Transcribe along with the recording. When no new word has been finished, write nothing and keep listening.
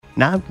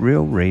Not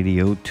Real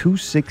Radio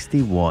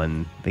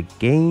 261, the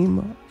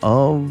game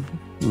of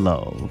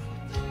love.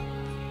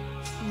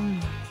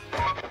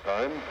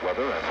 Time,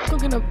 weather, and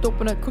Cooking up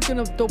dope in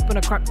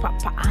a crock pot.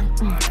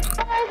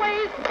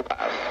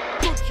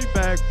 Gucci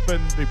bag,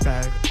 Fendi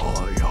bag.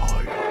 Oh,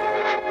 yeah,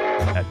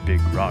 yeah. At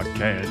Big Rock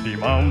Candy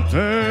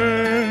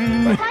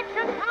Mountain.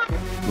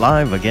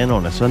 Live again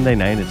on a Sunday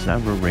night. It's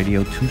Not Real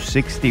Radio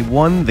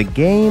 261, the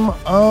game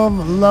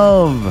of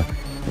love.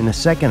 In the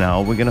second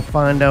hour, we're going to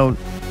find out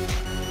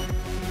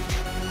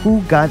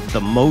who got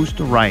the most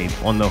right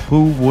on the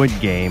Who Would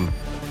game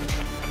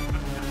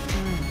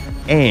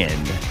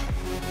and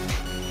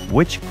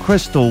which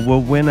crystal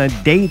will win a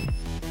date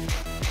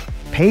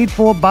paid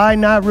for by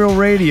Not Real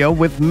Radio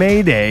with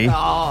Mayday.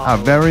 Our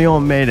very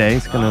own Mayday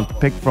is going to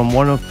pick from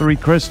one of three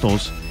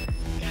crystals.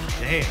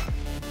 Damn.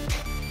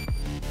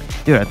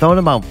 Dude, I thought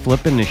about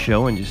flipping the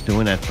show and just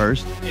doing that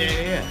first.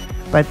 Yeah.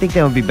 But I think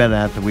that would be better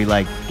after we,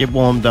 get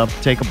warmed up,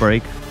 take a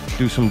break,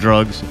 do some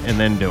drugs, and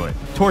then do it.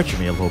 Torture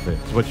me a little bit,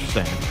 is what you're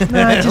saying.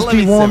 Nah, just Let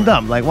be me warmed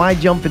simmer. up. Why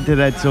jump into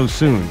that so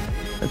soon?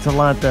 That's a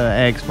lot to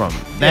ask from.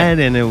 That,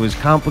 and it was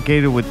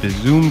complicated with the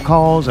Zoom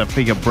calls. I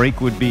figure break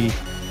would be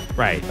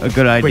Right. a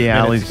good idea.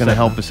 minutes Allie's to going to set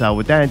help up. us out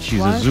with that. She's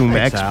a What? Zoom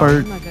Thanks, Al.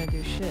 expert. I'm not gonna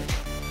do shit.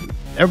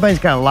 Everybody's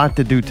got a lot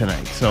to do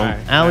tonight. So All right.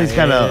 Allie's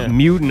got to Yeah.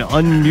 mute and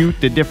unmute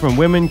the different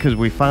women because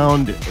we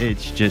found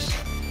it's just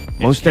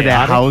most of their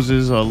chaotic?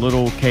 houses are a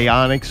little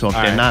chaotic. So if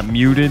All they're right. not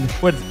muted,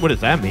 What does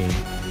that mean?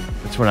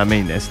 that's what I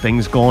mean. There's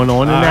things going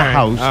on in their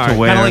house to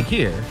where Kind of like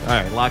here. All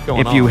right, a lot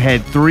going on. if you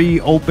had 3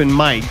 open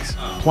mics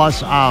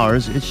plus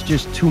ours, it's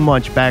just too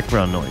much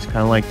background noise. Kind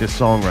of like this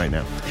song right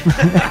now.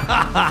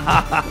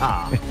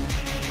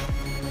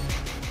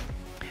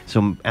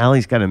 So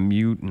Allie's got to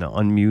mute and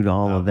unmute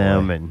all of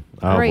them, boy. and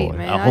Oh, Great, boy.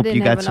 man. I hope didn't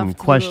you have got some enough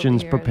to do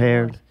questions over here.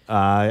 prepared.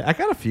 I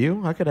got a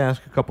few. I could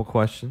ask a couple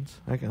questions.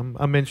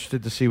 I'm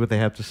interested to see what they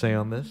have to say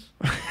on this.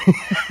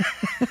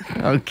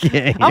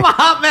 Okay. I'm a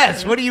hot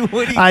mess. What do you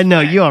I know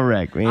you're a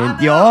wreck, man.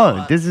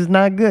 You're this is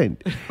not good.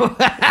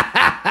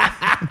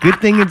 Good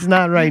thing it's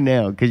not right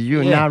now because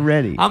you're Yeah. not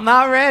ready. I'm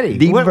not ready.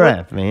 Deep What-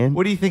 breath, man.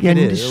 What do you think You're it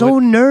is? so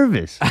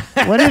nervous.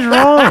 What is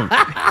wrong?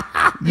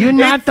 You're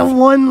not the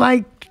one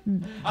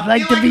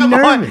to be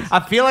nervous. I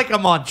feel like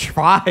I'm on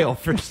trial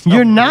for some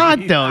You're not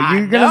reason. though. I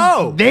You're gonna.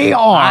 know. They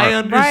are. I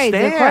understand.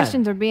 Right, the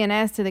questions are being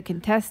asked to the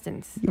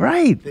contestants.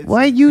 Right.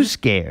 Why are you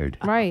scared?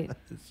 Right.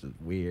 This is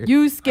weird.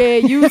 You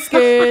scared. You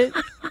scared.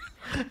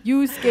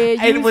 You scared.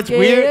 You And what's scared.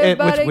 weird? And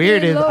Everybody what's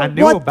weird get is low. I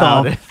knew What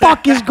about the it.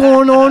 fuck is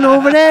going on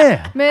over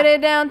there? Made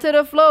it down to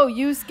the floor.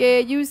 You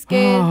scared. You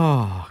scared.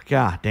 Oh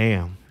god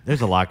damn!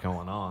 There's a lot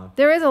going on.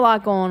 There is a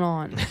lot going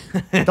on.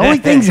 The only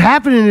thing's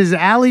happening is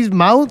Allie's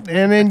mouth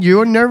and then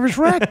your nervous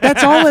wreck.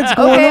 That's all that's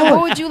going Okay, on.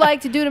 what would you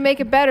like to do to make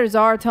it better,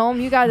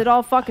 Zartome? You got it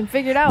all fucking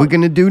figured out. We're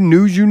going to do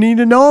news you need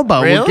to know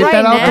about. We'll Really? get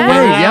that Right out the now?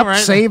 way. Yeah, Yep, right.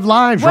 save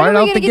lives when right are we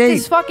out gonna the get gate.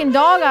 this fucking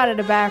dog out of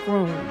the back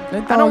room?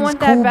 That I don't dog's want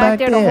that cool back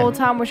there the there. whole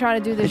time we're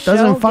trying to do this It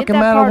doesn't show. Get fucking that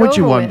matter part what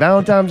you over want. with.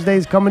 Valentine's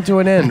Day's coming to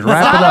an end.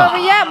 Wrap It's it not up.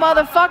 over yet,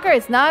 motherfucker.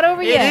 It's not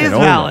over It yet. is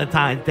over.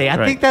 Valentine's Day. I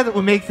Right. think that's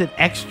what makes it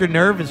extra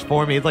nervous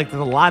for me. It's like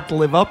there's a lot to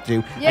live up to. I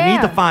need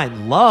Yeah. to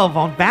find love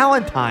on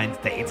Valentine's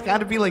Day. It's got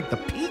to be like the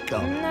peak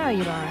of it. No,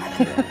 you don't have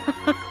to do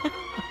that.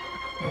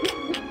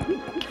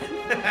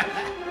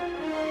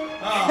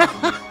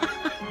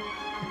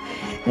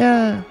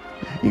 Yeah.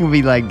 You can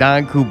be like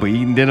Don Cooper,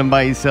 eating dinner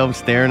by yourself,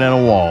 staring at a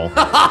wall.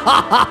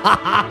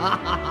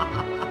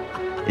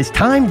 Is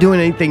time doing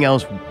anything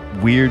else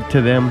weird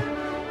to them?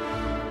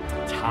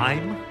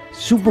 Time?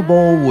 Super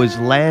Bowl was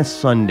last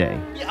Sunday.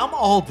 Yeah, I'm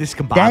all That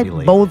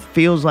discombobulated. both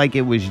feels like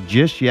it was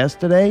just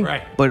yesterday,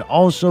 Right. but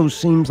also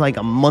seems like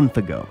a month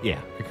ago, Yeah,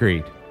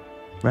 agreed.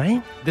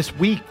 right? This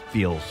week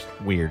feels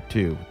weird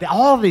too.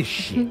 All this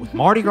shit with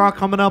Mardi Gras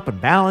coming up and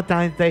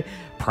Valentine's Day,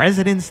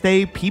 President's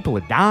Day, people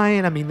are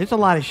dying. I mean, there's a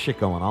lot of shit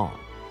going on.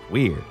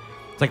 Weird.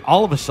 It's like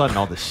all of a sudden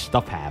all this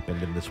stuff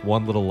happened in this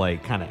one little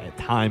kind of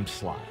time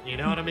slot. You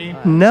know what I mean?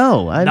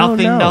 No, I don't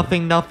know.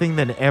 Nothing,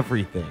 then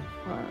everything.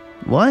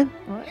 What?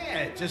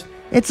 Yeah, just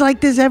It's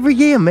like this every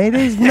year, man.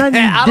 There's nothing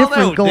I don't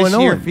different know. going This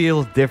year on.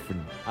 feels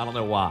different. I don't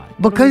know why.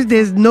 Because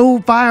there's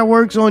no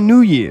fireworks on New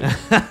Year's.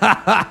 You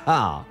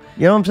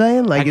know what I'm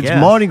saying? Like, I it's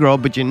guess. Mardi Gras,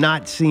 but you're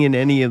not seeing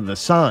any of the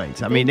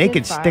signs. I mean, they did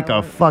could stick a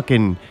fireworks.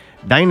 fucking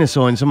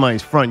dinosaur in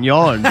somebody's front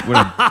yard with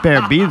a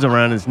pair of beads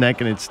around his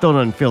neck, and it still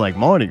doesn't feel like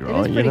Mardi It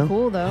Gras, is you pretty know?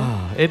 cool, though.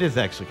 It is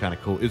actually kind of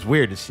cool. It's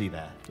weird to see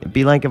that. It'd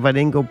be like if I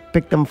didn't go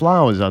pick them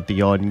flowers out the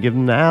yard and give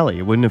them to Allie.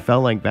 It wouldn't have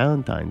felt like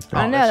Valentine's Day.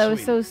 I know, that's that was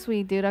sweet. so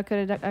sweet, dude. I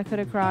could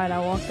have cried. I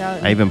walked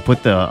out. I even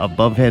put the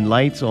above head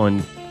lights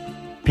on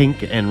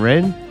pink and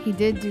red. He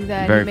did do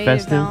that. Very He made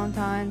festive. it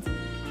Valentine's.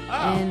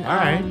 And, All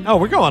right. Oh,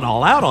 we're going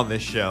all out on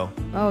this show.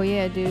 Oh,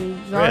 yeah, dude.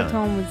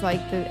 Zartome was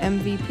like the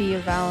MVP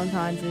of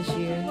Valentine's this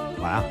year.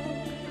 Wow.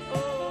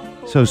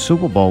 So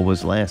Super Bowl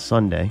was last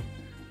Sunday.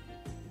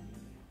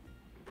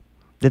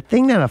 The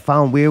thing that I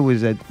found weird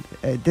was that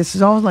this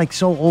is all like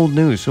so old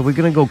news, so we're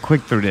going to go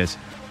quick through this.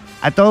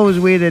 I thought it was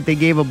weird that they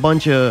gave a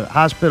bunch of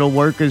hospital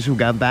workers who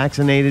got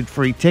vaccinated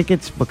free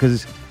tickets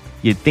because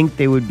you'd think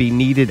they would be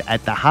needed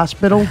at the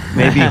hospital.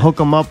 Maybe hook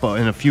them up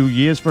in a few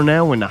years from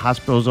now when the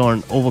hospitals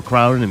aren't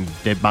overcrowded and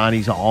their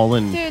bodies are all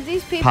in Dude,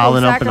 these people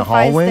piling up in the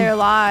sacrifice hallway. their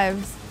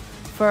lives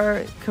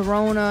for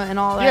Corona and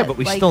all that. Yeah, but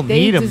we like, still they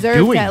need 'em deserve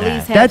doing to at that.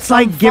 least have That's some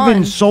like giving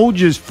fun.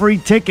 soldiers free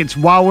tickets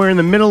while we're in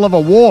the middle of a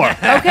war.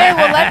 Okay,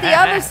 well, let the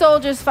other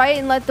soldiers fight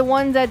and let the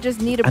ones that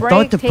just need a I break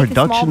thought the take a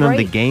small production of the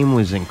break. game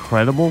was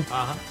incredible.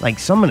 Uh-huh. Like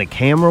some of the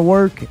camera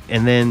work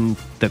and then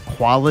the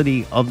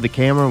quality of the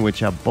camera,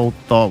 which I both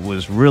thought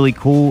was really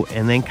cool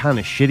and then kind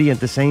of shitty at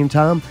the same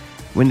time.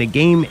 When the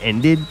game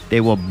ended, they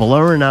were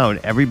blurring out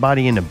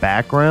everybody in the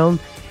background,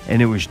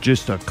 and it was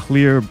just a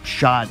clear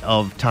shot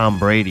of Tom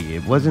Brady.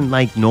 It wasn't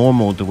like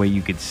normal the way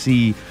you could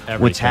see what's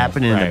Everything.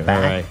 happening in the Right,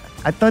 back. right.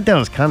 I thought that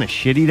was kind of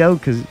shitty though,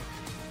 because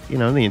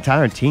the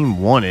entire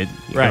team won it.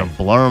 You're gonna Right.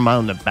 blur them out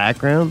in the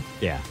background.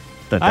 Yeah.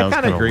 Thought that I was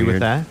kind of kinda agree with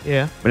weird. that.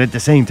 Yeah. But at the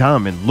same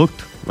time, it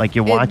looked like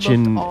you're It looked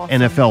watching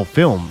awesome. NFL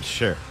films,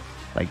 Sure.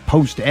 like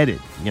post-edit,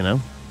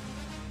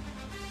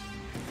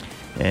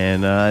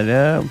 And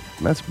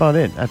that's about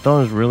it. I thought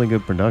it was really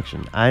good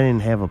production. I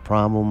didn't have a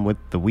problem with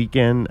The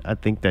Weeknd. I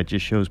think that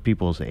just shows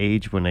people's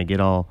age when they get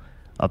all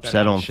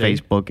upset out on of shape.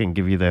 Facebook and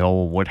give you the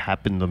whole what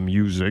happened to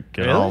music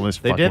and all Really? this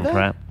They fucking did that?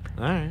 crap.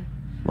 All right.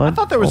 What? I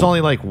thought there was Oh.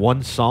 only like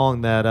one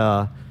song that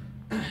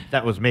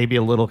that was maybe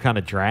a little kind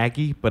of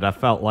draggy, but I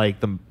felt like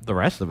the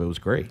rest of it was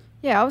great.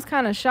 Yeah, I was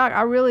kind of shocked.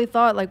 I really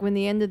thought, like, when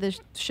the end of the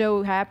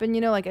show happened,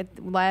 like at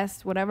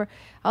last whatever,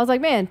 I was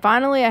like, man,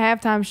 finally a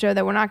halftime show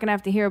that we're not going to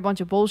have to hear a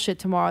bunch of bullshit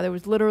tomorrow. There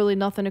was literally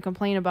nothing to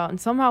complain about. And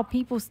somehow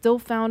people still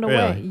found a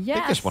way. Yes.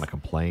 They just want to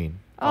complain.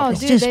 Oh, It's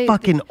dude, just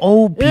fucking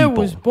old It people.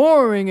 was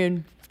boring,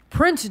 and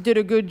Prince did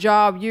a good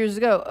job years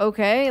ago.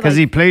 Okay. Because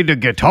he played the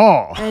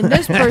guitar. And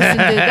this person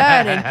did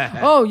that,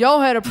 and y'all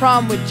had a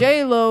problem with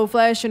J-Lo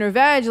flashing her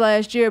vag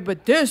last year,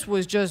 but this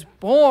was just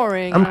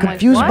boring. I'm And like,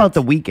 confused what? about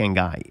the Weekend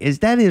guy. Is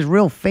that his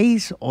real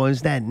face or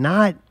is that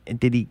not?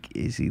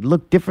 Is he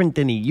look different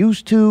than he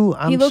used to?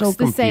 I'm He looks so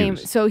the same.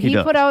 confused. So he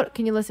does. put out.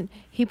 Can you listen?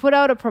 He put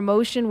out a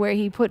promotion where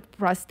he put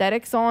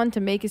prosthetics on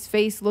to make his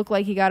face look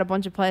like he got a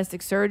bunch of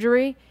plastic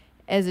surgery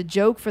as a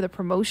joke for the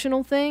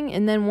promotional thing.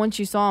 And then once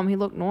you saw him, he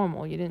looked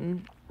normal. You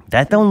didn't.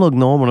 That don't look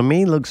normal to me.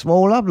 He looks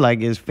swole up like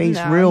his face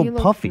No, real he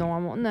looked puffy.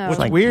 normal. No. What's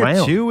like weird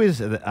brown. too is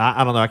that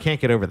I don't know. I can't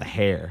get over the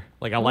hair.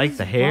 Like I like is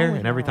the hair, wrong with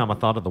and every time I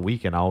thought of The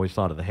Weeknd, I always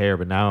thought of the hair.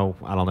 But now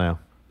I don't know.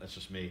 That's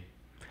just me.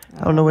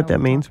 I don't know what that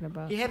I'm means. talking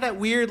about. He had that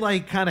weird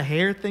like kind of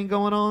hair thing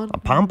going on. A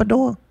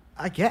pompadour?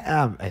 I get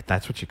if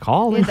that's what you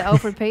call He it. had the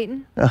Alfred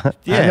Payton I don't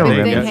big remember.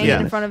 thing yeah, hanging yeah.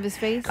 in front of his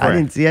face. I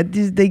didn't see. I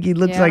just think he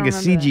looks Yeah, I like a don't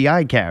remember that.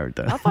 CGI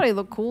character. I thought he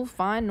looked cool,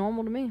 fine,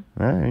 normal to me.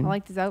 All right. I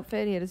liked his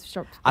outfit. He had his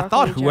sharp. I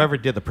thought sparkly whoever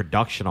jacket. did the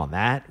production on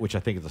that, which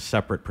I think is a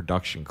separate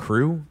production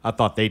crew, I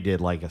thought they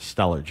did like a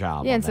stellar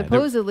job. Yeah, on and that.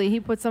 supposedly he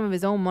put some of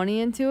his own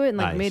money into it and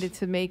like Nice. made it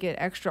to make it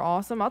extra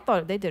awesome. I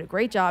thought they did a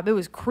great job. It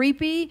was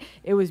creepy,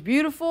 it was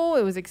beautiful,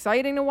 it was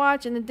exciting to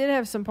watch, and it did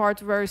have some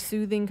parts very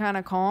soothing, kind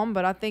of calm.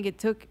 But I think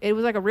it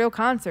was like a real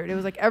concert. It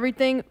was like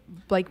everything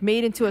like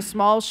made into a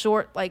small,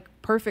 short, like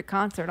perfect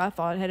concert. I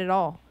thought it had it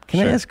all.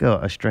 Can I Sure. ask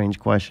a strange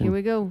question? Here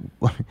we go.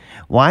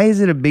 Why is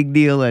it a big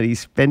deal that he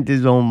spent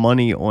his own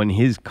money on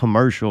his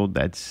commercial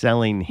that's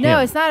selling him? No,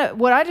 it's not.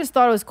 What I just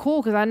thought it was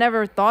cool because I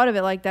never thought of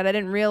it like that. I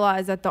didn't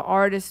realize that the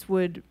artist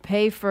would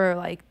pay for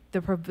like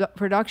the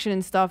production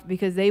and stuff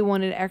because they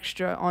wanted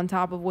extra on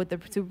top of what the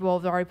Super Bowl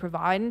was already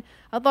providing.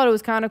 I thought it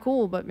was kind of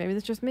cool, but maybe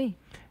that's just me.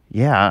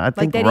 Yeah, I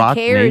think that he Rock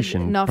cared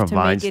Nation enough to make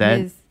provides it that.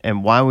 his-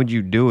 And why would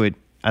you do it?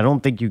 I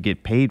don't think you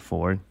get paid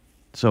for it.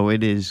 So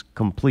it is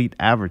complete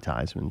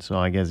advertisement. So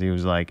I guess he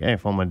was like, hey,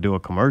 if I'm going to do a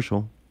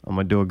commercial, I'm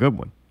going to do a good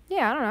one.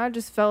 Yeah, I don't know. I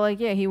just felt like,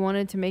 he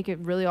wanted to make it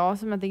really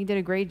awesome. I think he did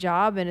a great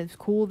job, and it's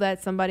cool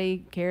that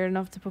somebody cared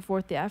enough to put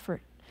forth the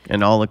effort.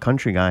 And all the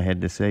country guy had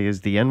to say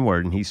is the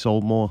N-word, and he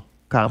sold more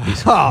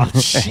copies. Oh,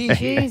 jeez.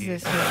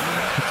 Jesus.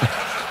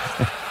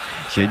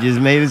 Should just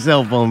made a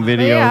cell phone But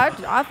video. yeah,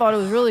 I thought it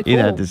was really cool. He'd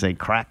have to say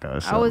cracker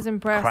or something. was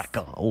impressed.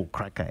 Cracker. Oh,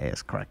 cracker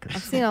ass crackers.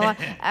 I've seen a lot.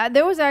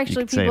 There was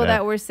actually could say people that.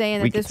 that were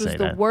saying We that this could was say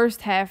the that.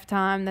 worst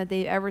halftime that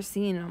they've ever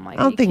seen. And I'm like,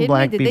 I don't "Are you think kidding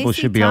black me? Did they people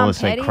see should be Tom able to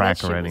say Petty? That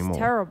cracker shit anymore. Was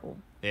terrible.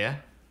 Yeah.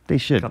 They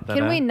should. Cut that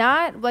Can out. we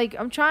not? Like,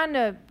 I'm trying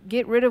to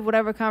get rid of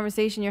whatever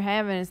conversation you're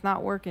having. It's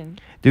not working.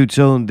 Dude,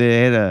 so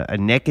they had a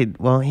naked,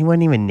 well, he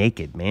wasn't even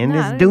naked, man. Nah,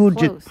 this not even dude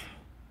just close.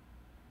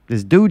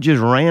 this dude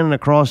just ran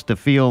across the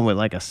field with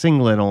like a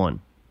singlet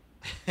on.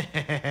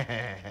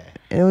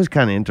 It was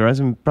kind of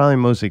interesting. Probably the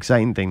most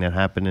exciting thing that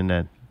happened in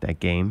that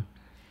game.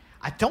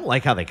 I don't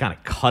like how they kind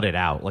of cut it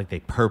out. Like they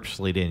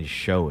purposely didn't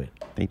show it.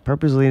 They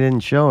purposely didn't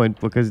show it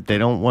because they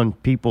don't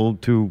want people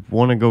to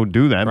want to go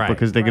do that Right.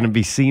 because they're going to Right.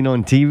 be seen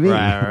on TV. Right.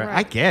 I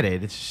Right. get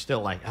it. It's just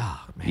still like,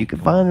 oh, man. You can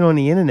come find on. it on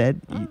the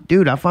internet.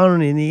 Dude, I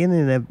found it on the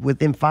internet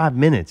within 5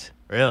 minutes.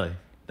 Really?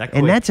 That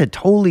And quick? that's a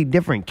totally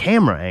different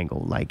camera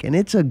angle. Like, and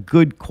it's a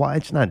good quality.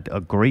 It's not a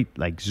great,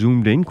 like,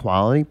 zoomed in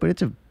quality, but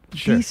it's a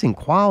Sure. decent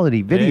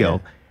quality video. Yeah.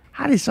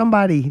 How did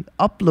somebody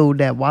upload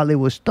that while they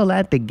were still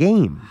at the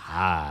game?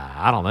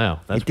 I don't know.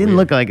 That's it didn't weird.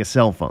 look like a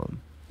cell phone.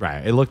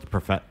 Right. It looked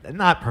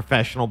not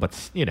professional, but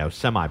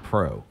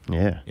semi-pro.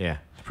 Yeah. Yeah.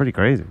 It's pretty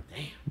crazy.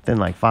 Within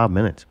like 5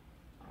 minutes.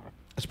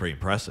 That's pretty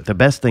impressive. The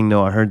best thing,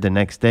 though, I heard the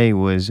next day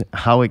was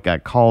how it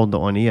got called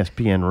on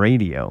ESPN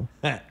radio.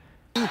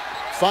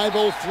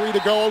 5:03 to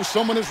go.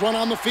 Someone has run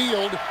on the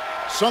field.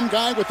 Some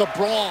guy with a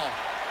bra.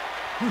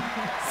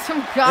 Some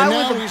guy And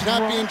now with a he's not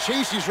bra. being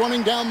chased. He's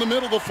running down the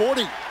middle of the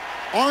 40.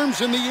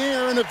 Arms in the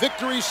air in a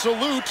victory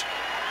salute.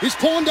 He's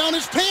pulling down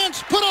his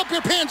pants. Put up your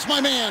pants, my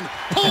man.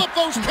 Pull up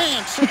those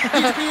pants.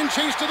 He's being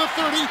chased to the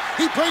 30.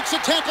 He breaks a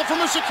tackle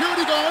from a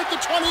security guard. The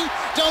 20,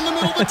 down the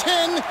middle of the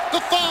 10, the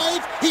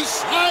 5. He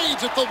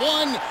slides at the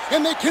 1,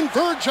 and they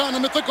converge on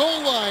him at the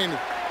goal line.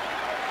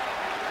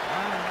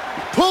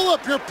 Pull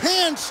up your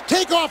pants,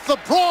 take off the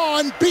bra,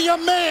 and be a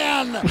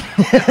man. And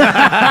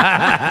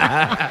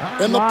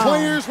the Wow.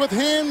 players with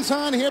hands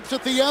on hips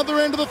at the other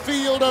end of the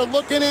field are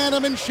looking at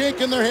him and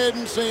shaking their head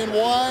and saying,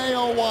 why,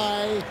 oh,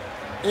 why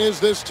is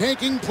this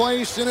taking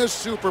place in a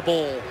Super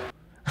Bowl?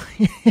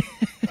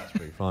 That's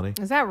pretty funny.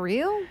 Is that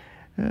real?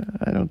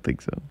 I don't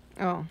think so.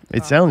 Oh.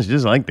 It sounds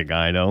just like the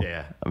guy, though.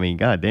 Yeah. I mean,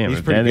 goddamn, He's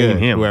if pretty that good, ain't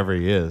him. whoever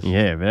he is.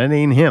 Yeah, but that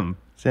ain't him.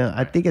 So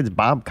I think it's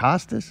Bob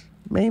Costas,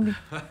 maybe.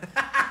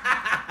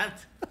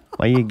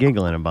 Why are you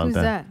giggling about Who's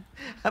that?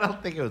 I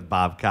don't think it was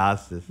Bob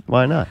Costas.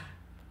 Why not?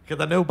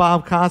 Because I know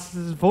Bob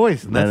Costas'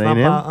 voice, and that's that not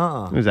ain't him.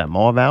 Bob. Who's that?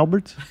 Marv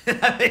Alberts? Who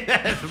are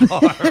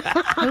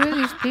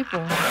these people?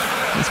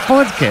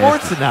 Sportscast.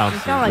 Sports announcer.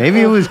 It's not like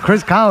Maybe it old was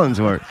Chris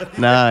Collinsworth.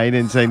 Nah, he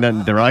didn't say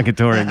nothing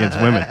derogatory against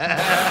women.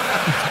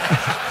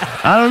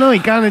 I don't know. He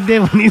kind of did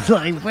when he's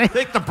like, "Wait,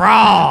 Take the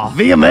bra.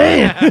 be a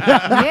man." people.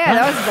 Yeah,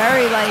 that was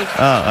very like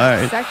Oh, all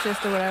right.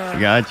 sexist or whatever.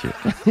 Gotcha.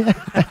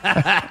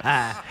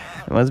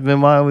 It must have been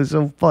why it was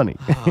so funny.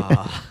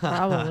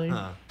 Probably.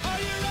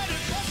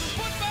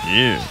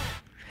 Yeah.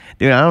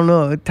 Dude, I don't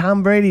know.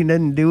 Tom Brady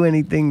doesn't do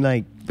anything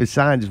like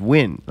besides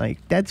win. Like,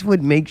 that's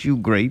what makes you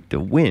great, to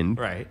win.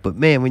 Right. But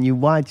man, when you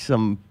watch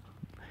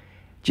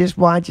just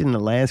watching the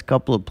last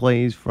couple of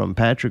plays from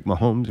Patrick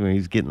Mahomes where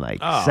he's getting like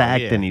Oh,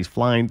 sacked yeah. and he's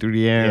flying through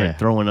the air Yeah. and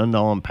throwing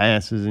underarm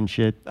passes and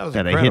shit That was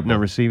are hitting the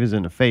incredible. receivers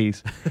in the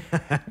face.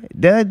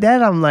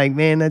 that I'm like,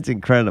 man, that's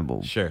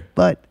incredible. Sure.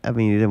 But I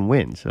mean, he didn't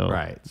win, so,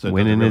 Right. So it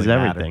winning doesn't is really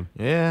matter. everything.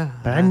 Yeah.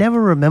 But I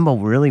never remember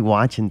really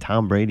watching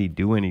Tom Brady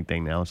do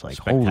anything that I was like,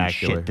 holy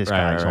Spectacular. shit, this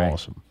Right, guy's right.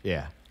 awesome.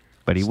 Yeah.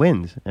 But he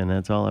wins, and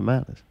that's all that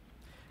matters.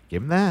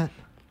 Give him that.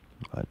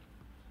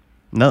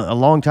 No, a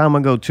long time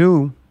ago,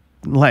 too,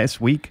 last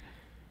week,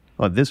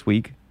 or this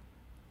week,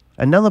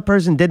 another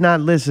person did not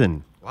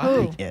listen.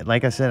 Who? Yeah,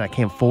 like I said, I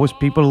can't force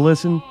people to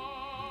listen.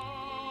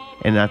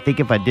 And I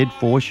think if I did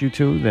force you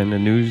to, then the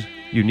news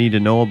you need to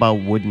know about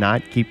would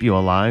not keep you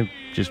alive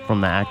just from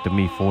the act of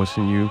me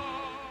forcing you. You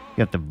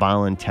have to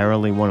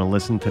voluntarily want to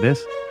listen to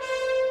this.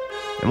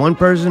 And one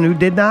person who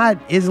did not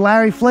is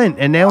Larry Flint,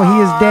 and now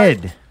he is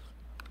dead.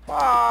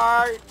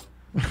 What?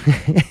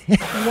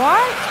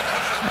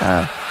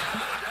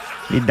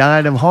 He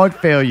died of heart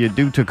failure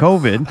due to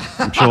COVID,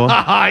 I'm sure.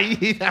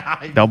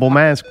 Yeah. Double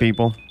mask,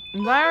 people.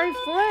 Larry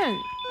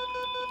Flint.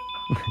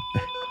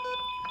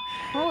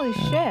 Holy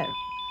shit.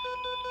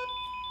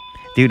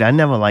 Dude, I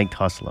never liked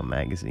Hustler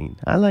magazine.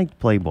 I liked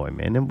Playboy,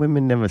 man. And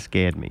women never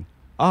scared me.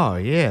 Oh,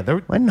 yeah.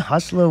 They're Wasn't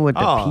Hustler with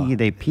the Oh, pee,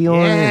 they pee on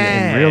it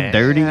and real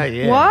dirty? Yeah,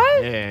 yeah.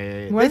 What?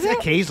 Yeah. Was They it?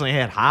 occasionally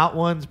had hot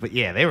ones, but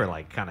yeah, they were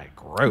like kind of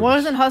gross.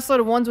 Wasn't Hustler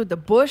the ones with the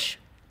bush?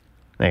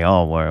 They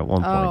all were at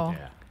one Oh. point.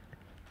 Yeah.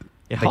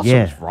 Yeah, But Hustler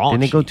yeah, was raunchy.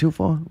 didn't it go too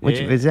far? Which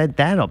Yeah. is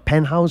that or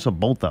Penthouse or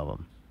both of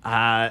them?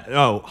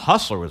 No,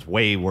 Hustler was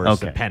way worse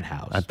than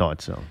Penthouse. I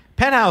thought so.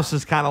 Penthouse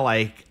is kind of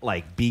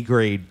like B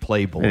grade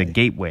Playboy. The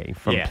gateway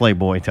from Yeah.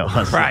 Playboy to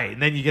Hustler. Right,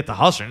 and then you get the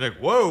Hustler, and you're like,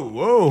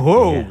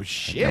 whoa, Yeah,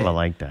 shit. I never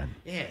liked that.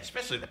 Yeah,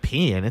 especially the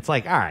peeing. It's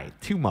like, all right,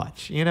 too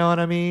much. You know what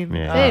I mean?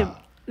 Yeah.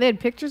 They had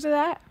pictures of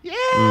that? Yeah.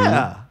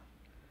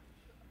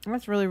 Mm-hmm.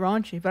 That's really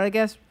raunchy. But I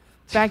guess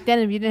back then,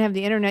 if you didn't have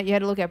the internet, you had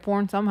to look at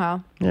porn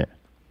somehow. Yeah.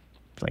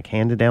 It's like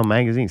handed down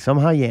magazine.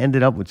 Somehow you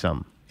ended up with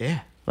something. Yeah.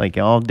 Like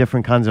all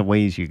different kinds of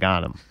ways you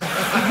got them.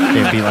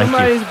 They'd be like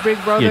Somebody's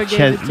big brother your,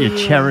 gave it to your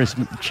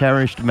you.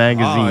 cherished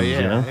magazines, Oh, yeah.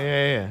 you know?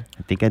 Yeah.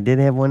 I think I did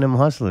have one of them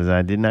Hustlers.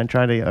 I did not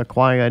try to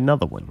acquire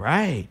another one.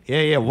 Right.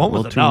 Yeah. One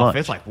was little too enough. much.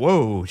 It's like,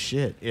 whoa,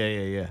 shit. Yeah.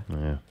 Yeah.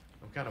 I'm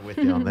kind of with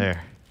you on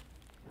there.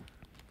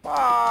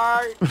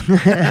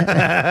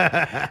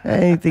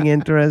 Anything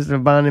interesting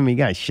about him? He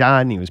got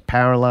shot and he was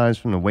paralyzed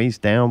from the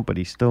waist down, but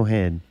he still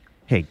had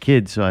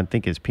kids, so I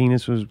think his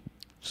penis was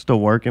still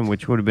working,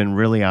 which would have been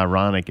really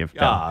ironic if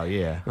Oh,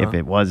 yeah. if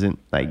it wasn't.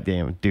 Like,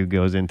 damn, dude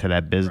goes into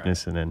that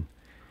business and then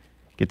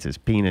gets his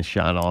penis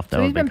shot off. That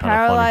So would he's have been been kind of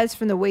funny. paralyzed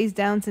from the waist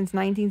down since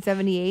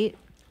 1978.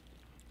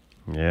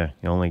 Yeah,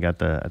 he only got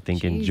to, I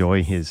think, Jesus.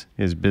 enjoy his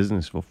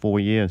business for 4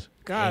 years.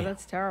 God,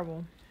 that's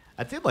terrible.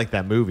 I did like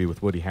that movie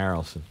with Woody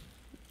Harrelson.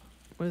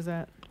 What is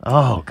that?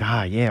 Oh,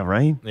 God, yeah,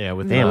 right? Yeah,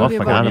 with Damn, I movie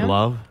forgot about him. him?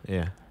 Love.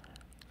 Yeah.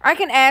 I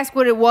can ask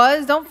what it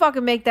was. Don't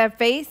fucking make that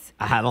face.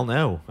 I don't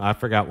know. I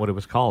forgot what it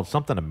was called.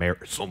 Something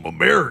Some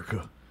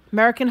America.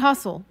 American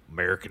Hustle.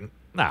 American.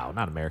 No,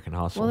 not American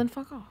Hustle. Well, then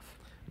fuck off.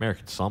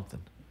 American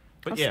something.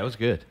 But yeah, it was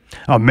good.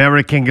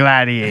 American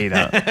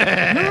Gladiator.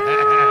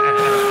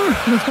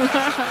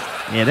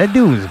 Yeah, that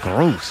dude was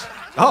gross.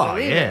 Oh,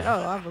 Believe yeah. it.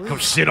 Oh, I believe Come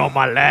it. sit on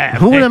my lap.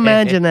 Who would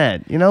imagine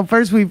that? You know,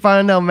 first we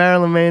find out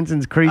Marilyn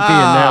Manson's creepy, and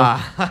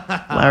now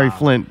Larry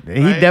Flint.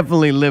 He Right.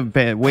 definitely lived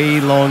way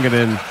longer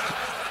than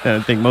I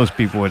think most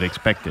people would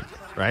expect it.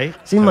 Right?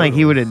 Seemed like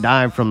he would have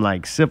died from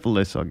like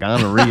syphilis or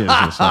gonorrhea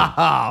or something.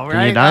 Oh, right.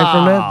 Did he die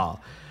from that?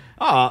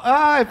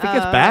 If it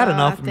gets bad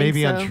enough, think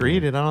maybe so.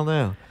 untreated. I don't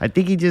know. I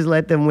think he just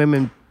let them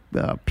women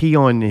pee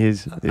on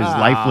his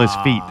lifeless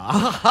feet.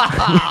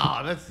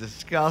 Oh, that's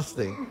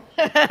disgusting.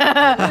 Their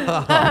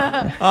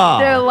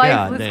God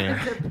life was damn.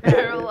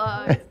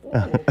 paralyzed.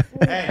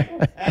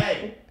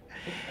 Hey.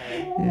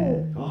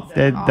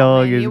 That Aw,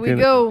 dog man, is here we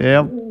gonna. go.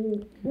 Yep.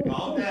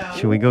 Calm down.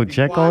 Should we go Be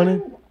check quiet. on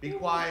it? Be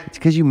quiet. It's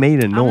because you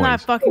made a noise. I'm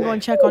not fucking going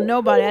to check on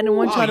nobody. I didn't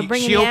want y'all to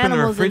bring she any opened the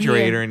animals in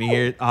refrigerator here. and you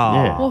hear. Oh,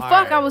 Yeah. Well,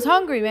 fuck, I was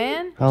hungry,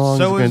 man. How long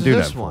So is it is gonna do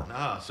this that for? one.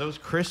 Oh, so is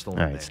Crystal.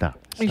 All right, stop.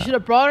 You should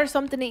have brought her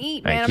something to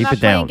eat, All right, man. I'm keep not it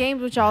playing down.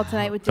 games with y'all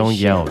tonight with this Don't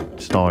shit. yell.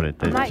 Start it.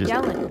 I'm not just,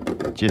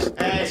 yelling. Just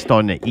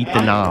starting to eat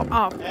the knob.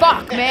 Oh,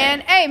 fuck,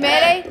 man. Hey,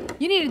 Mayday,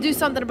 you need to do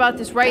something about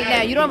this right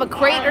now. You don't have a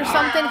crate or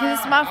something? Because this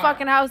is my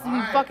fucking house and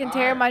you fucking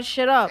tear my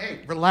shit up. Hey,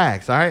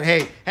 relax. All right.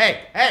 Hey.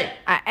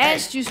 I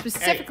asked you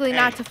specifically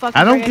not to fucking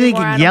I don't bring any think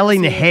more animals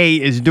yelling here. "hey"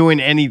 is doing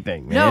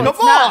anything, man. No, Come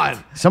it's not.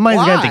 on.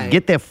 Somebody's got to Why?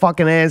 get their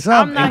fucking ass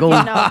up I'm not and go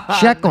getting up.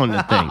 check on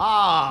the thing. have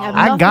I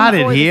nothing got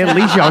it for here. this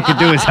At least y'all house. can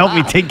do is help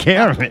me take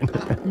care of it.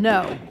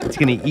 No. It's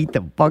gonna eat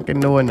the fucking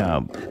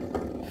doorknob.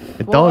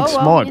 The Well, dog's oh,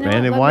 well, smart, you know,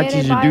 man. It let watches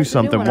Mayday you buy do us a new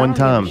something one. I one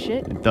don't give a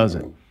time. shit. It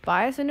doesn't.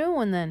 Buy us a new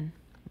one then.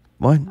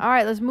 What? All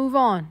right, let's move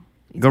on.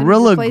 He's gonna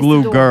Gorilla replace the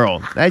Glue door.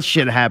 Girl. That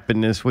shit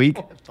happened this week.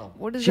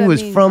 What does She that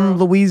was mean, from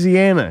girl?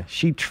 Louisiana.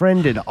 She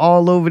trended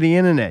all over the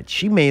internet.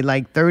 She made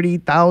like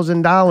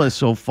 $30,000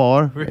 so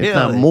far, if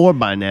not Really? more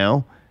by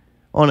now,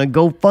 on a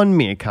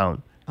GoFundMe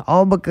account.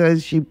 All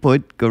because she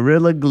put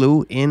Gorilla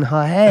Glue in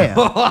her hair.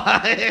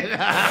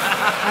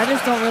 I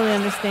just don't really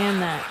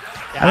understand that.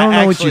 I don't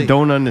know what Actually- you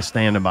don't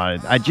understand about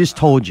it. I just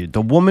told you.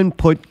 The woman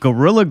put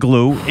Gorilla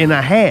Glue in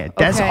her hair.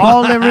 That's Okay.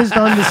 all there is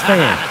to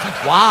understand.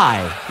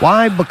 Why?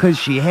 Why? Because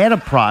she had a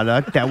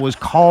product that was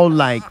called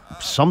like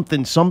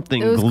something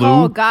It was glue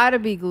called Gotta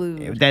Be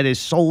Glued. that is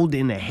sold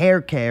in the hair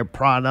care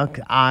product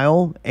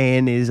aisle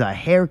and is a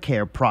hair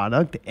care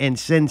product. And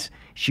since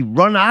she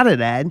run out of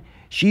that,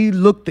 she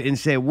looked and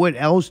said, "What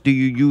else do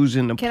you use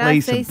in the Can I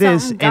place say of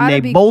this?" something? And Gotta they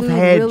Be both Glued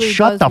had really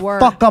shut the does work.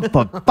 fuck up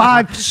for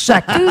 5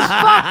 seconds. Dude,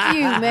 fuck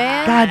you,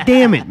 man. God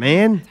damn it,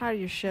 man. Tired of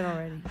your shit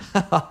already.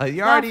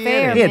 You're Not already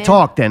fair, in it. Here, man.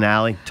 talk then,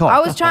 Allie. Talk. I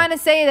was trying to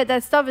say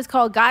that stuff is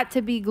called Got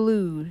to Be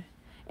Glued.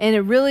 And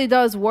it really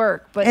does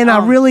work. But And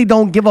I really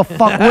don't give a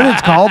fuck what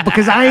it's called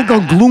because I ain't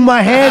gonna glue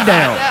my hair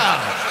down.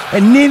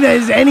 And neither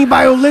is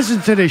anybody who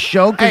listens to this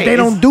show because Hey, they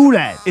don't do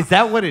that. Is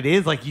that what it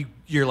is? Like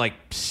you're like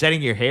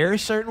setting your hair a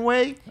certain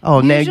way?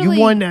 Oh, now you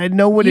want to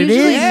know what it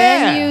usually is?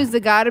 men Yeah. use the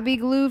Gotta Be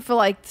Glued for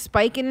like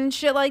spiking and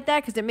shit like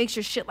that because it makes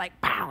your shit like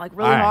pow, like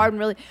really All right. hard and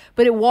really,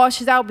 but it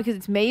washes out because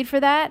it's made for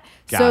that.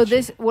 So Gotcha.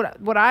 this,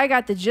 what I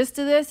got the gist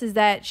of this is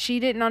that she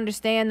didn't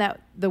understand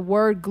that the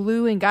word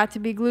glue and Got to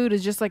Be Glued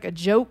is just like a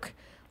joke.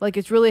 Like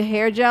it's really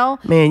hair gel.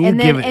 Man, you and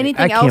then give it.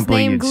 anything I can't else believe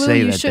named you'd glue say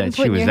you that shouldn't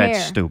she put in was your that hair.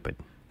 stupid.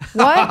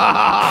 What?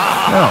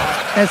 No,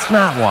 that's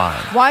not why.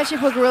 Why she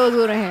put Gorilla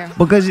Glue in her hair?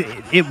 Because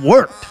it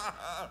worked.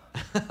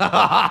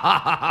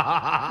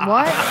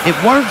 What? It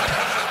worked.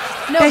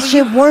 No, That but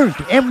shit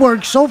worked. It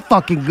worked so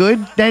fucking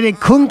good that it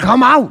couldn't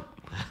come out.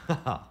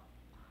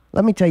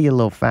 Let me tell you a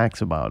little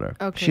facts about her.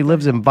 Okay, She go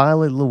lives in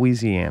Violet,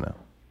 Louisiana.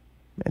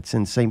 It's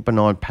in St.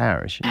 Bernard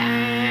Parish.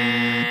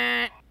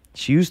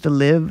 She used to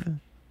live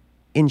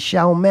in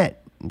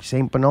Chalmette,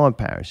 St. Bernard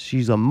Parish.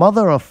 She's a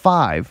mother of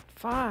 5.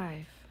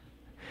 5.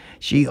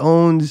 She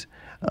owns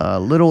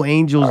Little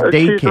Angels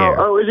Daycare.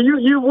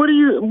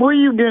 What are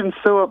you getting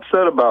so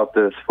upset about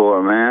this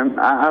for, man?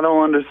 I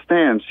don't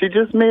understand. She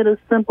just made a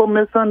simple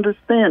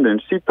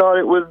misunderstanding. She thought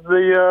it was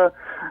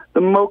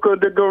the Mocha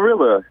the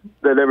Gorilla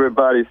that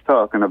everybody's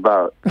talking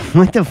about.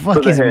 What the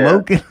fuck the is hair.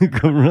 Mocha the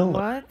Gorilla?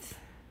 What?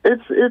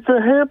 It's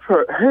a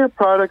hair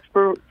product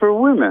for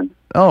women.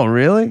 Oh,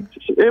 really?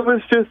 It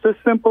was just a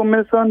simple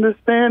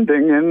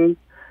misunderstanding,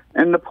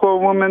 and the poor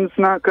woman's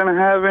not going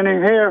to have any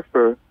hair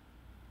for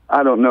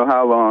I don't know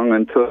how long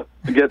until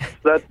it gets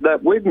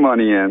that wig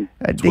money in.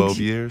 I think 12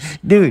 years.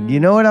 Dude, you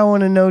know what I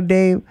want to know,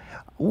 Dave?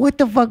 What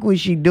the fuck was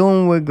she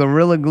doing with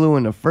Gorilla Glue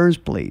in the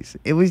first place?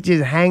 It was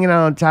just hanging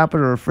out on top of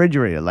the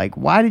refrigerator. Like,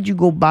 why did you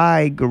go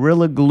buy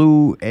Gorilla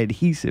Glue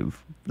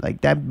adhesive? Like,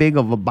 that big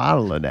of a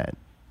bottle of that?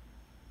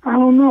 I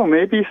don't know.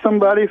 Maybe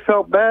somebody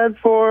felt bad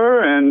for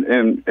her and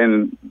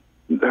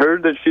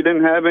heard that she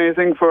didn't have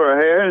anything for her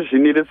hair and she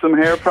needed some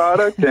hair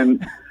product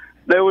and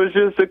there was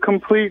just a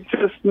complete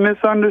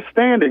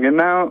misunderstanding. And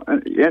now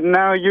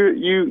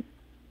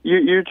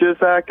you're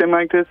just acting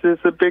like this is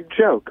a big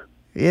joke.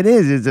 It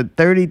is. It's a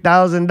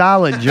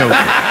 $30,000 joke.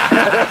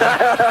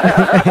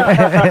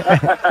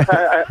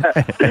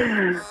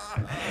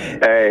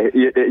 Hey,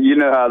 you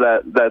know how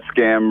that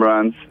scam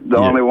runs. The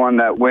only one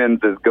that wins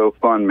is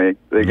GoFundMe.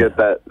 They get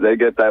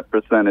that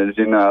percentage.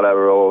 You know how that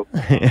rolls.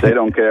 They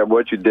don't care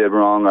what you did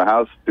wrong or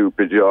how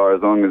stupid you are,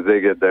 as long as they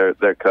get their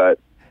cut.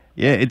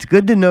 Yeah, it's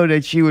good to know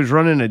that she was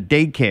running a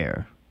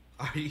daycare.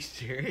 Are you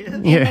serious?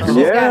 Yeah.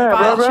 She's got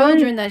 5 right.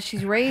 children that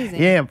she's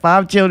raising. Yeah,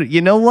 5 children. You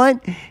know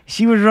what?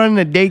 She was running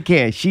a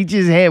daycare. She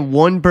just had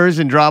one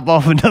person drop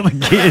off another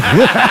kid.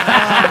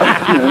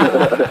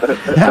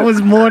 That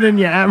was more than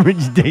your average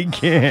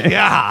daycare.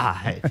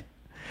 God.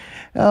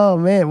 Oh,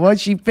 man. Well,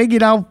 she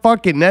figured out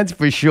fucking, that's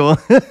for sure.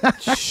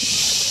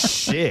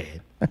 Shit.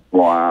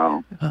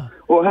 Wow.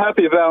 Well,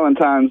 happy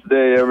Valentine's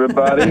Day,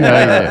 everybody.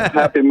 Yeah.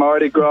 Happy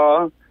Mardi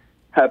Gras.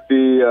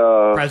 Happy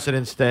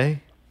President's Day.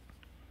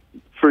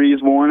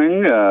 freeze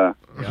warning. Make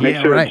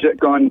Yeah, sure right. to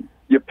check on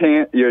your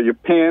pants, your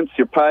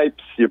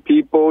pipes, your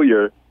people,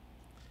 your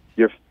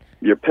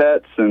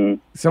pets, and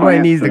Somebody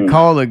plants needs to and-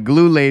 call the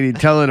glue lady,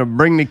 tell her to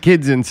bring the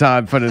kids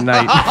inside for the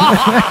night.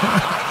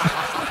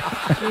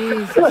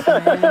 Jesus,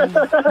 man.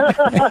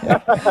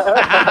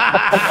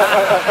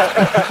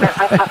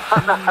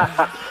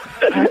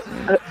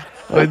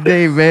 Well,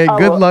 Dave, man,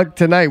 good luck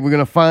tonight. We're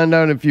going to find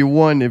out if you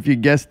won, if you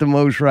guessed the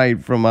most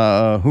right from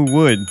Who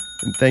Would.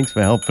 And thanks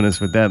for helping us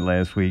with that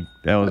last week.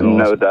 That was awesome.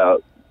 No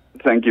doubt.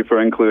 Thank you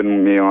for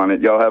including me on it.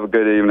 Y'all have a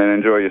good evening.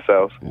 Enjoy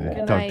yourselves.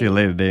 Talk night. to you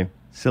later, Dave.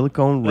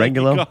 Silicone, you,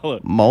 regular, caller.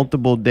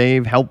 multiple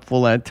Dave,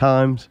 helpful at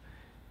times.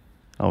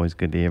 Always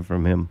good to hear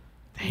from him.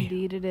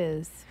 Indeed it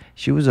is.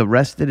 She was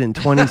arrested in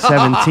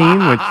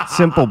 2017 with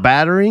simple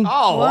battery.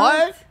 Oh,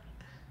 what?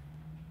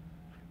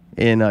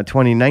 In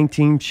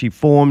 2019, she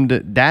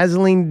formed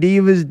Dazzling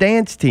Divas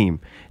Dance Team.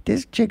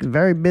 This chick's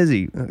very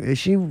busy.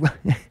 It's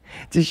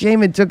a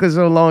shame it took her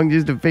so long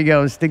just to figure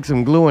out to stick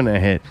some glue in her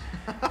head.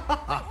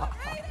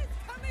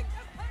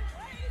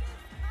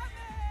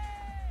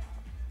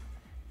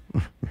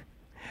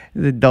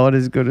 The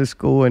daughters go to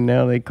school, and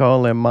now they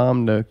call their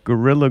mom the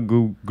Gorilla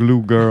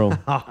Glue Girl.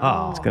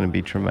 It's going to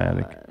be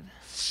traumatic.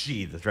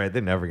 Gee, that's right.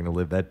 They're never going to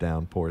live that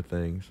down, poor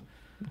things.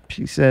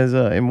 She says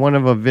in one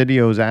of her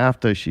videos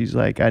after, she's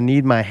like, I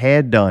need my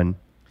hair done.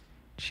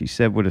 She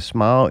said with a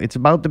smile, it's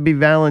about to be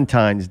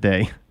Valentine's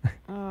Day.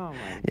 Oh,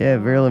 my Yeah,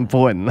 very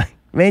important. Like,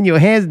 man, your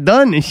hair's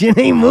done and shit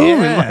ain't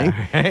moving. Yeah,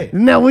 Like, right.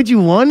 isn't that what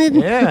you wanted?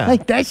 Yeah.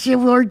 Like, that shit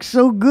works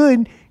so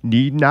good.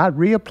 Need not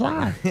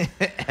reapply.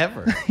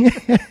 Ever.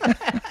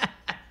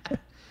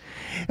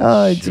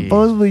 And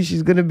supposedly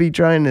she's going to be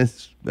trying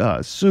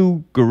to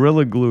sue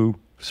Gorilla Glue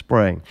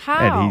Spray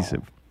How?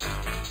 adhesive.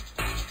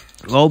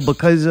 Well,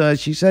 because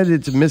she said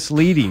it's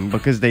misleading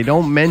because they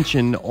don't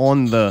mention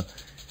on the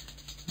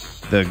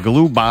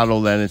glue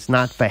bottle that it's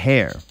not for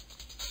hair.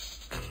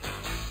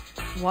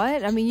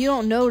 What? I mean, you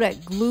don't know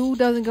that glue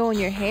doesn't go in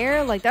your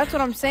hair? Like, that's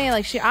what I'm saying.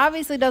 Like, she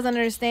obviously doesn't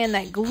understand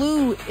that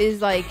glue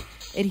is, like,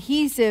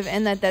 adhesive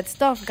and that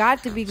stuff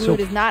got to be glued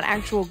is not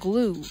actual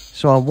glue.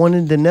 So I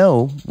wanted to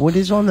know what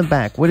is on the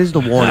back. What is the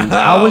warning?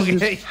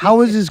 Okay. How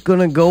is this going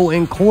to go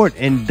in court?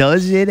 And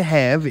does it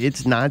have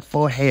it's not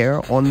for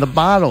hair on the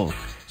bottle?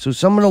 So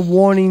some of the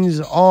warnings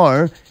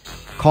are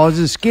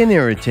causes skin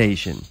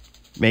irritation,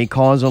 may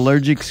cause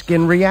allergic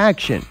skin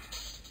reaction,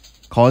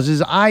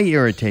 causes eye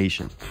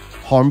irritation,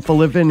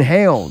 harmful if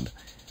inhaled,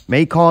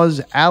 may cause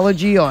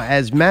allergy or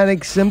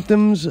asthmatic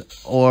symptoms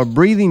or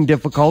breathing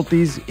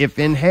difficulties if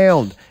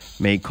inhaled,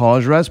 may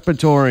cause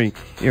respiratory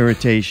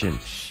irritation,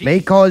 may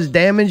cause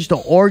damage to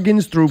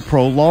organs through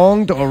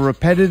prolonged or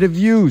repetitive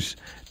use.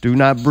 Do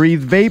not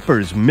breathe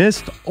vapors,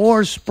 mist,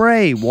 or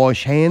spray.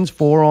 Wash hands,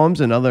 forearms,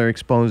 and other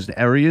exposed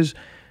areas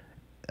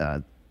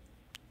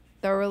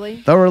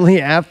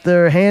thoroughly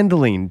after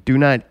handling. Do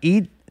not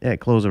eat.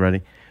 Close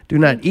already. Do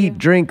not Thank eat, you.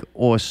 drink,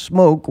 or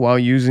smoke while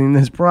using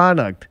this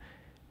product.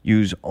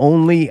 Use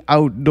only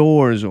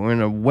outdoors or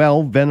in a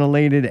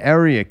well-ventilated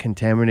area.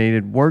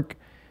 Contaminated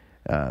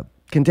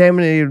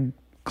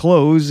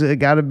clothes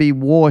got to be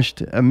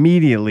washed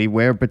immediately.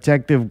 Wear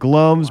protective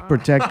gloves,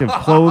 protective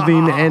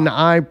clothing, and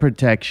eye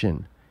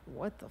protection.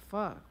 What the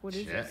fuck? What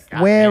is this?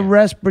 Wear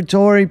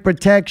respiratory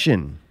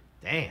protection.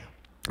 Damn.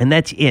 And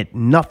that's it.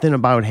 Nothing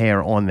about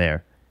hair on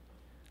there.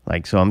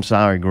 Like, so I'm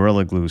sorry,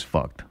 Gorilla Glue's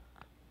fucked.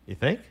 You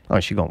think? Oh,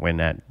 she gonna win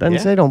that. Doesn't Yeah.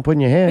 say don't put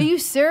in your hair. Are you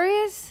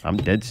serious? I'm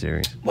dead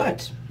serious.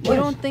 What? You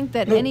don't think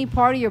that any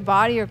part of your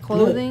body or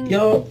clothing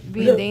y'all,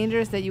 being look.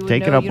 dangerous that you would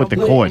Take it know up you with don't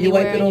the put court. You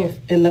anywhere wipe it in your- off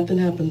and nothing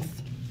happens.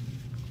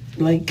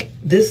 Like,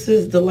 this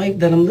is the life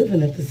that I'm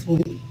living at this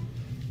point.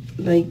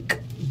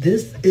 Like,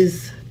 this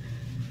is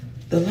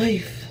the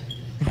life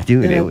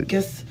Dude, that it I was,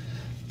 guess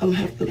I'm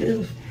have to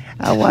live.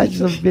 I watched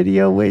some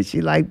video where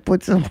she like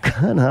put some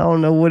kind of, I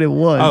don't know what it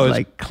was, Oh, it's-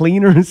 like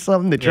cleaner or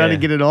something to try to Yeah.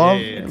 get it off.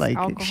 Yeah, yeah. Like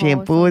Alcohol or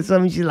shampoo or something.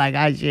 something. She's like,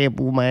 I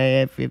shampoo my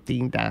hair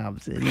 15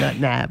 times and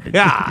nothing happens.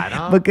 God,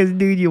 huh? Because,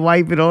 dude, you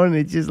wipe it on and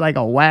it's just like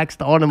a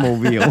waxed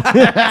automobile. So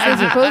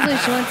supposedly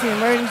she went to the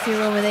emergency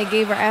room and they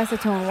gave her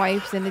acetone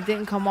wipes and it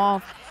didn't come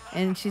off.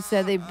 And she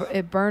said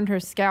it burned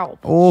her scalp.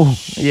 Oh,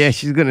 yeah,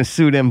 she's going to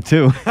sue them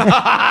too.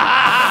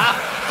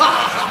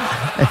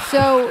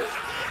 So,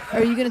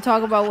 are you going to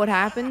talk about what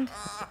happened?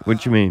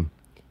 What you mean?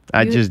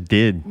 I You- just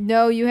did.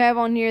 No, you have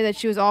on here that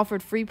she was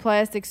offered free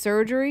plastic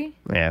surgery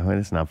Yeah, well,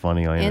 it's not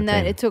funny or and that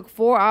anything. it took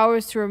 4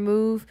 hours to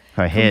remove,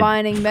 Her head.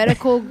 combining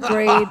medical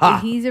grade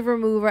adhesive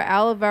remover,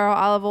 aloe vera,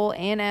 olive oil,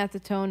 and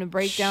acetone to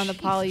break down the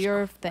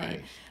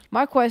polyurethane.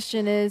 My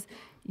question is,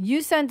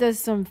 you sent us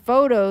some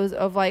photos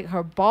of like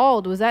her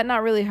bald. Was that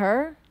not really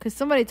her? Because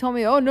somebody told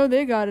me, oh no,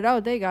 they got it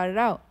out. They got it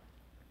out.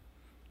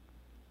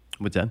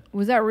 What's that?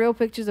 Was that real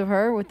pictures of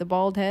her with the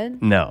bald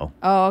head? No.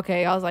 Oh,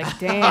 okay. I was like,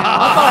 damn. I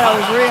thought that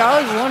was real.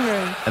 I was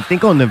wondering. I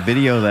think on the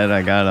video that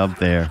I got up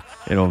there,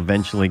 it'll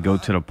eventually go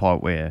to the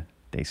part where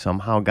they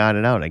somehow got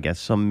it out. I guess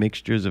some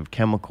mixtures of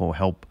chemical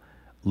help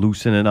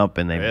loosen it up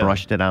and they Really?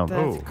 brushed it out.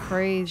 That's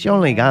crazy. She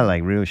only man. got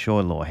like real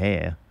short little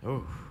hair.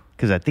 Ooh.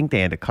 Because I think they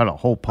had to cut a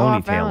whole Oh, I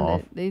ponytail found off.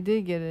 it. They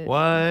did get it.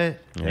 What?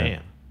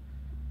 Damn.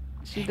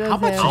 She does How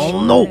much have I short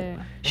don't know.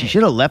 hair. She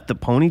should have left the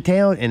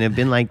ponytail and it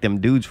been like them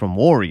dudes from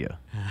Warrior.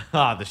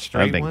 Ah, the That'd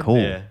straight been one?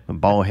 cool. Yeah. A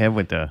bald head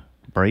with the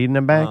braid in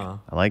the back. Uh-huh.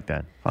 I like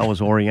that. If I was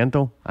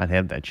Oriental, I'd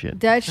have that shit.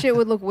 That shit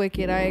would look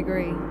wicked. I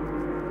agree.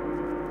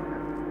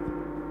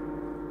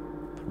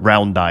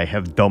 Round eye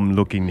have dumb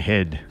looking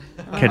head.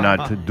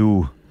 Cannot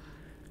do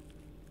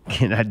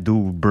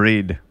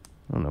braid.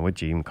 I don't know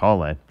what you even call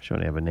that. Sure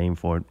they have a name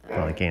for it.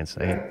 Probably can't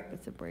say it.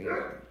 It's a braid.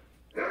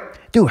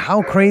 Dude,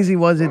 how crazy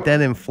was it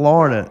that in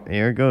Florida,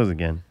 here it goes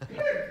again.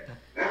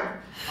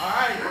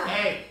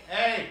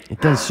 It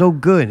does so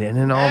good, and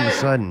then all of a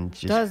sudden,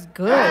 just Does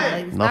good.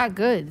 Like, it's No. not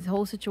good. The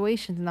whole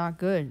situation's not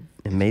good.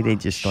 and Mayday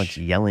just starts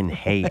yelling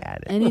 "Hey" at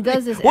it. And he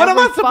does this What am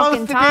every I supposed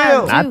fucking to time,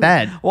 do? too. Not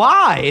bad,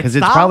 Why? because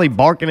it's stopped? probably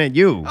barking at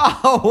you.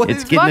 Oh, what It's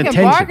is getting Fucking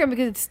attention. barking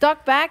because it's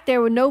stuck back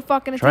there with no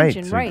fucking That's right.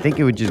 attention. So Right. you think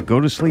it would just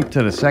go to sleep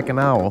to the second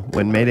hour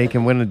when Mayday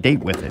can win a date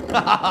with it.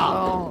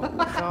 Oh,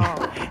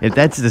 God. If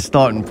that's the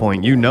starting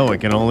point, you know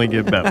it can only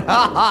get better.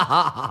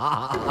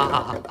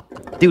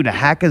 Dude, the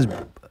hackers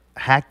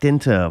hacked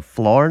into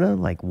Florida,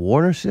 like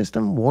water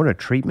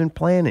treatment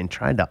plant, and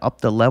tried to up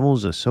the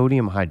levels of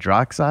sodium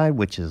hydroxide,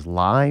 which is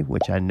lie,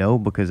 which I know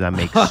because I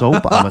make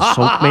soap. I'm a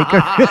soap maker.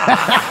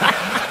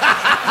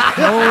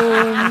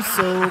 Home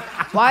soap.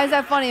 Why is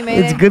that funny,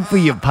 man? It's good for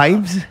your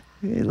pipes.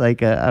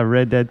 Like I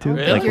read that too.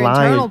 Really? Like Your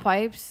lye, internal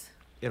pipes.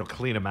 It'll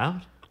clean them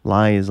out.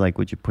 lye is like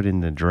what you put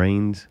in the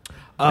drains.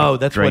 Oh,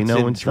 that's what's Drano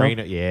in and stuff?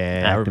 Drano.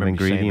 Yeah, I Active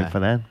remember you saying ingredient for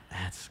that.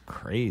 That's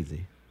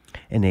crazy.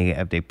 And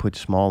they put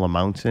small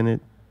amounts in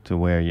it to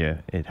where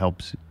it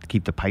helps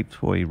keep the pipes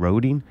from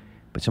eroding.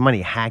 But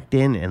somebody hacked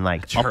in and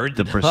like Turned upped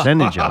the it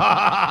percentage up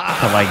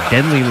to like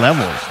deadly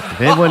levels. If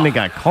they wouldn't have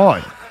got caught,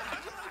 it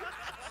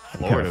could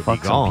Florida have would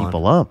fucked be some gone.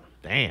 people up.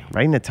 Damn.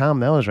 Right in the time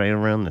that was right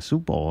around the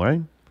Super Bowl,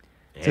 right?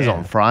 This is Yeah.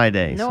 on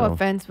Friday, No so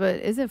offense, but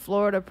isn't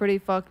Florida pretty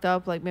fucked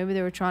up? Like maybe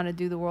they were trying to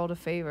do the world a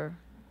favor.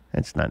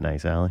 that's not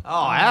nice, Allie.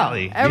 Oh,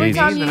 Allie. Every Jeez.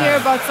 time you hear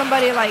about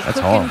somebody like That's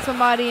cooking horrible.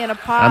 somebody in a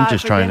pot I'm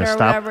just for trying to dinner or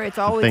stop whatever, it's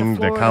always a the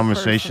Florida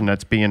conversation person.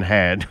 that's being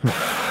had. Okay,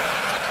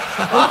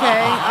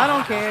 I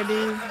don't care,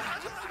 dude.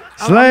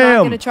 I'm Slam! not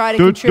going to try to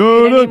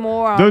contribute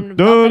anymore. I'm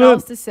nothing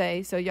else to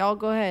say, so y'all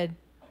go ahead.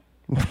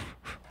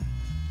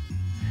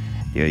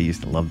 Yeah, I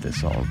used to love this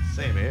song.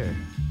 Same here.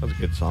 That was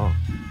a good song.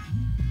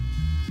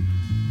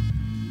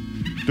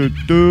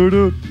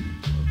 Do-do-do.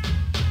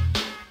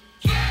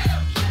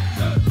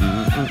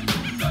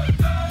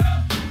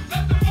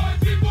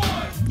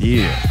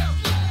 Yeah.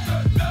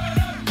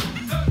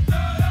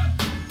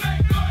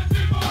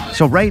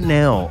 So right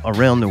now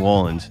around New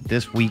Orleans,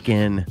 this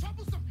weekend,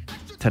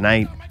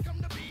 tonight's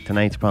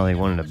probably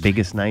one of the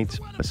biggest nights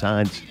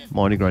besides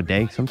Mardi Gras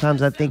Day.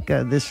 Sometimes I think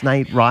this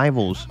night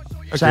rivals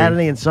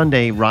Saturday and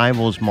Sunday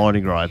rivals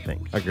Mardi Gras. I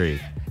think.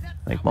 Agreed.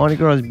 Like Mardi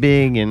Gras is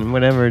big and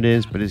whatever it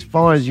is, but as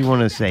far as you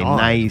want to say Darn.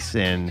 nice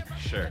and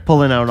Sure.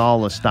 pulling out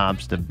all the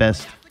stops, the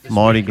best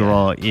Mardi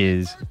Gras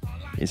is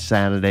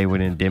Saturday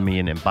with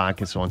Endymion and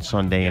Bacchus on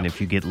Sunday. And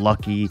if you get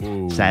lucky,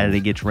 Saturday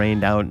gets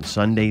rained out and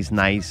Sunday's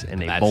nice,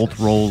 and they That's both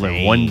roll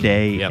in one insane.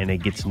 day, Yep. and it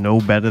gets no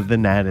better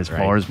than that as Right.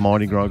 far as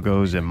Mardi Gras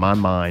goes in my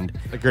mind.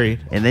 Agreed.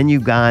 And then you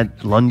got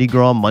Lundi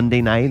Gras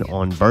Monday night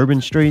on Bourbon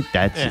Street.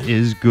 That's Yeah.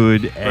 as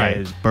good Right.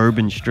 as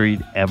Bourbon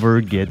Street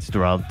ever gets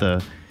throughout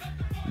the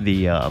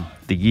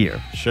year.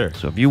 Sure.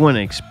 So if you want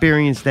to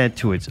experience that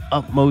to its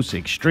utmost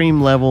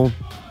extreme level,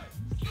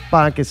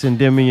 Bacchus and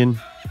Endymion,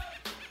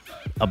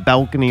 a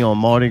balcony on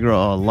Mardi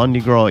Gras or Lundi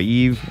Gras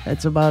Eve,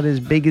 that's about as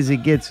big as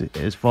it gets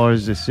as far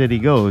as the city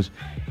goes.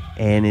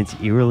 And it's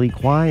eerily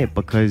quiet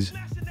because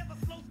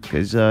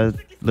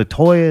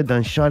LaToya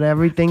done shut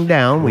everything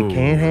down. We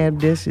can't have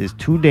this. It's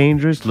too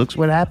dangerous. Looks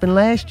what happened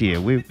last year.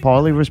 We're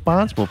partly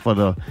responsible for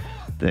the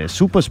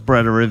super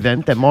spreader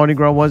event that Mardi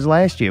Gras was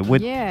last year.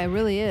 With Yeah, it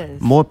really is.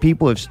 more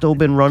people have still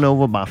been run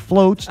over by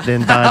floats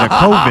than died of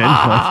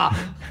COVID.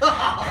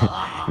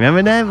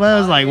 Remember that? Well, it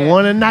was like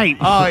one a night.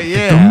 Oh,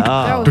 yeah.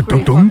 That was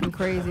pretty fucking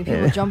crazy.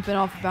 People jumping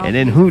off the balcony.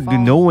 And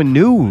then no one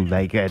knew,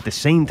 like at the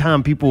same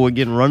time people were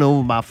getting run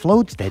over by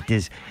floats, that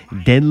this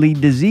deadly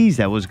disease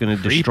that was going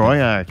to destroy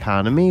our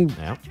economy,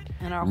 Yep.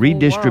 And our whole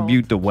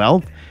redistribute the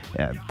wealth.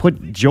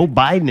 put Joe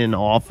Biden in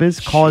office,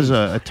 cause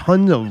a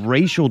ton of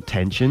racial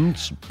tension,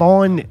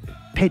 spawn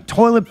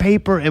toilet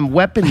paper and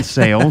weapon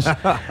sales.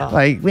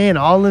 Like, man,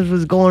 all this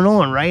was going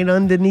on right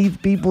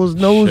underneath people's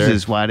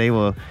noses while they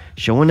were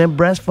showing their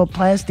breasts for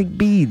plastic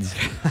beads.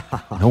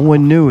 No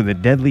one knew the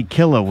deadly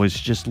killer was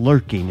just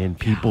lurking in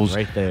people's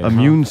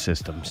immune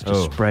systems,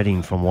 just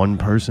spreading from one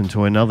person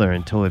to another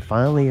until it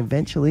finally,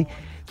 eventually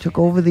took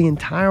over the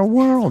entire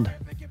world.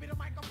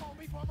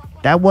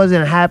 That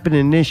wasn't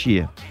happening this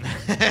year.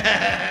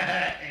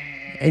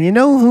 And you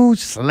know who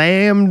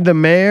slammed the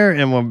mayor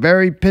and were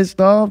very pissed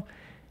off?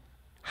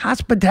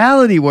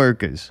 Hospitality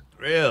workers.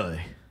 Really?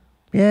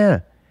 Yeah.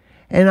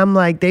 And I'm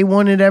like, they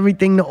wanted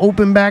everything to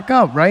open back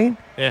up, right?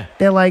 Yeah.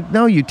 They're like,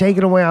 no, you're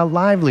taking away our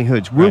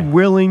livelihoods. We're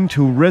willing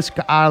to risk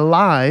our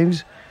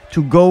lives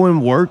to go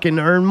and work and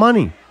earn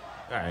money.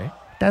 All right.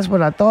 That's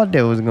what I thought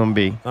there was going to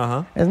be.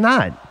 Uh-huh. It's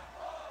not.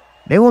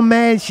 They were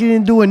mad she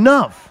didn't do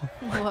enough.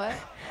 What?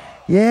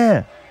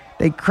 Yeah.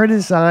 They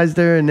criticized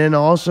her and then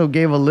also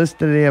gave a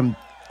list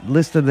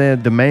of their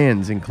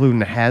demands, including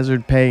the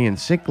hazard pay and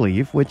sick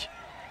leave, which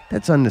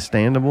that's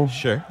understandable.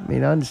 Sure. I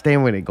mean, I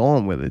understand where they're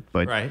going with it,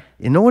 but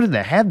in order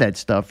to have that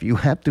stuff, you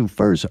have to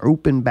first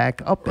open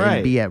back up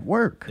and be at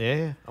work.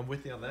 Yeah, I'm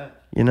with you on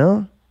that. You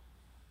know?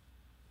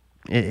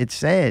 It's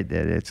sad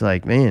that it's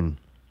like, man,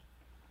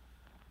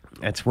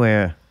 that's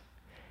where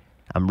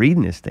I'm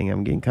reading this thing.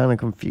 I'm getting kind of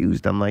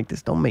confused. I'm like,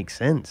 this don't make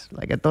sense.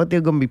 Like, I thought they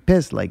were going to be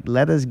pissed. Like,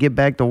 let us get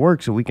back to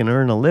work so we can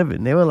earn a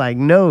living. They were like,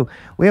 no,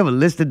 we have a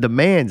list of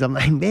demands. I'm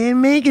like,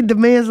 man, making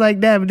demands like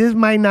that, but this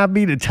might not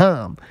be the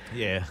time.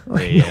 Yeah.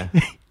 Yeah.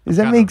 Does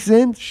that make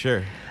sense?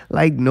 Sure.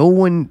 Like, no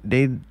one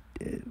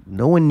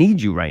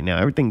needs you right now.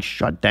 Everything's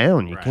shut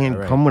down. You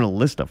can't come with a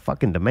list of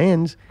fucking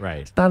demands. Right.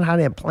 It's not how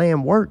that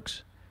plan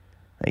works.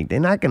 Like, they're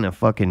not going to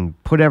fucking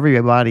put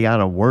everybody out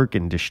of work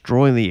and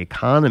destroy the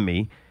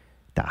economy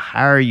to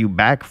hire you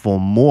back for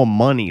more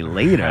money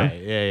later.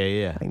 Right.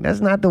 Yeah. Like,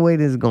 that's not the way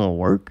this is going to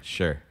work.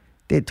 Sure.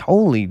 They're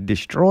totally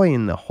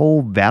destroying the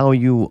whole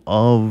value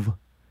of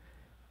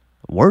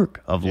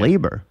work, of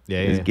labor.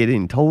 It's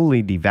getting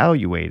totally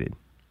devaluated.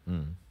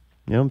 You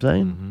know what I'm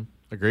saying? Mm-hmm.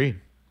 Agreed.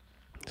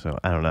 So,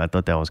 I don't know. I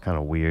thought that was kind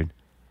of weird.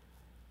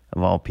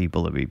 Of all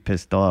people to be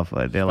pissed off.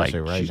 They're Especially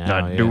like, right she's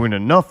now, not doing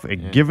enough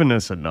and giving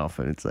us enough.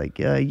 And it's like,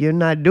 yeah, you're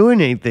not doing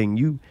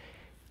anything.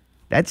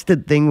 That's the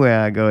thing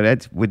where I go,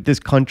 that's with this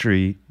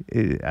country,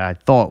 I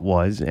thought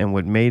was, and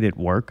what made it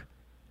work,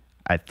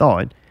 I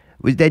thought,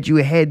 was that you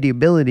had the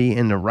ability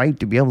and the right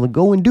to be able to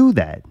go and do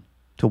that,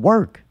 to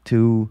work,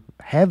 to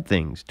have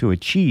things, to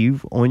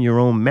achieve on your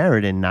own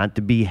merit and not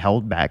to be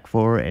held back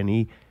for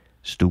any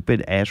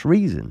stupid ass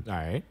reason. All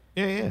right.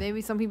 Yeah.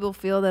 Maybe some people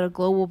feel that a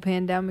global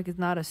pandemic is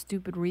not a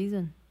stupid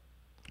reason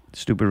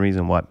Stupid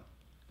reason what?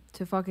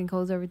 to fucking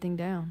close everything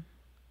down.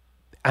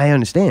 I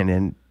understand,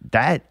 and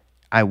that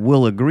I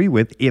will agree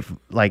with. If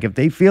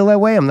they feel that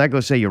way, I'm not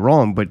going to say you're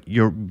wrong, but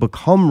you're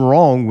become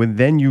wrong when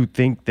then you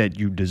think that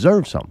you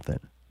deserve something.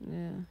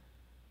 Yeah.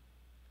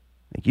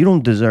 Like, you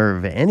don't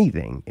deserve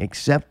anything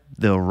except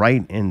the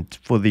right and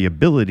for the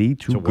ability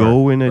to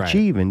go and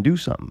achieve and do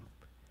something.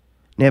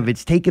 Now, if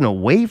it's taken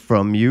away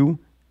from you,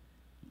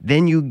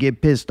 then you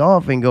get pissed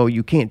off and go,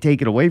 you can't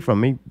take it away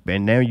from me,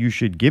 and now you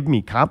should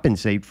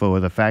compensate for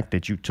the fact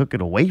that you took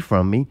it away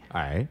from me.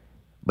 All right.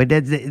 But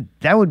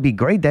that would be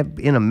great. That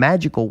in a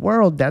magical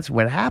world, that's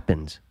what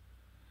happens.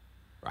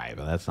 Right,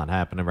 but that's not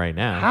happening right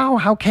now.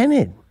 How can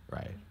it?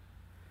 Right.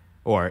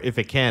 Or if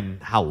it can,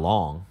 how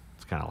long?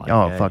 It's kind of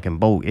like, fucking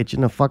Bo,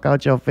 itching the fuck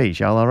out your face.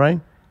 Y'all all right?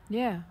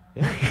 Yeah.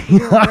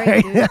 You're doing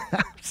great, dude.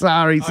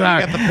 Sorry. you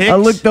got the pics? I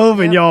looked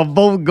over and y'all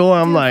both going.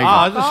 I'm like, Oh,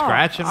 I was just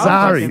scratching.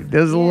 sorry.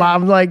 There's a lot.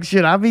 I'm like,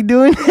 should I be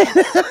doing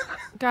that?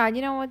 God,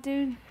 you know what,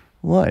 dude?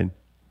 What?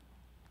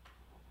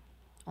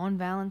 On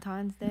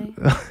Valentine's Day,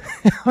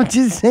 I'm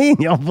just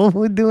saying, y'all both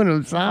were doing it.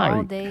 I'm sorry.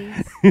 all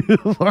days,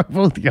 Fuck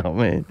both of y'all,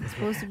 man. it's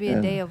supposed to be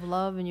a day of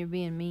love, and you're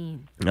being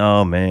mean.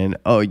 Oh, man.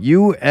 Oh,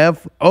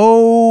 UFO.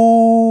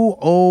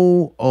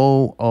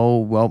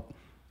 Well,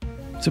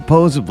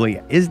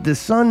 supposedly, is the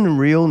sun a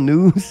real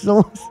news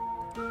source?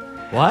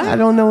 What? I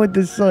don't know what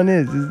the sun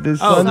is. Is the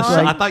Oh, sun the sun.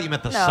 I like... thought you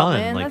meant the No, sun.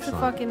 man, like that's a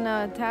sun. fucking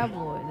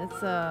tabloid.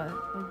 That's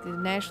like the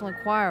National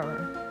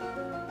Enquirer.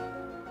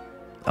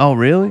 Oh,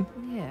 really?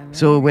 Yeah, man.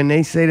 So when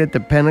they say that the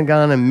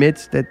Pentagon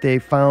admits that they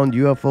found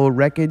UFO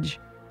wreckage,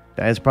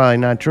 that's probably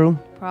not true?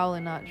 Probably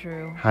not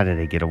true. How did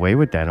they get away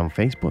with that on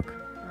Facebook?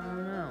 I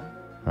don't know.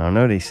 I don't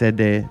know. They said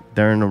that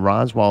during the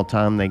Roswell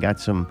time, they got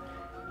some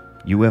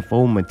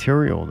UFO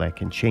material that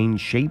can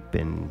change shape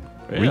and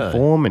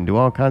reform and do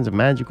all kinds of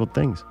magical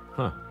things.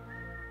 Huh.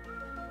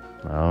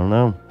 I don't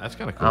know. That's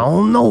kind of cool. I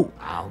don't know.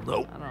 I don't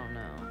know.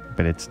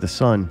 But it's the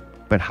sun.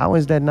 But how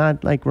is that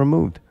not,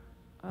 removed?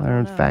 Why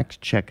aren't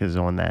fact checkers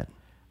on that?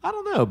 I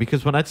don't know,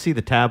 because when I'd see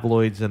the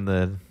tabloids at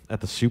the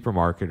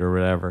supermarket or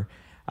whatever,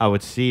 I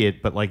would see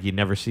it, but you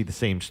never see the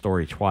same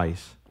story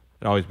twice.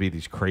 It'd always be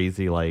these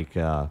crazy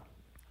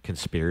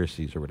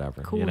conspiracies or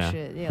whatever. Cool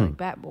shit. Yeah, like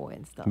Bat Boy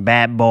and stuff.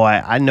 Bad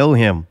boy. I know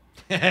him.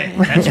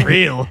 That's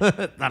real.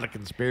 Not a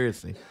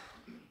conspiracy.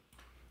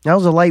 That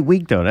was a light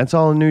week, though. That's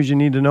all the news you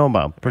need to know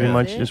about. Pretty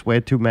Really? much just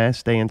wear 2 masks,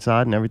 stay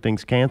inside, and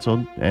everything's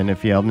canceled. And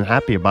if you're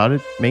unhappy about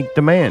it, make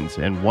demands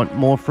and want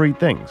more free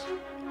things.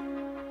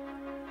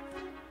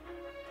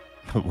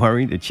 Don't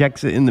worry, the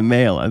checks are in the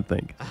mail, I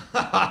think.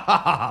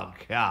 Oh,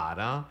 God,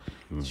 huh?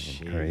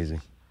 Jeez. Crazy.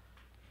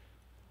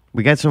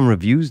 We got some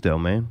reviews, though,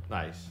 man.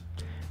 Nice.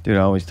 Dude,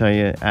 I always tell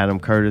you, Adam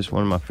Curtis,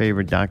 one of my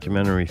favorite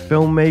documentary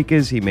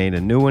filmmakers. He made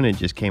a new one. It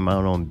just came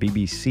out on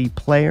BBC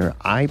Player,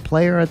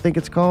 iPlayer, I think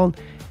it's called.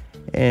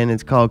 And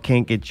it's called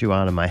Can't Get You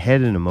Out of My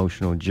Head, an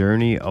emotional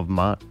journey of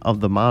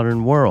the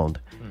modern world.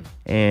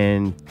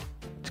 And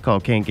it's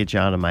called Can't Get You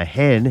Out of My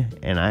Head,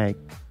 and I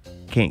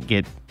can't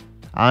get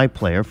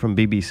iPlayer from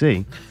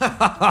BBC.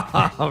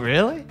 Oh,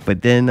 really?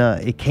 But then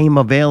it came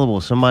available.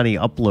 Somebody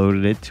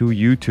uploaded it to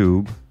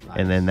YouTube,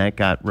 and then that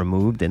got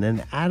removed. And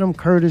then Adam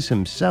Curtis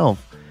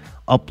himself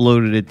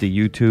uploaded it to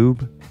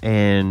YouTube,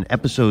 and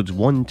episodes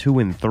 1, 2,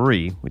 and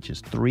 3, which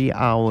is 3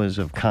 hours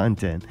of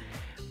content,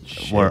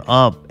 were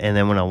up. And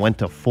then when I went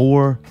to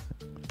 4,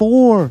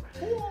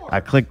 I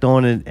clicked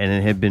on it, and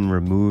it had been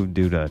removed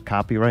due to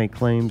copyright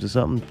claims or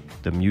something.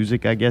 The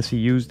music, I guess, he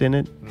used in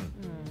it.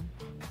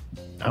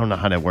 I don't know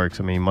how that works.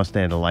 I mean, he must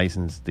have had a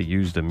license to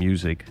use the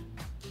music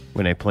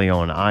when they play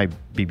on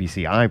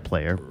BBC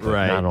iPlayer, but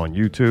Right. not on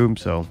YouTube.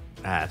 So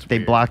That's they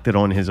weird. blocked it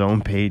on his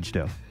own page,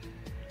 though.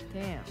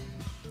 Damn.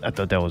 I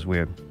thought that was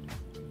weird.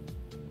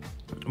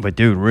 But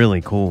dude,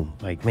 really cool.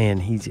 Like, man,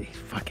 he's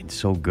fucking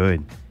so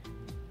good.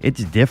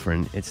 It's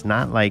different. It's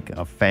not like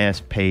a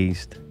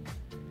fast-paced,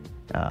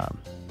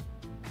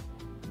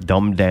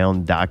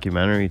 dumbed-down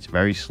documentary. It's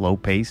very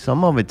slow-paced.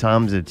 Some of it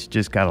times it's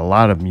just got a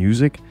lot of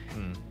music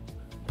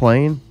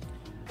playing.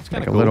 It's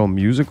Like kind a of little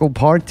musical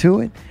part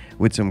to it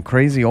with some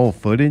crazy old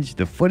footage.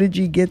 The footage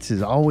he gets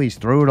is always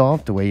thrown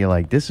off the way you're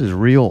like, this is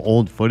real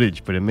old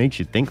footage, but it makes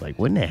you think like,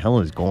 what in the hell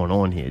is going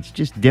on here? It's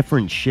just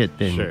different shit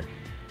than Sure.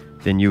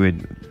 than you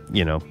would,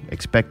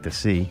 expect to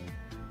see.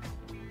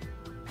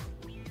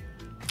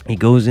 He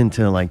goes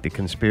into like the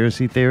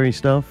conspiracy theory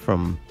stuff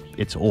from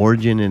its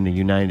origin in the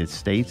United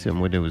States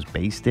and what it was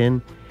based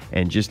in,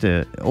 and just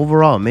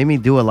overall it made me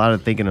do a lot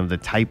of thinking of the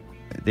type.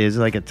 There's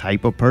like a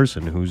type of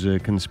person who's a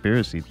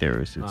conspiracy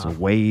theorist. It's a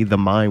way the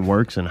mind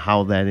works and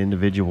how that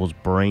individual's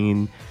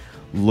brain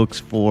looks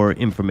for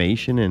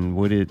information and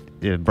what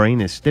the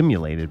brain is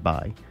stimulated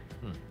by.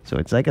 So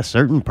it's like a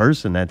certain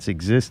person that's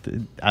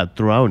existed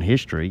throughout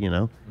history,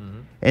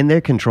 and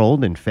they're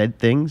controlled and fed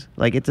things.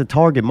 Like it's a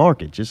target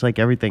market, just like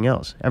everything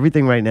else.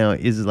 Everything right now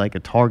is like a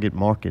target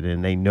market,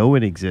 and they know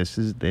it exists,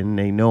 and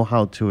they know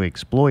how to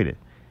exploit it.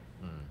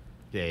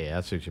 Yeah,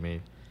 that's what you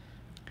mean.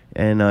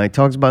 And it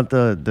talks about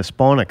the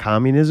spawn of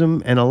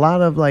communism, and a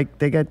lot of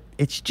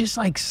it's just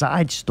like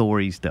side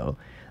stories though.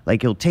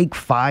 Like you'll take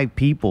 5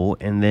 people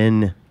and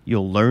then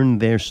you'll learn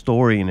their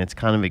story, and it's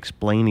kind of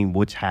explaining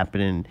what's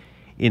happening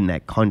in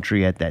that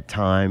country at that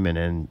time, and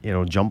then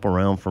jump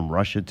around from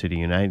Russia to the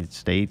United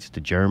States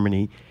to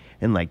Germany,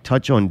 and like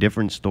touch on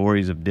different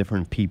stories of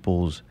different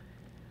people's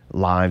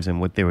lives and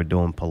what they were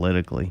doing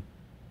politically.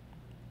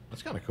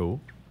 That's kind of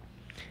cool.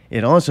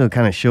 It also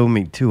kind of showed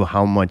me too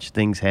how much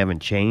things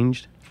haven't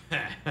changed.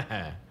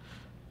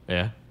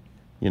 Yeah.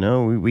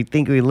 We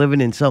think we're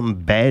living in something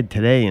bad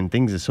today, and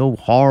things are so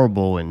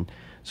horrible and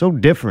so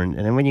different.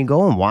 And then when you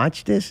go and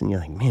watch this, and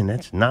you're like, man,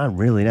 that's not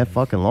really that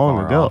fucking long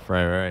Far ago. off,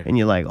 right. And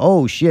you're like,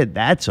 oh shit,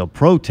 that's a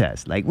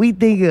protest. Like we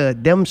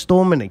think them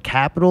storming the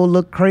Capitol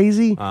look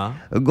crazy.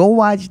 Go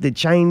watch the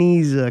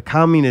Chinese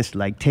communists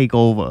like take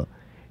over,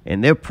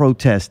 and they're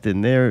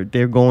protesting. They're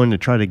going to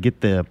try to get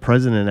the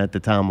president at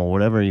the time or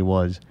whatever he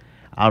was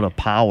out of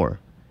power.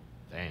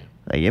 Damn.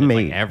 Like it It's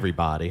made like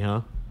everybody,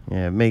 huh?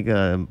 make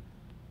a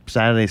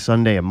Saturday,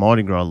 Sunday at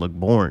Mardi Gras look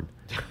boring.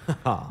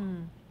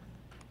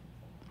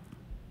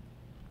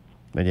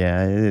 But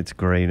yeah, it's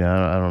great.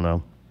 I don't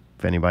know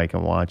if anybody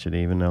can watch it,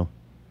 even though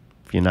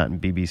if you're not in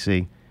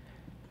BBC.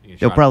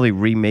 They'll probably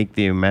remake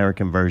the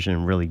American version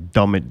and really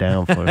dumb it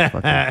down for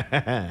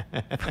fucking...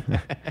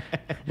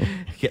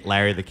 Get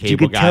Larry the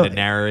Cable Guy to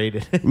narrate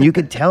it. And you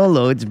could tell,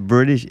 though, it's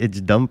British.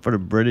 It's done for the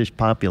British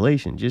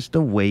population. Just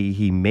the way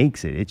he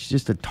makes it. It's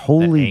just a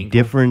totally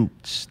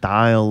different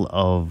style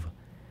of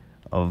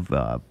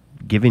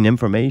giving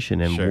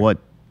information and what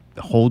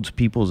holds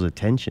people's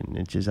attention.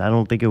 It's just, I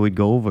don't think it would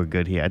go over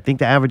good here. I think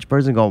the average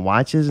person going to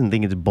watch this and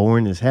think it's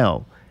boring as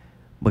hell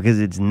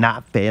because it's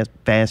not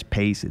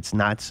fast-paced. It's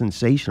not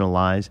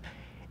sensationalized.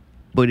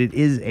 But it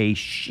is a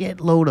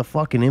shitload of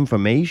fucking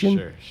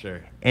information.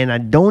 Sure. And I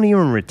don't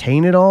even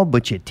retain it all,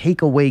 but you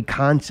take away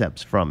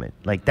concepts from it.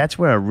 Like, that's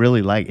where I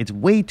really like. It's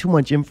way too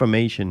much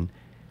information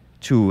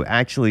to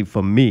actually,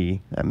 for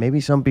me, maybe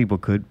some people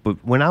could, but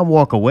when I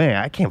walk away,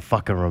 I can't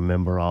fucking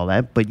remember all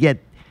that. But yet,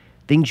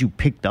 things you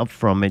picked up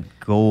from it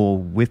go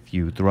with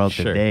you throughout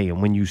the day.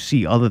 And when you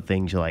see other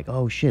things, you're like,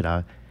 oh, shit,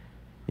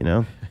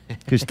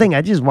 Because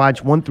I just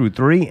watched 1 through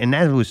 3, and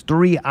that was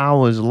 3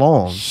 hours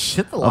long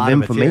of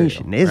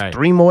information. There's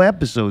 3 more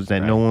episodes that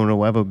no one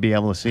will ever be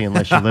able to see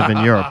unless you live in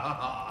Europe.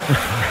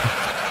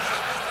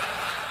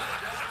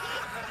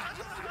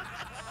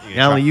 You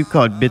Alan, you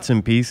caught bits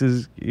and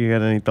pieces. You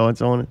got any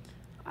thoughts on it?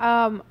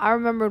 I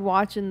remembered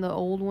watching the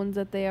old ones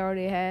that they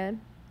already had,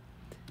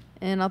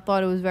 and I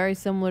thought it was very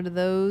similar to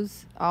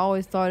those. I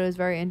always thought it was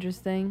very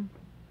interesting,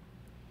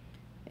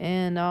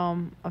 and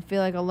I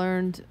feel like I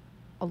learned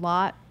a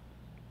lot.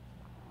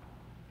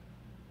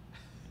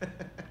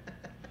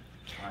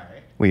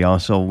 We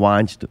also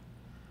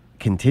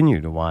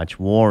continue to watch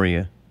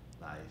Warrior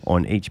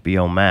on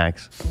HBO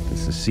Max.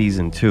 This is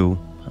season 2.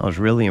 I was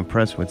really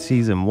impressed with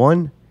season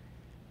 1.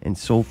 And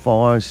so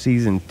far,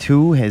 season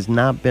 2 has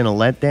not been a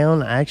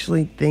letdown. I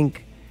actually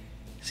think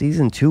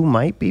season 2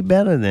 might be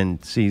better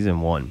than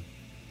season 1.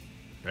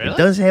 Really? It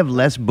does have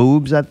less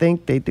boobs, I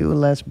think. They do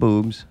less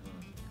boobs.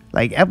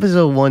 Like,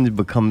 episode 1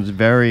 becomes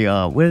very,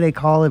 what do they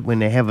call it when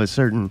they have a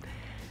formulaic?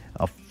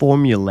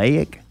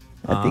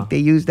 I think they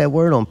use that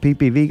word on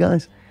PPV,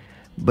 guys.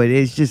 But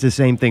it's just the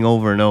same thing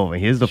over and over.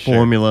 Here's the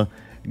formula.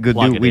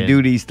 We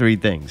do these 3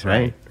 things,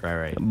 right?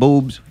 Right.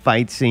 Boobs,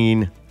 fight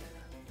scene,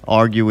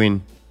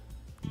 arguing,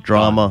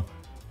 drama,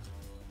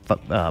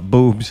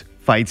 boobs,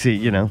 fight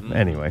scene,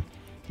 Anyway,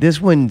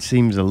 this one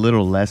seems a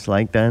little less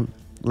like that.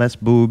 Less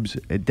boobs.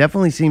 It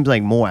definitely seems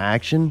like more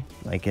action.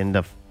 Like in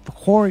the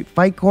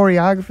fight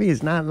choreography,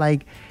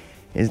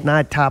 it's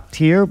not top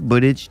tier,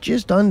 but it's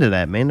just under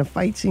that, man. The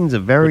fight scenes are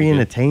very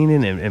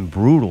entertaining and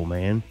brutal,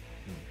 man.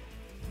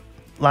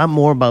 A lot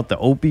more about the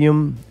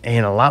opium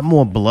and a lot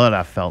more blood,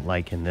 I felt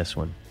like, in this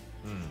one.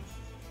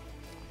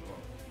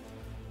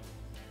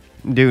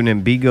 Dude,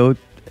 and Bigo,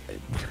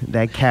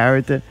 that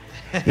character,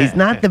 he's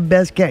not the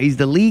best character. He's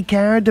the lead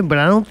character, but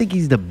I don't think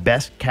he's the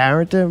best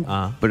character.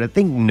 But I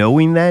think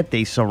knowing that,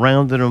 they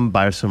surrounded him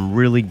by some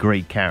really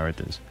great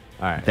characters.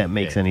 All right. If that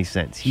makes any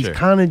sense. He's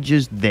kind of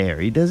just there.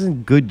 He does a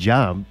good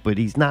job, but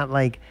he's not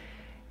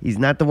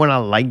the one I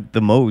like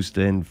the most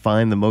and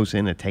find the most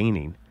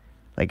entertaining.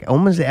 Like,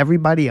 almost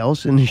everybody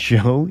else in the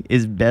show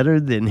is better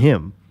than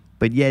him,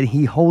 but yet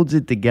he holds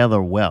it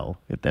together well,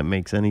 if that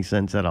makes any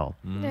sense at all.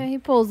 Yeah, he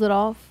pulls it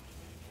off.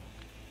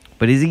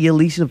 But is he your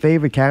least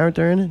favorite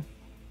character in it?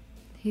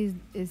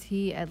 Is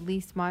he at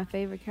least my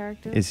favorite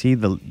character? Is he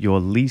your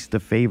least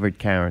favorite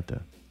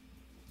character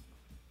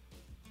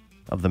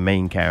of the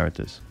main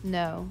characters?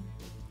 No.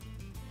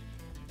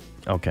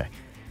 Okay.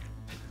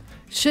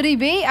 Should he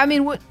be? I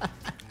mean, what?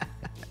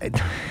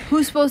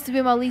 Who's supposed to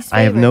be my least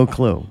favorite? I have no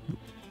clue.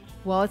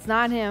 Well, it's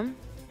not him.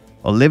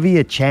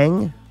 Olivia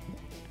Chang?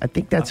 I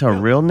think that's her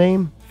real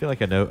name. I feel like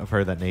I've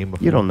heard that name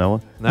before. You don't know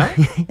her? No?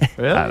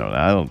 Really? I don't know.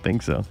 I don't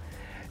think so.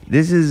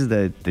 This is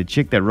the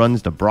chick that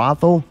runs the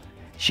brothel.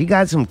 She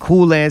got some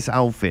cool ass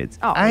outfits.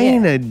 Oh, I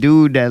ain't a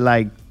dude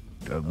that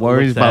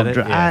worries about Looks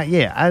at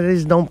it, I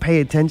just don't pay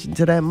attention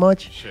to that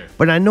much. Sure.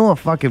 But I know a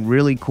fucking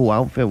really cool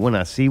outfit when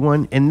I see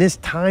one. In this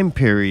time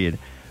period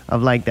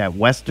of that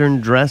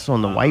Western dress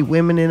on the white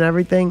women and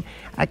everything,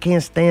 I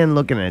can't stand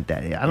looking at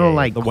that. I don't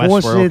like the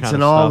Westworld corsets kind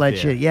and of all stuff, that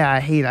shit. Yeah,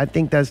 I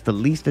think that's the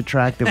least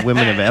attractive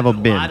women have ever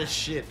been. A lot of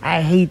shit, man.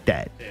 I hate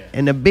that. Yeah.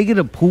 And the bigger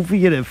the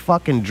poofier the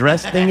fucking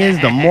dress thing is,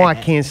 the more I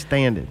can't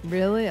stand it.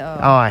 Really? Oh,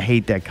 I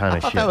hate that kind I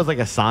of thought shit. that was like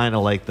a sign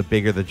of the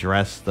bigger the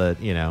dress, the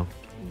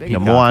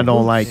more I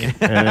don't like it.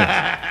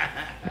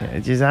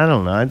 It's just, I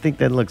don't know. I think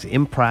that looks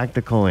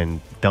impractical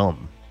and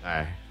dumb. All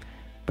right.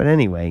 But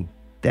anyway,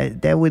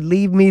 that would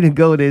leave me to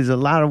go, there's a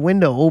lot of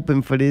window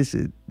open for this,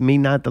 me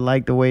not to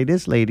like the way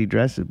this lady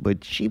dresses,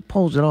 but she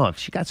pulls it off.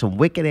 She got some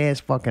wicked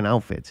ass fucking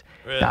outfits.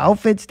 Really? The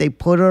outfits they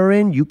put her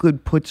in, you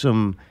can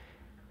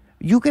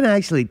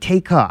actually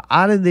take her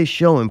out of this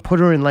show and put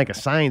her in a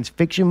science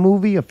fiction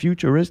movie, a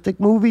futuristic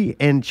movie,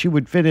 and she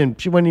would fit in.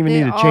 She wouldn't even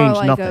need to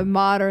change nothing. A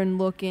modern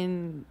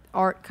looking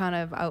art kind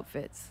of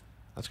outfits.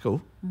 That's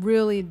cool.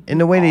 Really.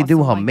 And the way they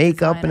do her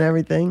makeup designer. And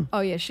everything. Oh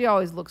yeah, she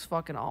always looks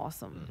fucking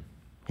awesome.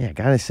 Yeah, I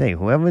gotta say,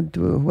 whoever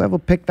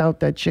picked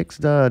out that chick's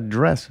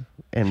dress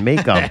and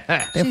makeup,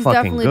 they're She's fucking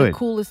definitely good. the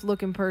coolest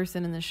looking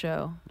person in the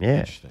show.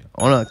 Yeah,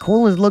 on a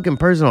coolest looking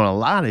person on a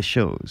lot of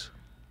shows.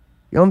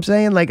 You know what I'm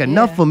saying?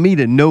 Enough for me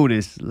to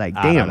notice.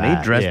 Damn, they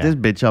dressed this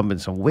bitch up in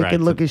some wicked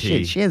looking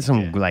shit. She had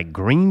some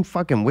green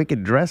fucking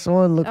wicked dress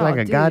on, looked like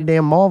a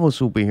goddamn Marvel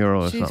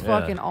superhero or She's something.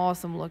 fucking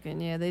awesome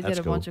looking. Yeah, they did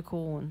a bunch of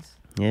cool ones.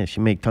 Yeah, she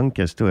made tongue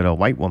kiss to it, a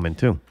white woman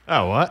too.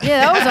 Oh, what?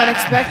 Yeah, that was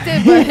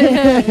unexpected,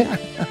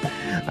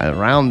 but a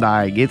round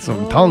eye, get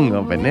some tongue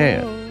up in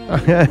there.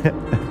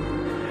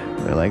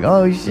 We're like,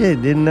 oh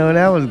shit, didn't know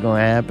that was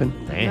gonna happen.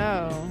 Damn.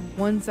 No.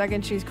 1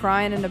 second she's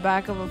crying in the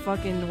back of a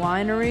fucking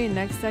winery, and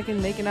next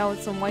second making out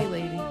with some white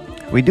lady.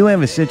 We do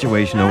have a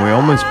situation though. We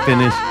almost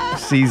finished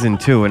season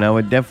 2, and I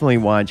would definitely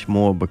watch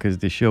more because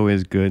the show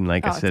is good. And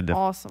like I said, the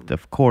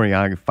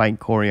fight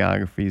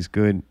choreography is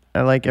good.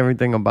 I like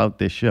everything about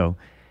this show.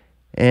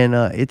 And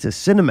it's a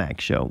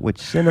Cinemax show, which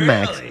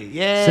Cinemax, really?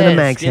 Yes,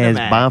 Cinemax has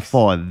by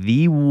far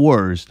the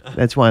worst.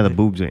 That's why the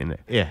boobs are in there.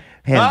 Yeah.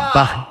 Has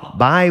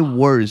by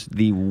worst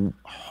the most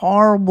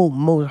horrible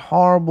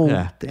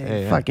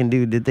fucking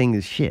dude. The thing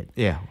is shit.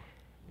 Yeah.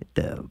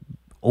 The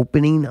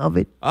opening of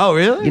it. Oh,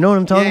 really? You know what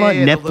I'm talking about?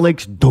 Yeah,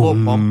 Netflix, little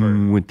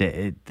bumper. with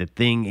the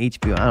thing,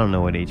 HBO. I don't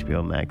know what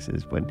HBO Max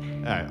is, but all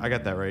right, I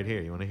got that right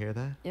here. You want to hear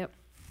that? Yep.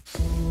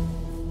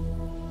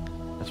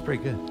 That's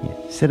pretty good. Yeah.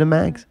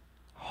 Cinemax,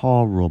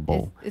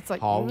 horrible. It's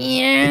like, Horrible.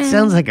 It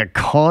sounds like a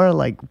car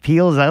like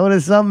peels out or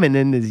something, and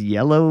then this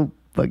yellow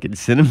fucking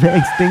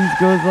Cinemax thing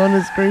goes on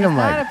the screen. I'm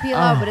not like, a peel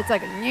out, but it's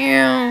like,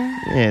 yeah,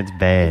 it's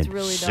bad. it's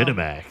really dumb.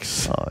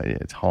 Cinemax. Oh, yeah,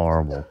 it's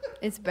horrible.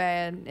 It's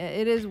bad.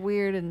 It is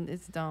weird and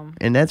it's dumb.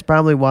 And that's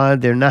probably why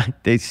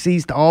they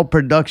ceased all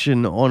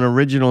production on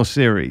original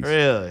series.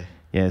 Really?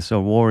 Yeah,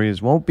 so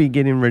Warriors won't be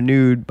getting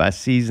renewed by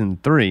season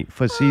 3,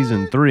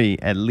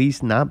 at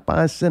least not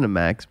by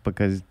Cinemax,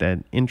 because that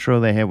intro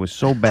they had was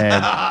so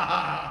bad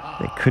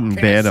they couldn't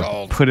bear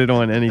to put it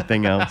on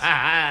anything else.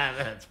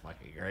 That's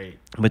fucking great.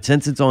 But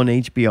since it's on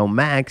HBO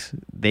Max,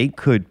 they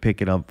could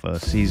pick it up for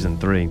season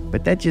 3.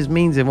 But that just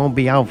means it won't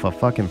be out for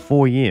fucking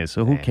 4 years,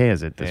 so who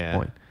cares at this Yeah.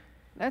 point?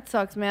 That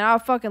sucks, man. I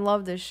fucking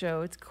love this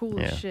show. It's cool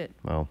Yeah, as shit.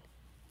 well,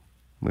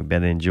 we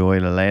better enjoy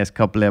the last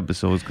couple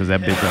episodes because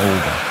that bitch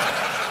over.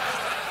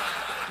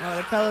 Oh,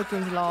 the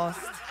Pelicans lost.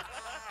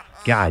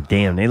 God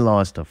damn, they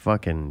lost to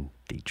fucking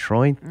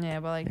Detroit. Yeah,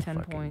 by like 10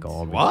 Fucking points.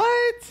 garbage.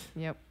 What?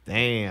 Yep.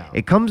 Damn.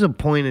 It comes a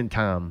point in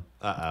time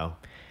Uh-oh.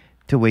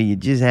 to where you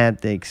just have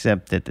to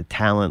accept that the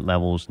talent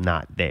level's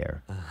not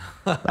there.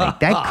 Like,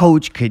 that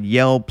coach could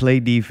yell,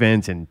 play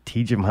defense, and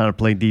teach him how to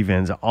play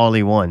defense all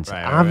he wants.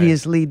 Right,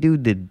 Obviously,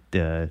 dude,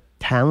 the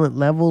talent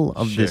level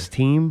of this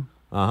team,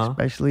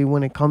 especially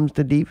when it comes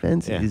to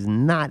defense, is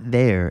not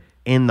there.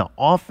 And the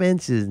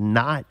offense is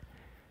not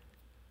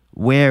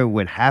where it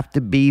would have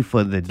to be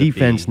for the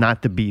defense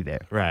not to be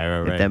there.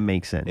 Right. If that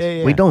makes sense.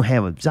 Yeah. We don't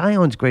have it.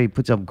 Zion's great,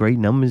 puts up great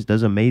numbers,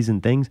 does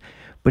amazing things.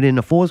 But in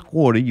the fourth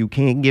quarter, you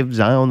can't give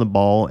Zion the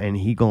ball and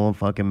he gonna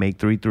fucking make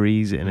 3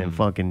 threes and then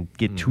fucking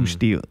get 2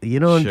 steals. You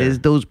know, Sure. there's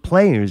those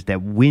players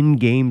that win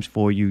games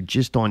for you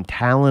just on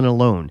talent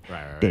alone.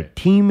 Their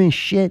team is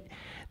shit.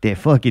 Their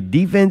fucking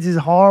defense is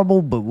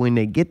horrible, but when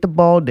they get the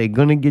ball, they're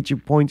gonna get you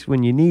points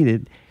when you need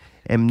it.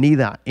 And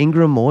neither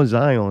Ingram or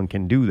Zion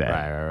can do that.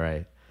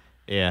 Right.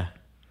 Yeah.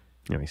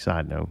 Anyway,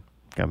 side note,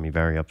 got me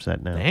very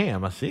upset now.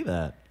 Damn, I see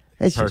that.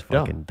 It's just Perked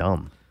up. fucking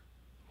dumb.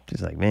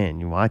 Just like, man,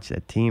 you watch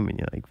that team and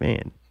you're like,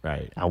 man,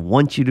 Right. I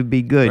want you to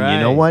be good. You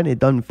know Right. what? It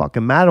doesn't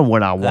fucking matter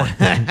what I want.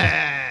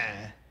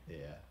 Yeah,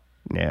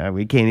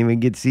 we can't even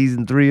get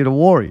season 3 of the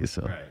Warriors.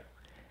 So,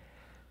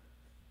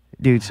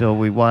 dude, so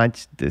we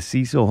watched the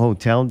Cecil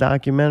Hotel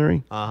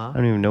documentary. I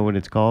don't even know what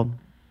it's called.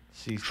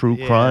 True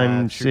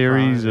crime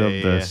series of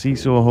the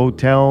Cecil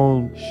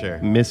Hotel Sure.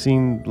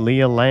 missing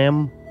Leah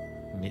Lamb.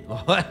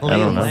 I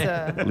don't know.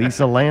 Lisa.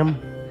 Lisa Lamb.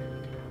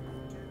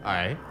 All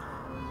right.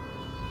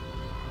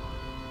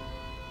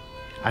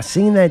 I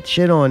seen that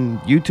shit on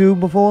YouTube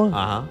before.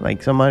 Uh-huh.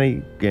 Like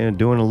somebody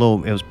doing a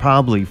little. It was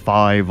probably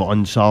 5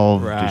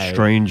 unsolved Right.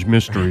 strange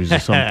mysteries or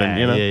something.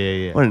 You know,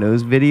 Yeah. one of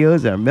those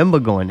videos. I remember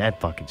going,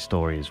 that fucking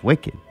story is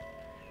wicked.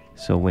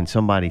 So when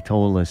somebody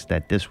told us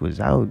that this was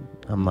out,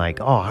 I'm like,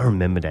 oh, I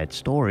remember that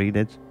story.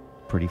 That's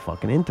pretty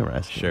fucking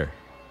interesting. Sure.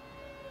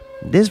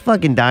 This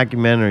fucking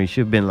documentary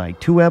should have been like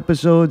 2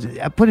 episodes.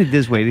 I put it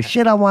this way: the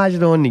shit I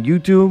watched on the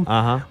YouTube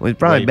was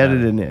probably Way better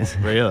better. than this.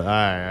 Really? All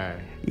right.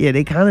 Yeah,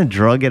 they kind of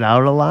drug it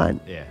out a lot.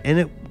 Yeah.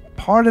 And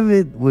part of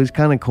it was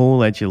kind of cool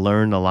that you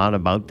learned a lot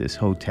about this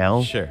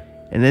hotel. Sure.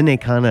 And then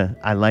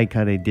I like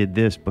how they did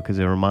this because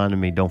it reminded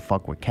me, don't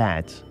fuck with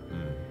cats.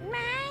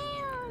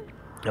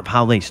 Of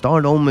how they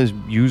start almost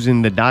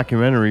using the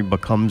documentary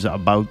becomes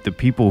about the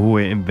people who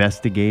are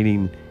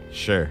investigating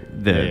Sure.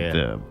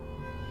 the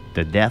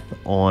death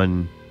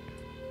on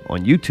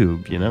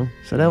YouTube, you know?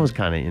 So that was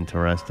kind of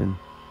interesting.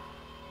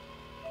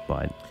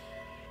 But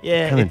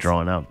Yeah. kind of it's-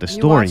 drawn out. The You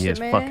story watched it, is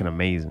man? fucking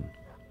amazing.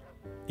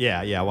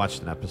 Yeah, I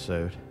watched an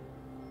episode.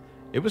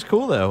 It was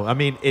cool though. I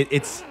mean,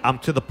 I'm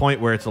to the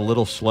point where it's a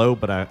little slow,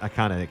 but I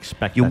kind of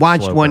expect. You that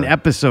watched slow one burn.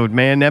 episode,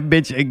 man. That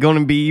bitch is going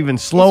to be even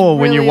It's slower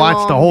when you really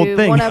watch the long, whole dude.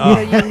 thing. One episode,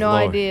 you have no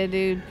Lord. idea,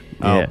 dude.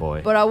 Oh Yeah.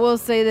 boy. But I will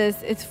say this: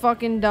 it's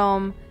fucking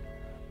dumb,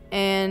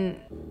 and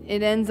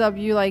it ends up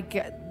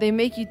they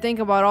make you think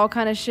about all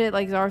kind of shit.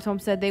 Like Zartom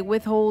said, they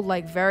withhold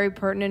like very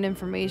pertinent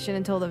information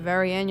until the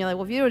very end. You're like,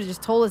 well, if you would have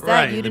just told us that,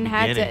 Right, you in the didn't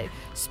have to beginning.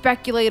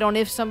 speculate on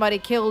if somebody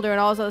killed her and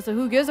all this other stuff.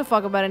 Who gives a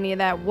fuck about any of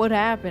that? What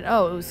happened?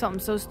 Oh, it was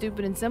something so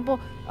stupid and simple.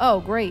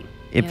 Oh, great.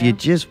 If you know?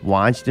 just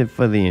watched it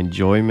for the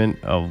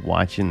enjoyment of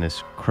watching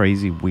this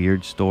crazy,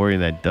 weird story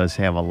that does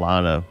have a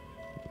lot of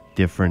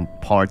different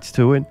parts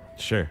to it,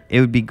 Sure. it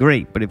would be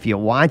great. But if you're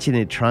watching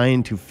it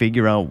trying to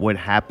figure out what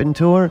happened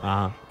to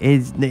her,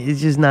 it's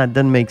just not,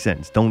 doesn't make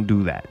sense. Don't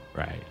do that.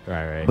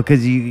 Right.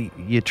 Because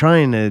you're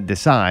trying to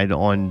decide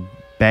on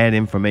bad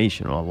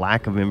information or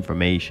lack of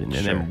information.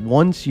 And Sure. then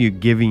once you're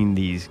giving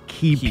these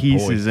key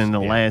pieces points, in the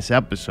yeah. last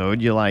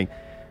episode, you're like,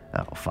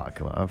 oh, fuck,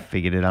 well, I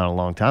figured it out a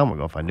long time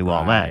ago if I knew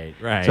all that.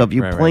 Right, So if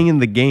you're right. playing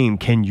the game,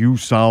 can you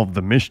solve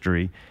the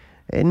mystery?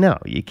 And no,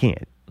 you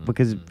can't.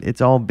 Because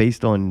it's all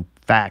based on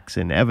facts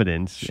and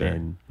evidence, Sure.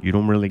 and you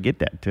don't really get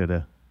that to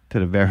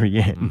the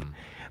very end.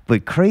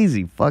 But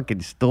crazy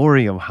fucking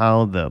story of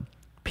how the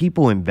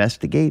people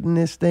investigating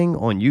this thing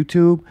on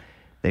YouTube,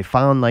 they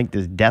found like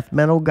this death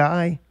metal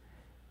guy,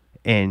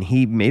 And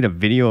he made a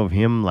video of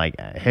him like,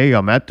 hey,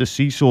 I'm at the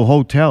Cecil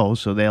Hotel.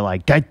 So they're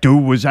like, that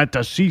dude was at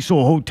the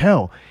Cecil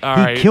Hotel. All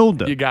he right,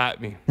 killed him. You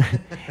got me.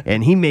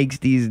 And he makes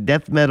these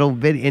death metal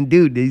videos. And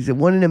dude, he's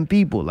one of them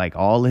people. Like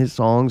all his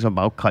songs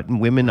about cutting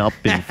women up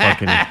and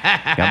fucking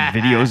got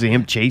videos of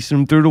him chasing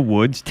them through the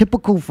woods.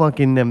 Typical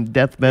fucking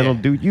death metal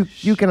dude.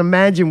 You can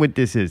imagine what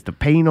this is. The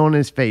paint on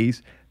his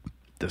face,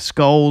 the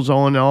skulls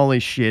on all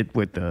his shit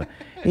with the...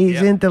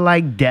 He's into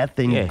like death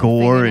and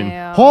gore and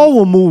Fingernails.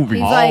 horror movies.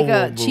 He's like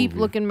a movie.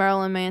 cheap-looking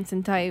Marilyn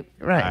Manson type.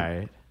 Right. All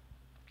right.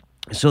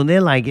 So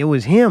they're like, it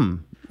was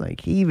him. Like,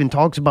 he even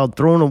talks about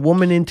throwing a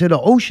woman into the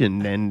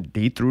ocean, and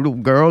he threw the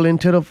girl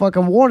into the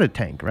fucking water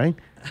tank, right?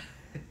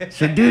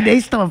 So, dude,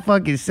 they start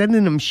fucking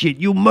sending him shit.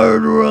 You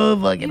murderer,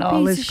 fucking You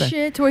all piece this of crap.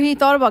 shit. To where he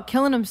thought about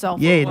killing himself.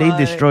 Yeah, they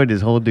destroyed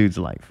his whole dude's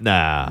life.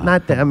 Nah.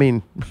 Not that, I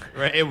mean,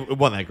 Right, it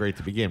wasn't that great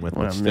to begin with,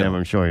 but I'm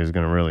still. sure he was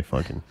going to really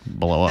fucking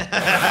blow up.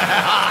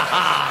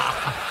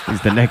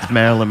 He's the next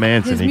Marilyn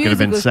Manson. His He could have music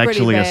been was pretty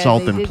sexually bad. They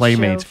assaulting did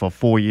playmates show- for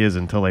 4 years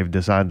until they've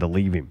decided to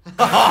leave him.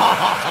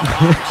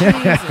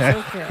 Jesus,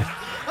 okay.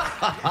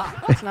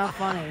 It's not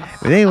funny.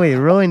 But anyway,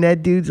 ruined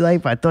that dude's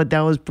life. I thought that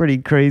was pretty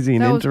crazy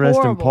and That was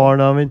interesting horrible. part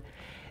of it.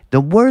 The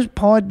worst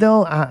part,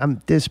 though,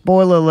 I'm the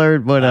spoiler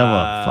alert,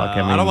 whatever. Fuck,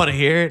 I mean, I don't want to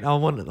hear it. I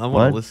want to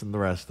What? listen to the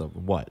rest of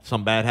them. What?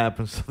 Some bad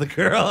happens to the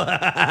girl? It's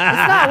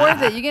not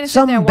worth it. You're gonna sit there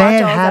Something and watch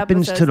bad all those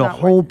happens episodes, to the it's not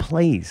whole worth it.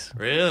 place.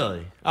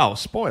 Really? Oh,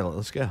 spoil it.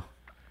 Let's go.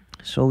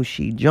 So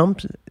she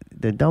jumps,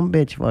 the dumb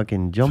bitch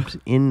fucking jumps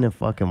in the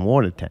fucking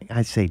water tank.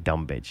 I say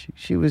dumb bitch.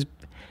 She was,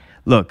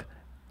 look,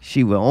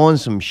 she was on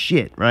some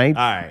shit, right?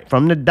 All right.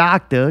 From the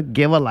doctor,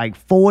 give her like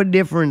 4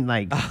 different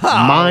like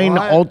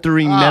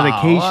mind-altering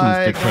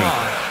medications to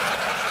take.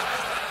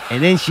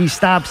 And then she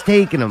stops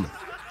taking them.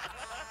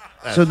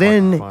 So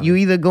then funny. you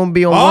either gonna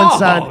be on one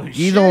side,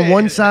 either on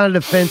one side of the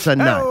fence or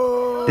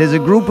not. There's a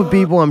group of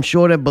people I'm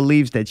sure that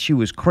believes that she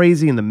was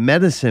crazy and the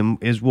medicine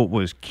is what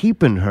was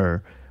keeping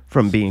her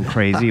from being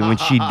crazy. And when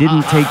she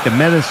didn't take the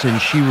medicine,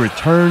 she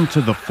returned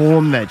to the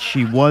form that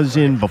she was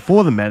in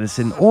before the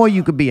medicine. Or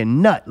you could be a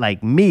nut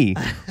like me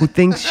who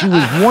thinks she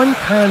was one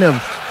kind of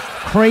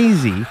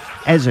crazy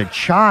as a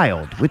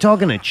child. We're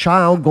talking a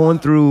child going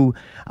through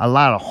a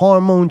lot of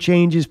hormone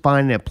changes,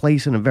 finding their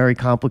place in a very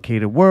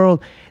complicated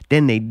world.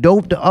 Then they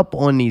doped her up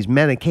on these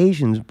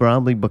medications,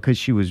 probably because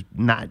she was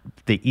not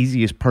the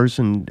easiest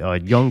person,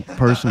 young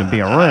person to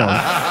be around.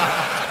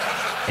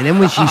 And then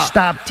when she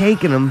stopped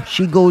taking them,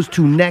 she goes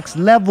to next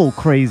level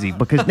crazy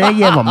because now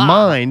you have a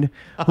mind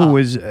who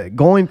is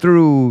going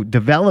through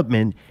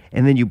development,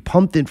 and then you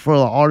pumped it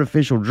full of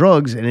artificial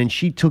drugs, and then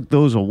she took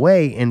those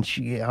away, and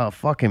her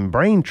fucking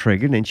brain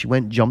triggered, and she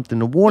went and jumped in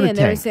the water Yeah, and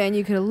they were tank. saying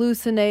you could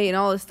hallucinate and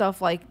all this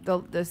stuff. Like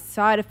the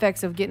side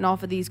effects of getting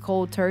off of these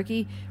cold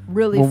turkey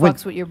really Well, what-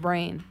 fucks with your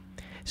brain.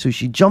 So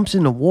she jumps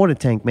in the water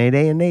tank,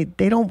 Mayday, and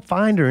they don't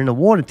find her in the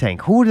water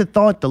tank. Who would have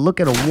thought to look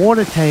at a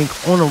water tank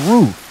on a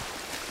roof?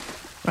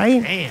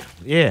 Right? Damn.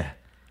 Yeah.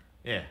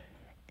 Yeah.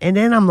 And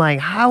then I'm like,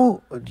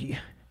 how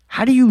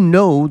do you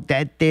know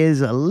that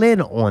there's a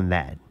lid on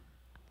that?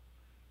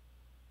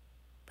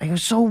 Like, it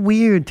was so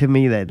weird to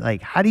me that,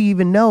 like, how do you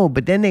even know?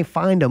 But then they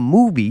find a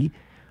movie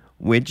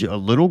which a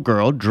little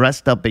girl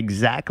dressed up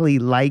exactly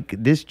like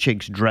this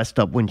chick's dressed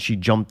up when she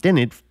jumped in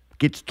it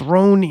gets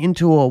thrown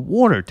into a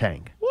water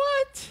tank.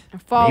 What?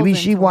 Maybe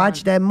she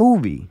watched that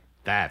movie.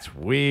 That's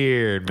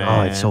weird, man.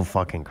 Oh, it's so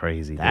fucking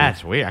crazy. Dude.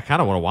 That's weird. I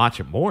kind of want to watch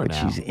it more But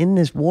now. she's in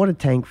this water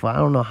tank for I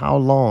don't know how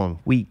long,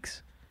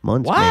 weeks,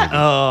 months, What? maybe.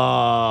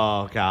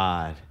 Oh,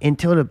 God.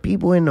 Until the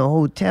people in the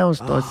hotel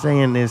start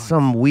saying there's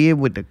something weird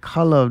with the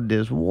color of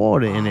this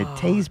water and it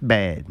tastes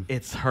bad.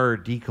 It's her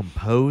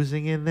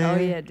decomposing in there? Oh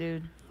yeah,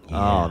 dude.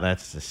 Oh,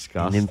 that's And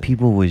disgusting. then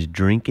people was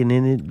drinking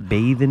in it,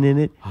 bathing in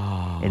it.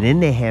 And then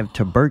they have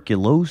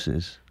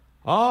tuberculosis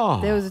Oh.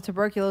 There was a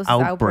tuberculosis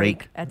Outbreak.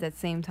 outbreak at that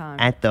same time.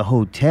 at the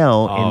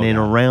hotel Oh, and then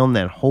God. around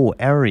that whole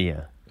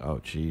area. Oh,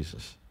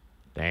 Jesus.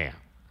 Damn.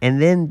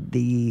 And then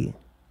the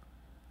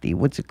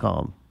what's it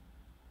called?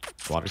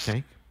 Water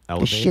tank? The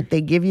Elevator? shit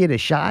they give you, the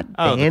shot,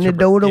 Oh, the the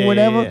antidote or yeah,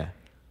 whatever, yeah.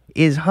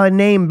 is her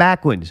name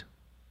backwards.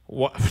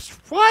 What?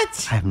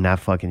 What? I'm not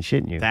fucking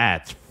shitting you.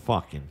 That's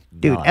fucking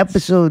Dude, nuts.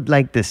 episode,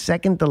 like the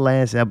second to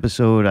last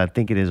episode, I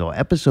think it is, or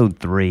episode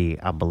 3,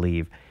 I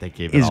believe, They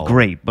gave it is all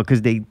great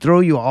because they throw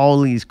you all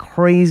these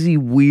crazy,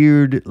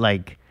 weird,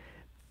 like,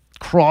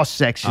 cross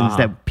sections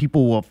that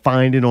people were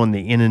finding on the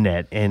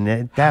internet.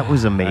 And that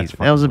was amazing.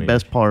 That was the fucking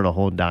best part of the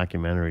whole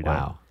documentary, though.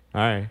 Wow.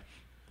 All right.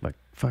 Like,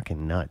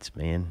 fucking nuts,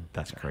 man.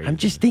 That's crazy. I'm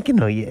just thinking,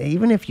 though,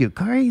 even if you're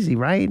crazy,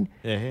 right?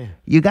 Yeah.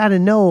 You got to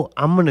know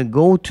I'm going to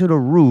go to the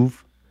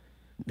roof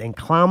and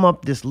climb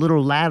up this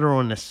little ladder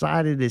on the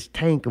side of this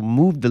tank and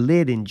move the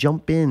lid and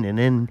jump in. And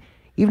then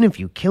even if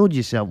you killed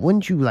yourself,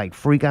 wouldn't you like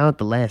freak out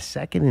the last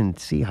second and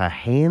see her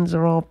hands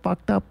are all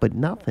fucked up? But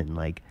nothing.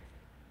 Like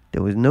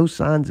there was no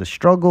signs of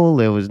struggle.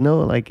 There was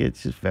no, like,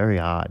 it's just very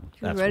odd.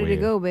 She was That's ready weird.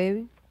 to go,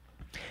 baby.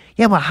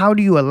 Yeah, but how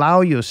do you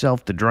allow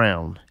yourself to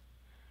drown?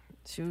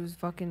 She was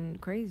fucking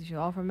crazy. She was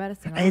all for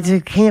medicine.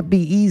 It can't be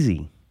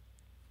easy.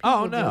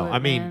 Oh, People no. do it, I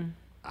mean, man.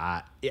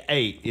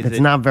 Hey, It's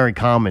not very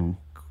common.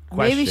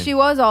 Question. Maybe she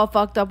was all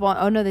fucked up on.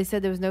 Oh no, they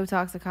said there was no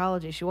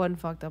toxicology. She wasn't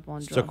fucked up on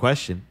drugs. So,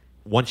 question: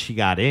 once she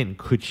got in,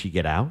 could she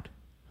get out?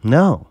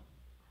 No.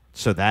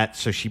 So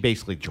she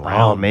basically Oh,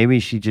 drowned. maybe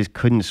she just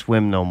couldn't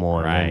swim no more.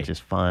 And Right. then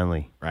just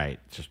finally. Right,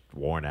 just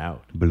worn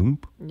out.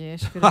 Bloop. Yeah,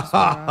 she could have.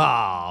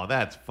 Oh,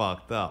 that's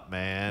fucked up,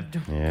 man.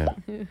 Yeah.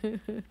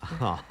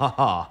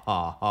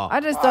 I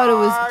just thought it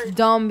was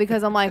dumb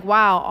because I'm like,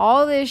 wow,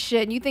 all this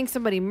shit. And you think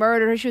somebody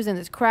murdered her? She was in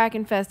this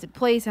crack-infested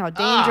place. How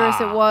dangerous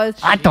it was.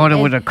 I thought it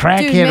was a And,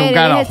 crackhead dude, who man,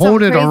 got they a had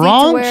hold of something the crazy to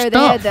wrong where They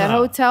had stuff. that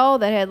hotel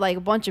that had like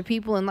a bunch of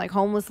people and like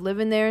homeless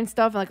living there and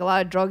stuff, and like a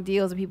lot of drug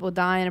deals and people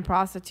dying and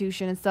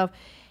prostitution and stuff.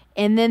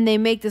 And then they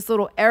make this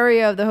little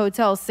area of the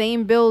hotel,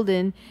 same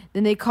building.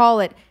 Then they call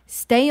it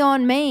Stay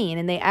on Main,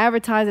 and they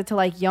advertise it to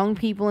like young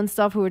people and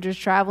stuff who are just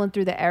traveling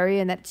through the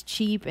area, and that's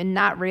cheap and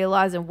not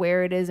realizing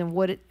where it is and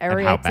what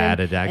area how it's bad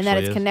in, it and that actually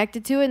it's is.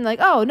 connected to it. And like,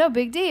 oh, no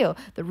big deal.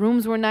 The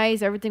rooms were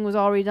nice, everything was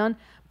already done.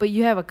 But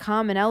you have a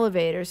common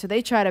elevator, so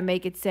they try to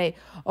make it say,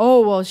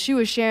 oh, well, she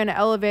was sharing an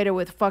elevator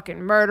with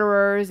fucking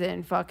murderers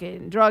and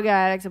fucking drug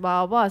addicts and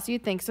blah, blah, blah. So you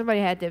think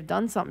somebody had to have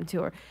done something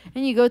to her.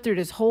 And you go through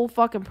this whole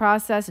fucking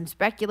process and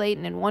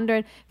speculating and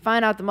wondering,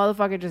 find out the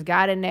motherfucker just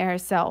got in there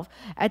herself.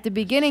 At the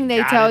beginning, they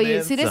got tell in there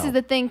you, see, this is herself.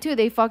 the thing, too.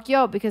 They fuck you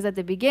up because at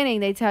the beginning,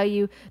 they tell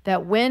you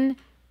that when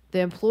the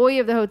employee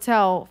of the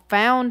hotel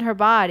found her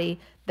body,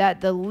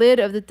 that the lid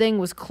of the thing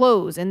was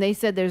closed, and they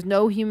said there's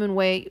no human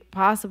way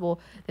possible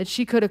that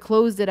she could have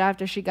closed it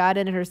after she got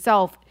in it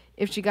herself,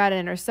 if she got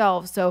in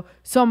herself. So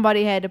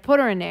somebody had to put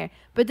her in there.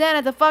 But then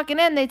at the fucking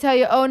end, they tell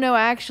you, oh no,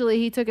 actually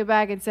he took it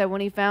back and said when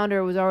he found her,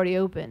 it was already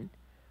open.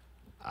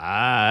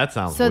 That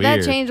sounds So weird.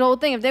 that changed the whole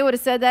thing. If they would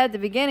have said that at the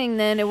beginning,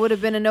 then it would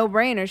have been a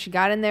no-brainer. She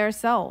got in there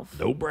herself.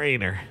 No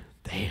brainer.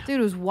 Damn. Dude,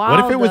 it was wild.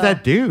 What if it was though.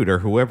 that dude or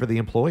whoever the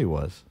employee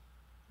was?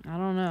 I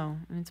don't know.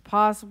 It's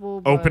possible.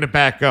 But Open it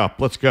back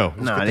up. Let's go.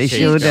 Let's Nah, get they the case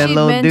showed that She'd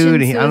little mentioned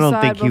dude. I don't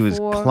think suicide he was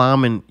before.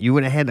 climbing. You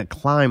would have had to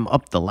climb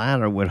up the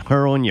ladder with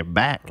her on your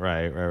back.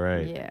 Right.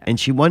 Yeah. And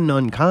she wasn't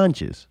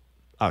unconscious.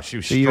 Oh, she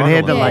was So you struggling.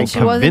 had to, Yeah, like, she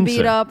wasn't convince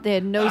beat her. up. They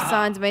had no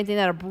signs of anything.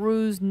 Not a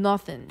bruise,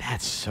 nothing.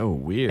 That's so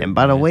weird. And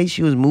by the man. way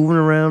she was moving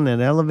around that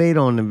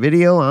elevator on the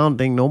video, I don't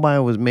think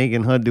nobody was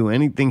making her do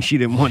anything she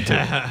didn't want to.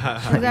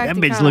 That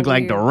acting bitch kinda looked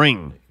like the weird.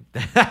 Ring.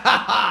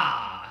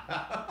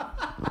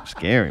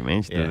 Scary,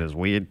 man. She Yeah. did this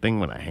weird thing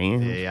with her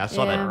hand. Yeah, I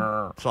saw Yeah.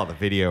 that. Saw the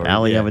video.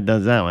 Allie yeah. ever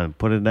does that one,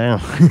 put it down.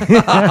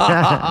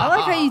 I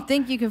like how you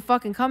think you can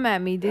fucking come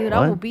at me, dude. I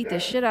What? will beat the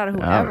shit out of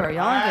whoever. right.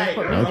 Y'all ain't gonna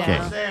put me Okay.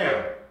 down.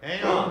 There.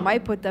 Hang I on.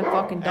 might put that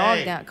fucking dog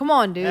Hey. down. Come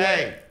on, dude.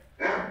 Hey.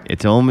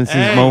 It's almost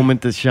his Hey.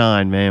 moment to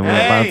shine, man. We're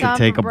Hey. about Time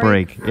to take a for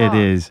break. break. It Fuck.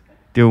 is.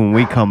 Dude, when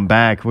we come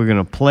back, we're going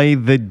to play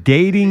the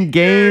dating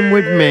game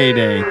with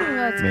Mayday.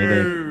 That's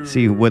Mayday.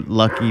 See what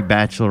lucky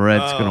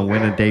bachelorette's going to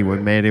win a date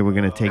with Mayday. We're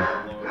going to take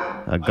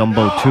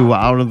Gumbo 2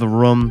 out of the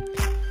room.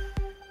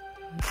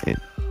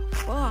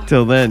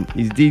 Till then,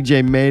 he's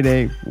DJ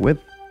Mayday with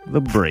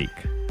the break.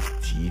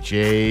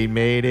 DJ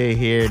Mayday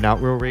here, Not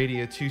Real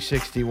Radio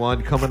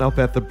 261, coming up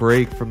at the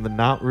break from the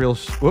Not Real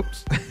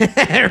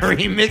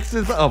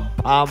remixes of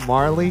Bob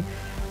Marley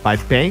by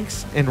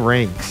Banks and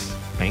Ranks.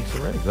 Banks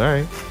and Ranks, all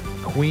right.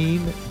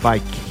 Queen by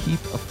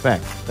Keep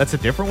Effect. That's a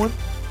different one?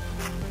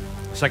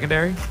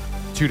 Secondary?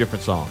 Two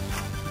different songs.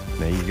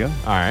 There you go.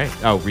 All right.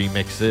 Oh,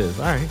 remixes.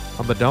 All right.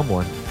 I'm the dumb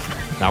one.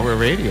 Not Real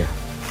Radio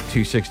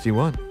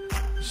 261.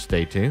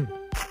 Stay tuned.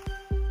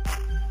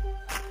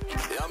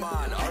 Yeah,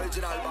 man,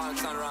 original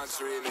Banks and Ranks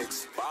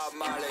remix. Bob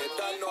Marley,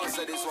 don't know,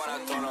 say this one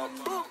and turn up.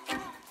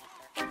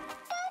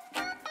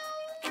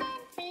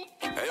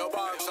 Hey, yo,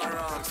 Banks and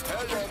Ranks,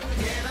 tell them.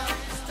 Get up,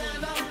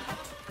 stand up.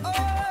 Oh,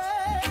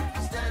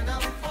 stand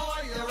up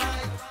for your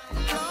right.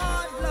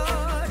 Lord,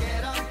 Lord.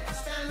 Get up,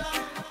 stand up.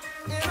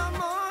 In the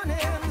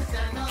morning,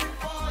 stand up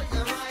for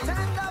your right.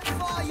 Stand up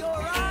for your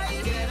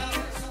right. Get up,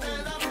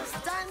 stand up.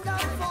 Stand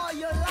up for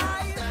your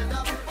life. Stand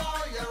up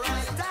for your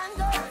right.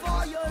 Stand up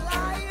for your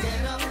life.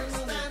 Get up,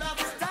 stand up.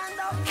 Stand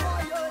up for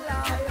your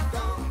life.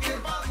 Don't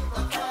give up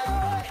the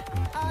fight.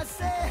 I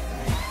say,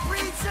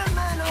 preacher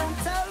man, don't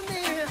tell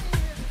me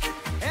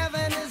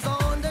heaven is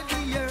under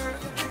the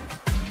earth.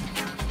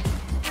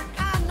 I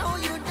know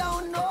you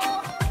don't know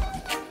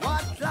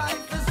what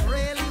life is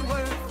really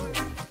worth.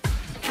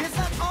 Is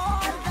that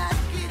all that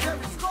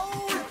glitters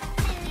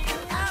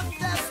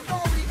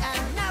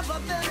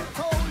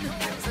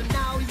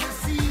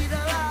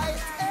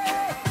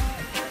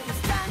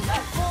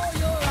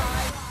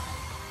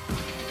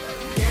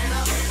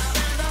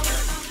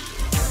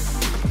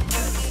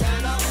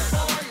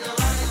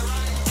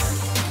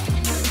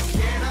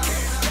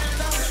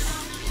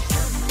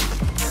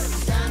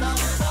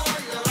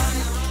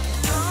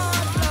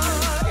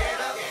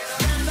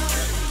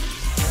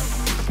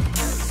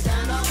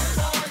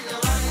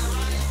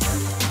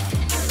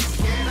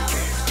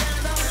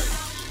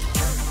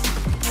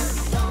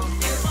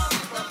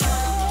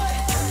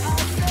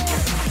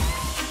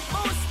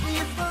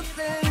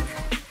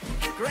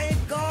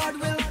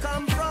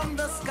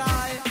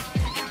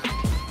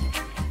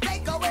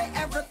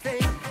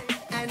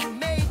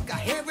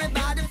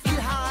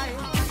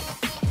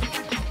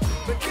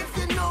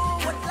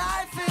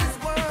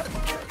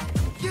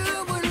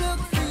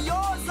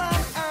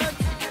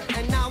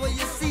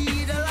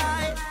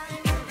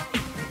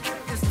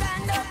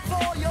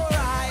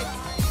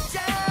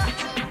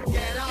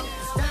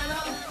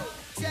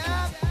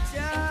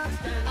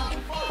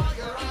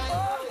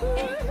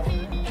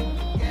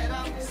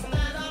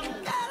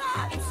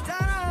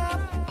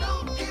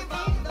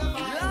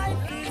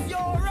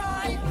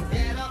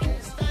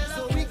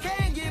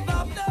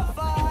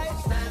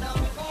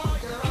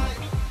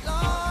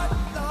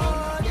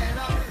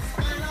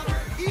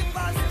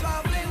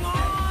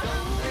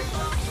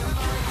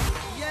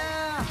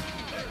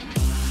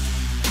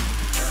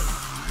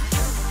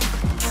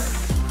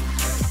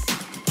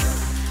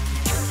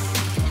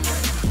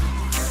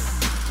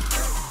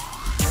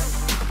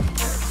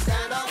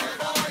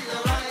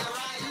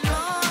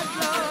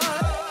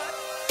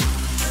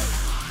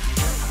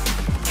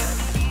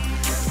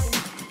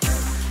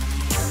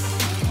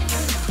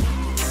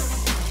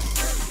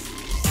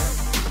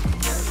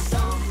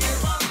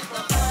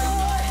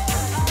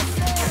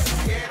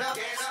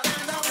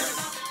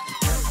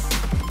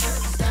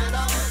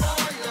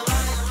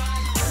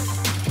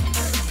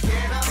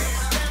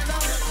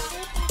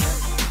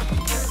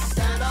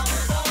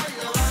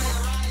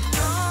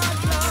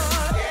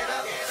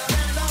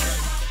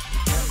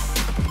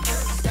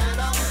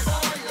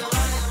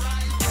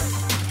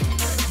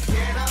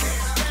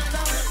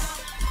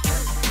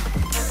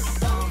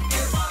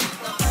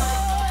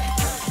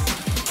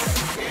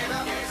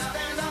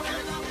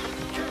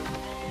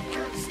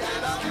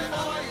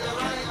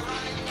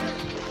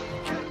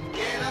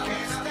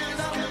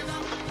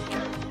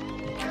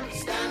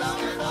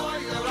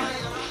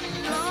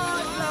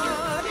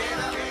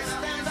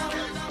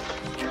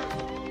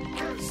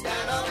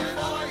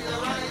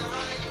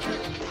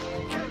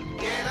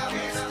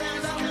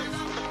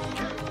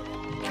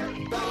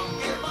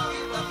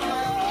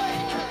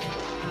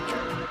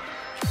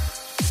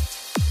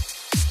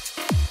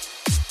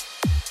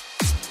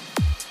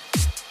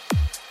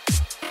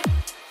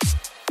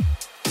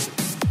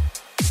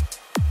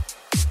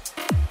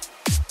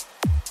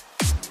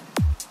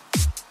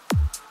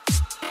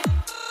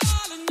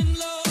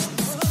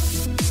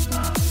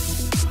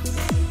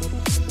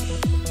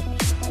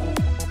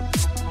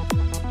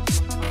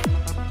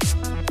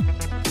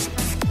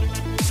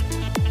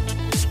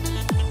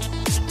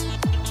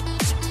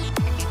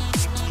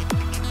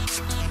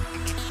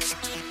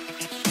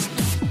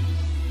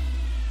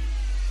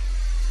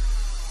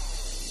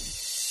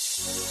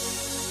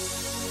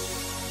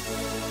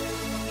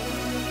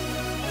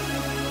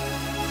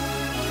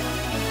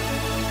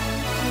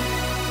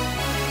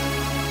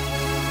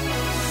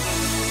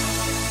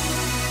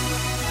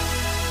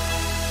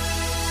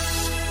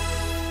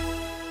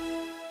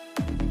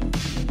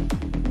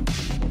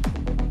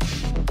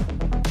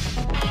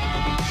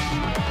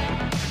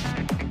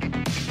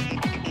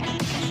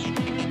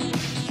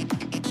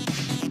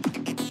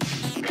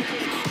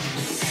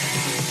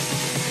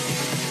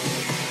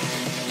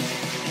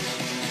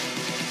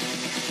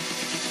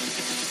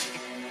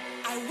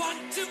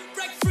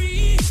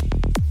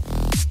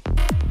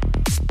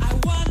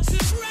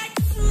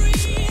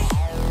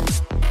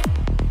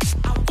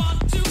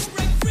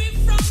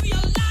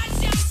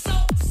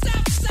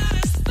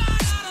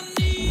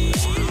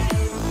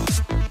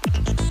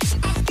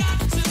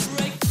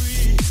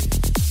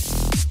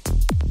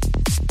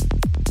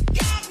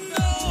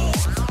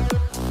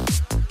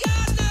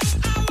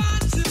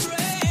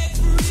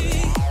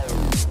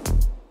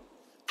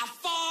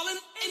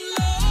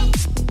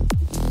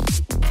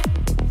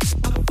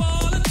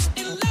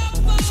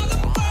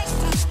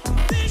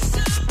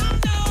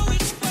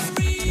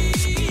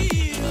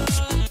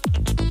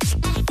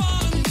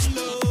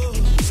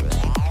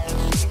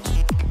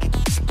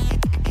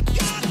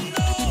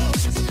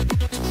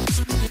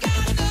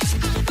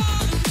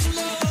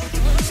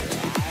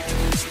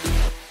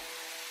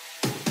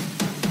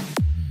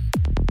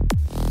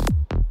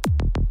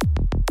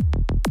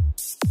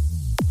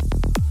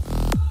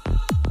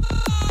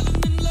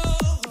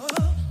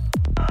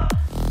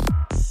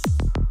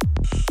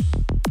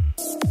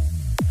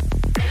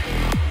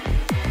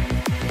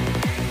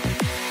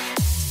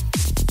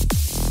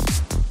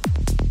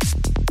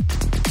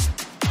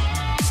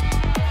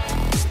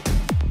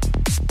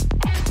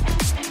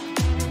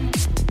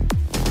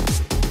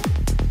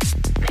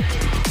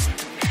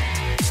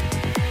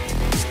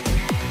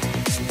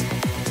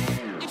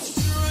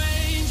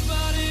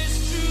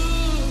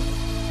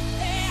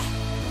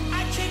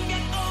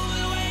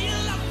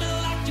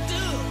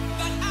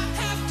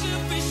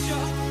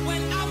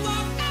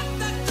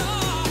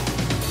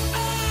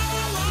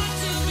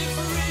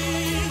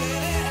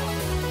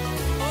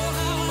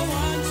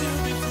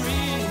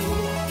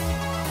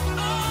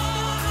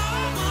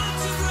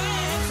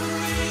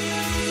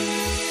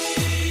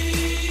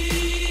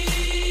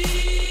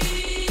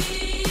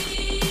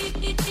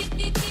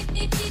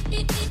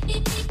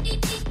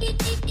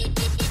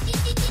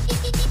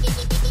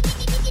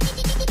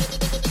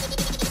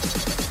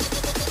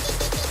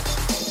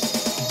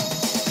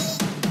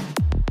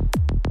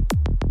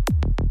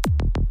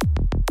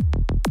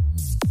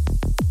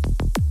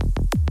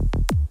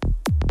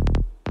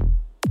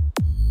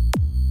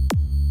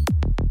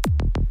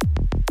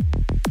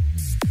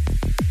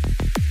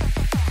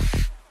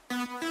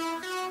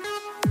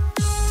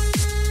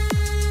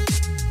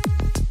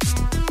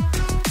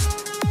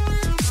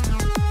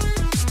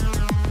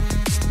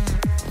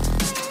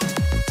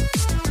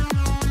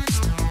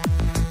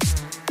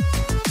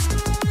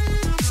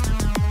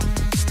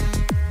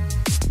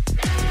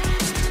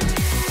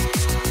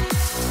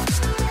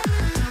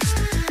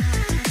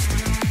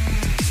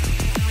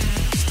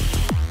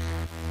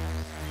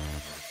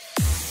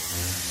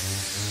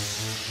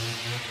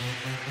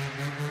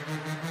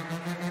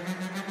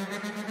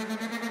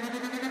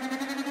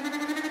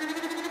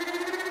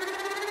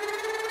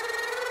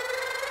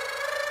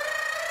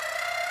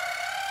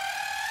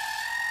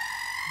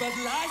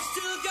But life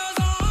still goes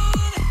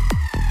on.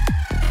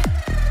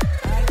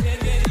 I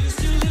can't get used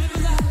to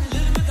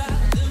living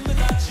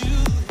without you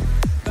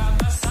by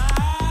my side.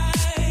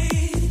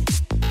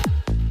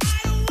 I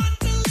don't want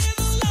to live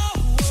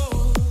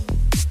alone.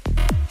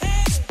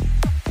 Hey,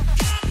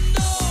 God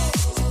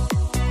knows,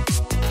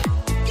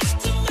 got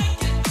to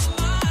make it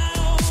my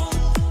own.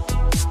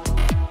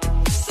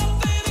 So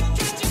baby,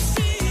 can't you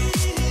see?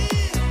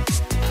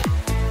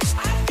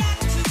 I've got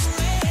to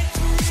break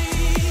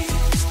free.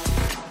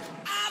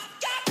 I've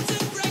got to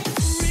break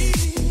free.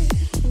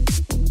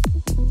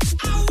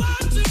 I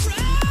want to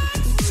break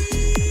free.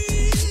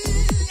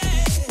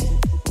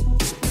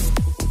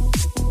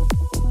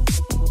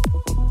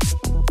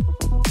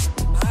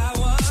 I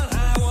want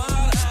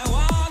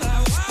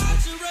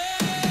to break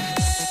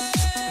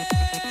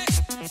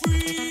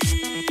free.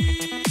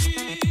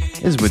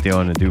 This is what they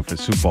ought to do for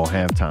Super Bowl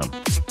halftime.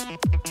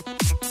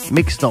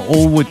 Mix the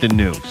old with the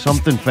new.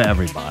 Something for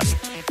everybody.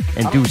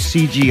 And do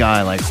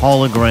CGI, like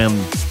hologram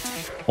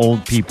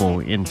old people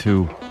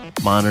into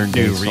modern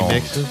day New songs.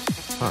 remixes.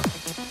 Huh.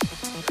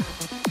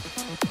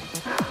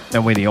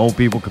 That way the old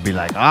people could be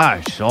like,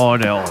 I saw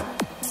the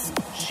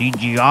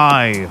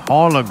CGI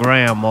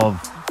hologram of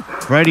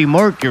Freddie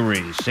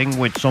Mercury sing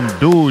with some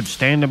dude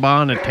standing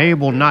behind a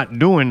table not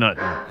doing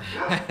nothing.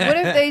 What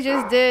if they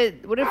just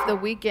did? What if The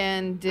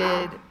Weeknd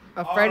did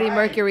a Freddie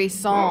Mercury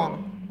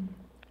song?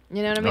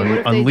 You know what I mean? What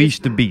if they Unleash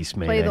just the beast,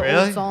 play man. the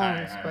Really? old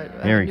songs,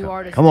 but There a you new go.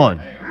 artist? Come on.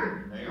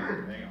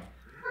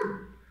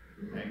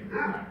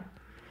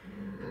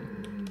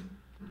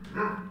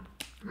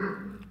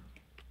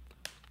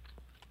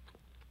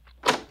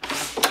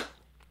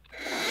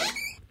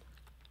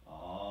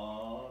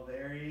 Oh,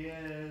 there he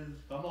is.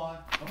 Come on.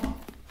 Come on.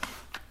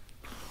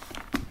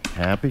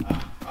 Happy?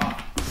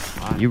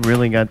 You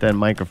really got that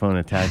microphone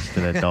attached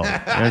to that dog.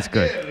 That's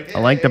good. I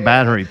like the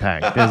battery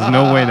pack. There's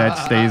no way that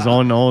stays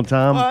on the whole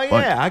time. Oh,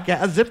 but yeah.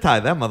 I zip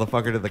tied that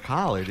motherfucker to the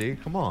collar,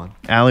 dude. Come on.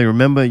 Allie,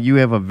 remember, you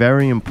have a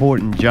very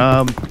important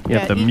job. You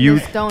have to eating mute.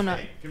 this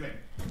donut. Come here.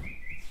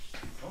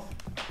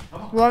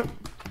 What?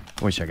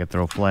 Wish I could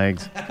throw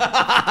flags. It's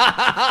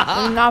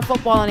not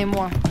football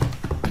anymore.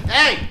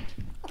 Hey!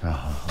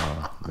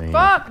 Man.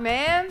 Fuck,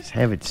 man. Just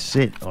have it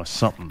sit or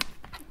something.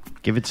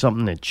 Give it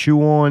something to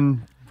chew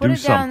on. Put do it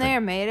down something.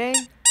 there, Mayday.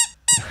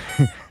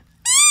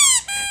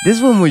 This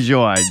one was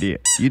your idea.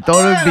 You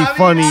thought it would be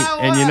funny,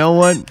 and you know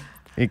what?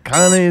 It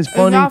kind of is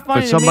funny not for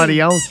funny to somebody me.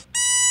 else.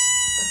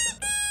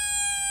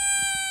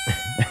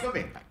 Come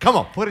here. Come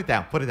on. Put it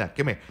down. Put it down.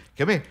 Come here.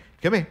 Come here.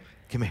 Come here.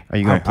 Come here. Are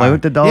you gonna All right, play all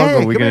with the right. dog, Yeah,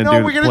 or are we come here. gonna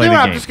No, we're gonna play do the it.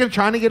 I'm game? just gonna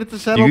trying to get it to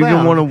settle You're down.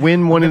 gonna want to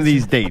win one of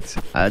these dates.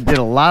 I did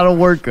a lot of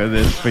work of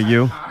this for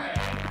you.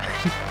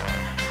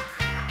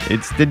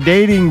 It's the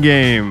dating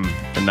game,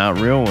 the not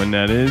real one,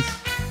 that is.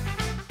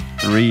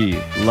 3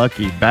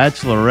 lucky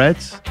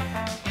bachelorettes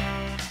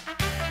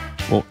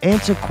will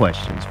answer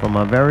questions from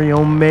our very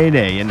own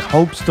Mayday in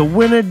hopes to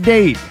win a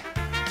date.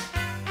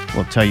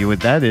 We'll tell you what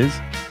that is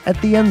at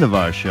the end of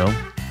our show.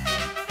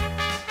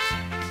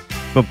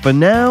 But for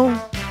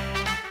now,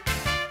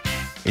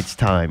 it's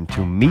time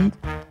to meet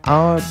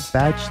our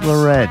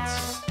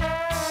bachelorettes.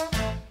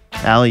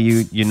 Allie,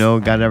 you know,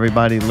 got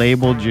everybody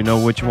labeled. You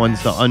know which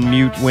ones to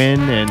unmute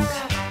when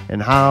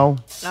and how.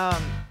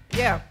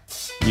 Yeah.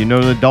 You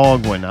know the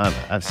dog one.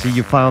 I see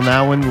you found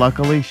that one.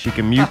 Luckily, she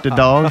can mute the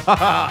dog.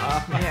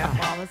 Yeah,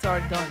 Mom, it's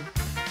already done.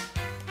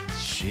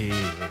 Shit.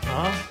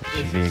 Huh?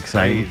 Be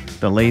excited.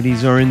 The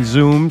ladies are in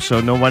Zoom, so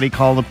nobody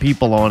call the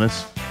people on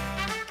us.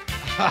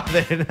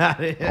 They're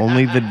not in.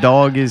 Only the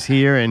dog is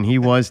here, and he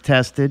was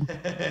tested.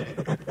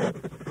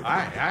 All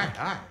right.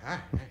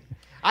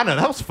 I know,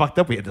 that was fucked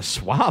up. We had to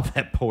swab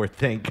that poor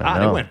thing. I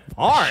God, know. it went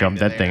far. Shoved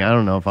into that thing. there. I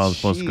don't know if I was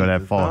supposed to go that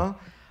Jesus, far. huh?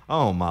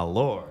 Oh, my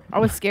Lord. I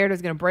was scared it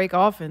was gonna break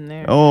off in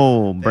there.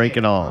 Oh, break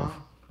it off.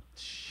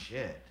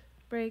 Shit.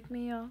 Break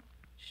me off.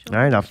 All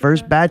right, our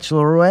first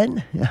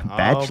bachelorette.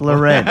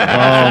 Bachelorette.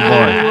 Oh,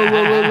 boy.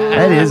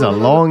 That is a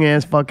long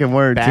ass fucking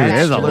word, too.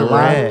 There's a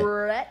lot.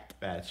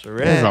 Bachelorette.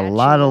 There's a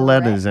lot of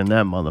letters in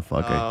that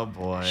motherfucker. Oh,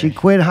 boy. She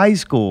quit high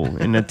school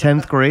in the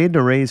 10th grade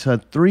to raise her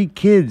 3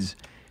 kids.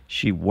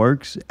 She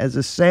works as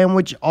a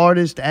sandwich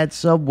artist at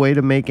Subway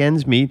to make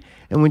ends meet.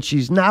 And when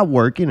she's not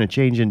working or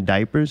changing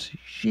diapers,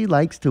 she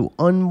likes to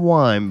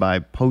unwind by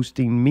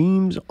posting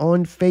memes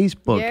on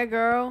Facebook. Yeah,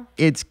 girl.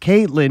 It's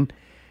Caitlin.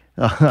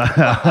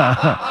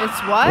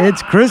 It's what?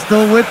 It's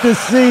Crystal with the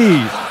C.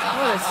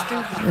 What a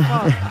stupid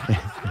fuck.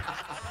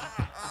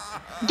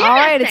 All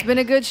right, it's been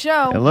a good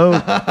show. Hello,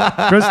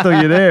 Crystal,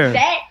 you there?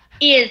 That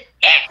is it.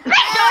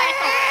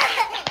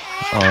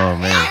 Oh,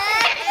 man.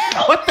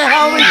 What the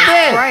hell is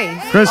this?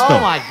 Christ. Crystal. Oh,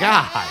 my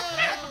God.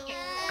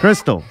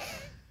 Crystal.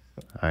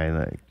 All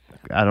right,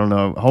 I don't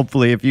know.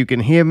 Hopefully, if you can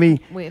hear me.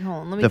 Wait, hold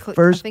on. Let me The click.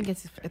 first- I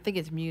think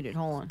it's muted.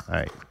 Hold on. All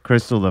right,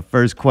 Crystal, the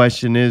first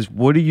question is,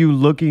 what are you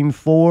looking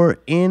for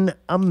in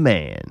a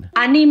man?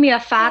 I need me a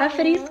father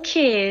for these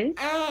kids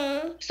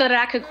so that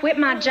I could quit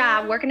my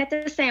job working at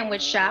the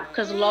sandwich shop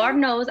because Lord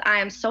knows I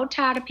am so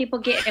tired of people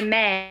getting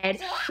mad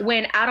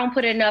when I don't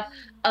put enough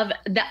of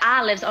the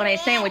olives on their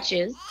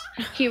sandwiches.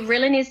 He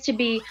really needs to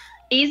be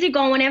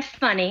easygoing and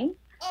funny,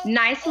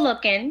 nice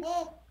looking,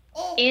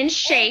 in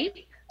shape.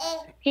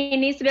 He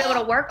needs to be able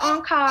to work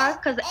on cars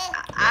because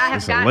I have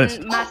It's a list.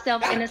 gotten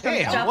myself into some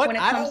Damn, stuff what? when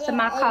it I comes don't- to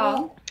my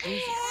car.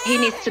 He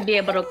needs to be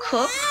able to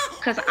cook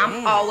because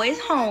I'm always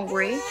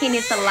hungry. He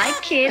needs to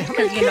like kids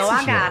because you know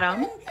I got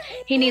them.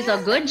 He needs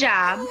a good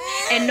job.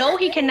 And no,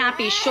 he cannot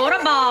be short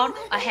or bald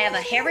or have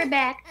a hairy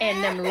back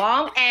and them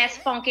long ass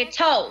funky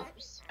toes.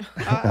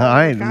 All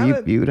right,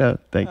 mute up.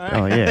 Oh,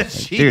 yeah.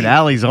 Jeez. Dude,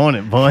 Allie's on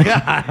it, boy.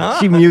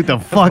 She mute the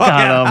fuck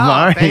out of him. Oh,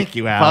 All right. thank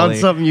you, Found Allie.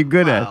 something you're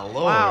good at.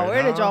 Wow,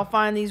 where did y'all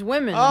find these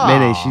women?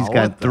 Mayday, she's got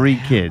what the- 3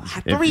 kids.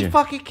 if Three you-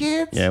 fucking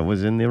kids? Yeah, it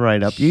was in the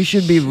write-up. You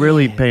should be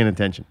really paying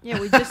attention. Yeah,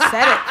 we just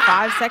said it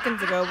 5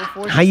 seconds ago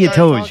before. How she your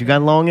started toes? talking. You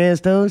got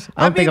long-ass toes?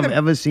 I don't think mean, I've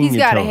ever seen He's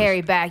your got toes. a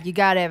hairy back. You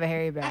gotta have a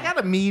hairy back. I got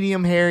a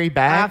medium hairy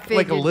back,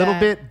 like a figured little that.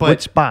 bit, What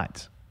but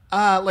spots?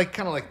 like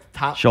kind of like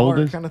top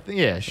Shoulders? kind of thing.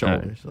 Yeah,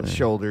 shoulders, Alright,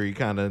 shouldery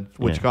kind of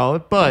what Yeah. you call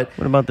it. But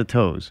What about the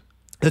toes?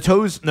 the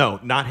toes, no,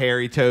 not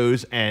hairy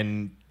toes,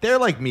 and they're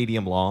like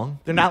medium long.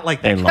 They're not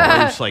like that They're long.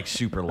 close, like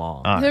super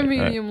long. All They're right, all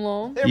right. medium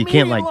long. They're You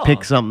can't medium like pick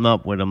long. something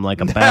up with them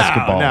like a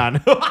basketball. No.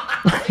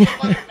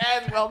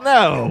 Well,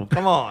 no,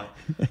 come on.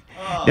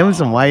 There was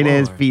some white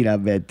ass feet, I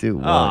bet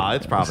too. Oh, Boy,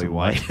 it's there probably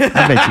was some white.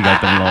 I bet you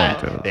got them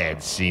long too. They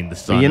hadn't seen the But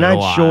sun. you're in a not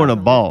while. short or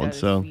Got bald, his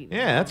so feet.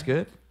 Yeah, that's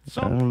good.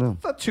 So I don't know.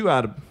 It's not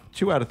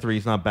 2 out of 3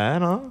 is not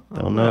bad, huh?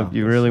 I don't know if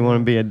you really want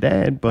to be a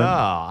dad, but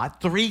Oh,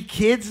 3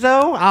 kids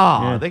though.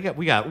 Oh, Yeah.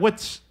 we got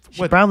what's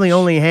she probably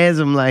only has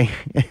them like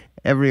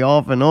every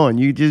off and on.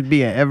 You just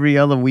be an every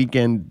other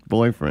weekend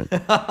boyfriend.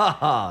 God,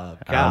 I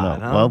don't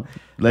know. huh? Well,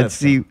 let's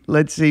see.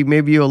 Let's see.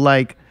 Maybe you'll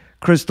like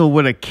Crystal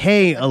with a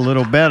K a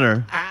little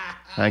better.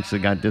 I actually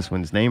got this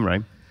one's name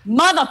right.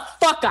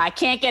 Motherfucker, I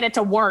can't get it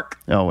to work.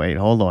 Oh wait,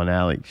 hold on,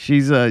 Allie.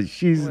 She's our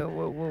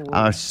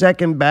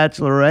second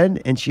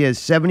bachelorette, and she has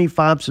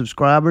 75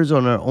 subscribers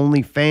on her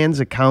OnlyFans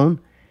account,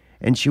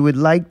 and she would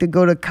like to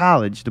go to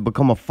college to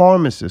become a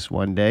pharmacist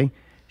one day.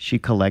 She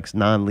collects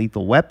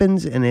non-lethal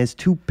weapons and has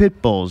 2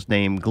 pit bulls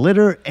named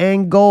Glitter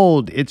and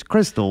Gold. It's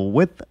Crystal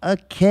with a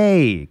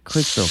K.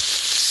 Crystal.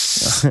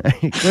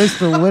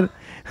 Crystal,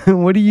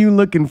 what are you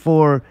looking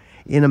for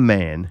in a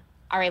man?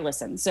 All right,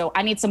 listen. So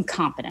I need some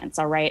confidence,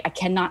 all right? I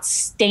cannot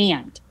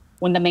stand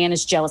when the man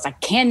is jealous. I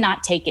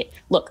cannot take it.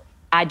 Look,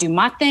 I do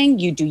my thing,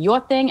 you do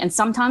your thing, and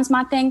sometimes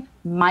my thing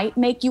might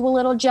make you a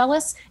little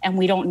jealous, and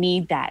we don't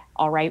need that,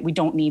 all right? We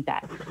don't need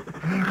that.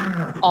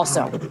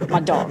 Also, my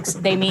dogs,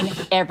 they mean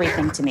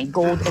everything to me.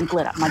 Gold and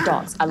Glitter, my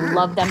dogs. I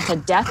love them to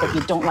death. If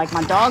you don't like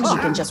my dogs, you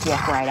can just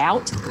walk right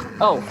out.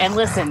 Oh, and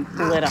listen,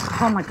 Glitter.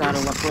 Oh my God,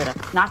 I love Glitter.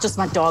 Not just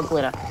my dog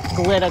Glitter.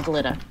 Glitter,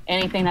 Glitter.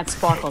 Anything that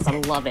sparkles, I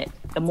love it.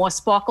 The more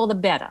sparkle, the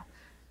better.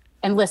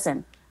 And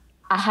listen,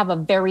 I have a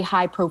very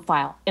high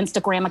profile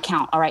Instagram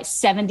account, all right?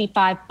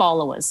 75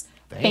 followers.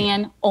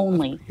 Fan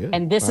only.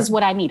 And this is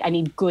what I need. I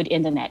need good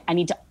internet. I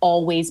need to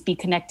always be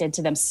connected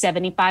to them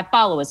 75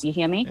 followers. You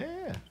hear me?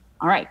 Yeah.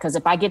 All right, because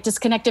if I get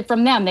disconnected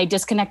from them, they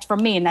disconnect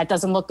from me, and that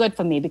doesn't look good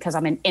for me because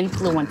I'm an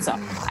influencer.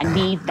 I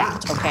need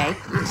that, okay?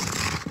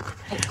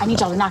 I need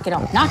y'all to knock it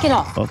off. Knock it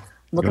off. Oh,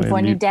 Looking go for a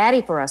ahead, new mute.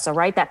 daddy for us, all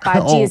right? That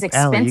 5G is Oh,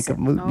 Allie, you expensive.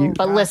 can mute.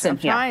 But listen I'm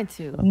here. trying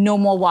to. No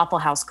more Waffle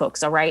House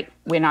cooks, all right?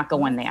 We're not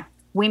going there.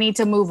 We need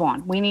to move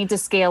on. We need to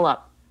scale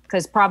up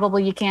because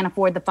probably you can't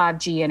afford the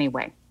 5G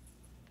anyway.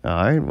 All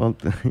right, well.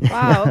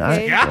 Wow,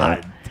 okay.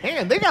 God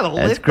damn, they got a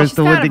That's list.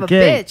 Crystal She's with kind the of a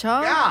K. bitch,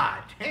 huh? God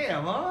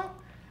damn, huh?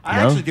 I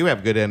No? actually do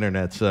have good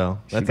internet, so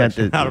She that's got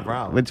actually not a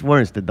problem. What's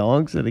worse, the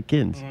dogs or the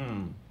kids?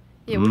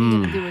 Yeah, what are you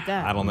gonna do with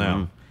that? I don't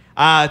know.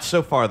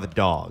 So far the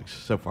dogs.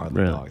 So far the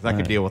Really? dogs. I could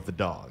Alright. deal with the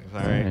dogs, all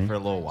right, Alright. for a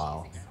little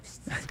while.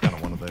 It's kind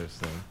of one of those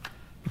things.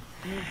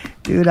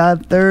 Dude, our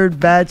third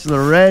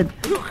bachelorette.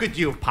 Who could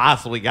you have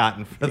possibly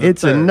gotten for the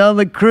It's third?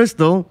 another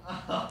Crystal.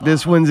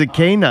 This one's a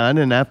canine,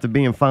 and after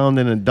being found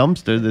in a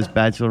dumpster, this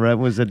bachelorette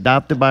was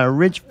adopted by a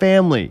rich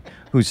family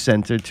who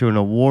sent her to an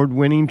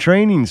award-winning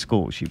training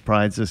school. She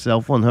prides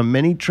herself on her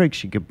many tricks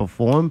she could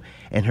perform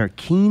and her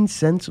keen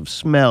sense of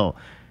smell.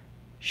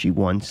 She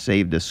once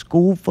saved a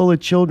school full of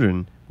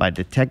children by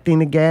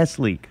detecting a gas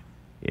leak.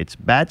 It's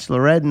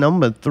bachelorette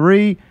number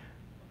 3,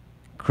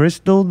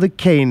 Crystal the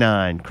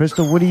Canine.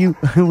 Crystal, what are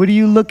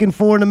you looking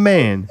for in a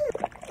man?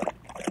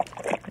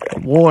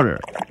 Water.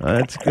 Oh,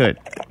 that's good.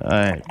 All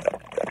right.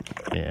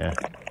 Yeah.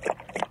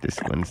 This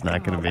one's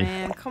not going to be.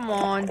 Man, come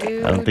on,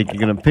 dude. I don't think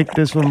you're going to pick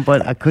this one,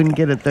 but I couldn't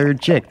get a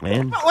third chick,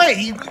 man. Wait,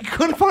 you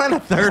couldn't find a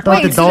third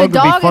thought one? the dog would be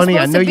is funny.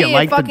 I supposed know to you be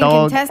like a the fucking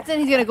dog. contestant.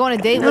 He's gonna go on a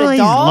date No, with a he's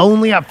dog.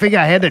 lonely. I figure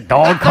I had the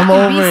dog come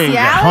over and Beastie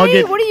hug Alley?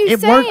 it. What are you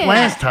It worked saying?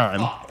 last time.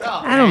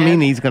 up. I don't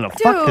mean he's gonna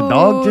fuck the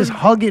dog. Just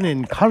hug it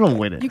and cuddle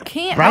with it. You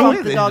can't Right? hug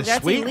Is the it dog.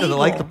 That's sweet? illegal. Do they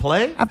like to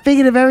play? I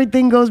figured if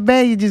everything goes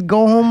bad, you just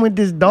go home with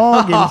this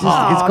dog and it's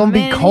gonna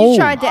man, be cold. You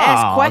tried to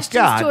ask Oh,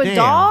 questions to a goddamn.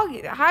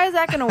 dog? How is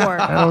that going to work?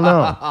 I don't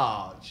know.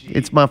 Oh, geez.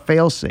 It's my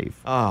fail-safe.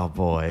 Oh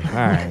boy! All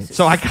right,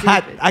 so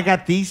I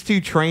got these two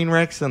train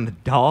wrecks and the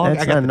dog.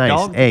 That's I got not the nice.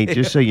 dog. Hey,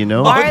 just so you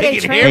know, Why are they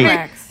can train hear me?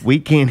 wrecks? we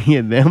can't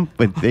hear them,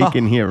 but they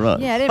can hear us.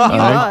 Yeah, I didn't mute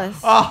Alright?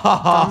 us.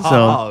 Oh,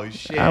 So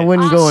shit! I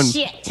wouldn't go and.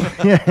 Shit.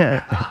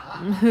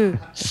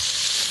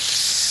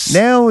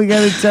 Now we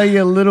got to tell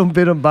you a little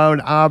bit about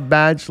our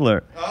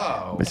bachelor.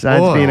 Besides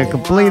boy. being a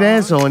complete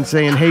asshole and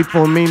saying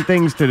hateful and mean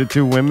things to the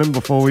two women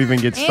before we even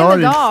get the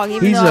started, dog,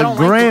 even he's though I a don't like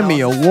the Grammy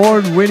dog.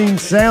 award-winning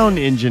sound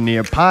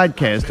engineer,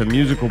 podcaster,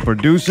 musical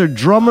producer,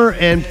 drummer,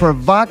 and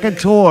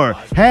provocateur.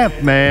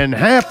 Half man,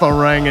 half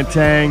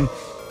orangutan.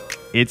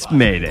 It's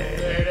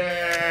Mayday.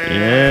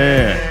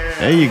 Yeah.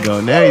 There you go.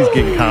 Now he's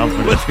getting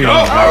confident. Let's feeling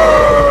go.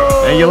 good.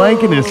 Hey, you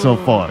liking it so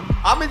far?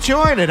 I'm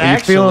enjoying it. Are you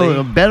Actually,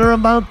 feeling better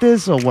about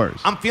this or worse?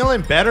 I'm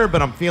feeling better,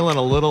 but I'm feeling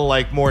a little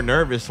like more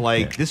nervous.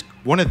 Like this,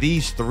 one of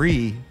these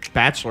three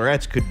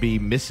bachelorettes could be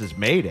Mrs.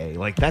 Mayday.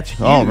 Like that's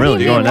huge. Oh, really? What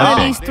do you Going mean, that one of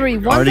big. these three.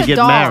 Already One's a get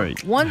dog.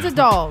 married. One's a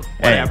dog.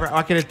 Whatever.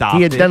 I can adopt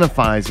He it.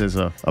 identifies as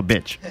a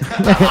bitch.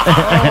 Oh,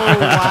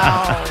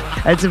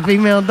 wow. That's a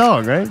female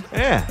dog, right?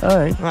 Yeah. All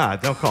right. Ah,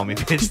 don't call me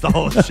bitch the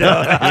whole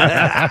show.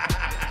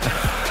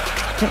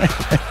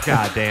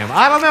 God damn.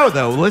 I don't know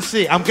though. Let's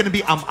see. I'm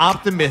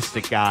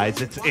optimistic,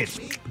 guys.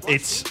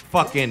 It's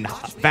fucking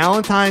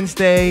Valentine's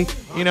Day.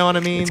 You know what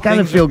I mean? It's got to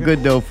Things feel are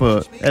good though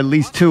for at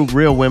least two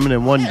real women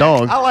and one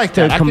dog I like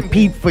to that. I can-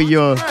 compete for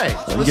your Right.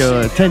 Let's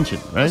your see. attention,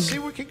 right? Let's see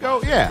what could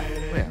go. Yeah.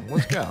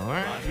 Let's go. All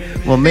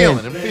right. Well, man,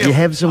 I'm feeling you it.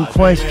 have some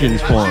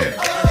questions for him.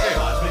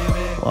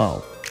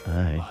 Wow. All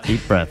right.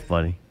 Deep breath,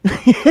 buddy.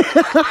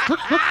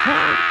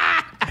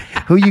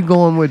 Who you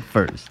going with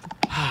first?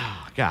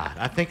 God,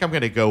 I think I'm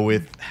gonna go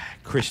with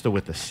Crystal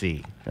with a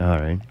C. All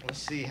right. Let's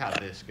see how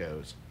this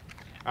goes.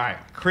 All right,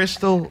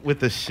 Crystal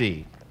with a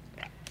C.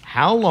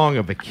 How long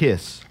of a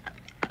kiss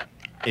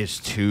is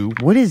too?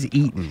 What is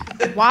eating?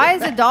 Why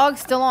is the dog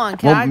still on?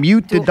 Can Well, I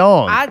mute the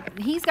dog.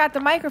 He's got the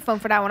microphone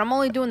for that one. I'm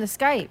only doing the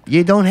Skype.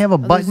 You don't have a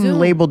button Zoom.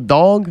 labeled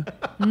dog?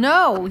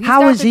 No. He's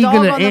How got is the he dog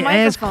going on the to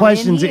ask microphone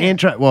questions in and here.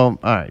 intro? Well,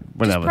 all right, Just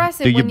whatever. press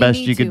it Do your when best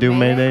you you need could to, do,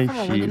 man. Mayday. Come on,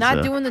 when She you're is,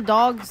 not doing the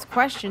dog's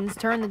questions,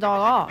 turn the dog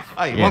off.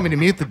 Oh, you Yeah. want me to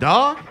mute the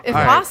dog? If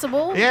All right.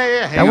 possible. Yeah, yeah.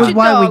 That hang was on.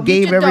 why we dog, mute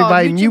gave your dog,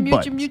 everybody mute your- mute mute your-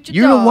 buttons. mute your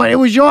You know dog. what? It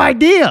was your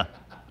idea.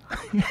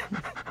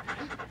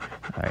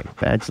 All right,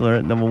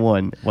 Bachelorette number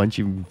one. Once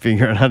you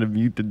figure out how to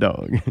mute the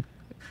dog,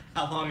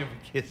 How long of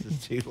a kiss is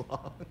too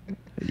long?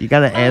 you got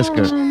to ask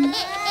her.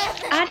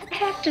 I'd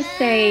have to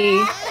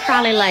say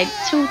probably like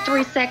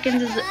 2-3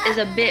 seconds is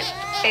a bit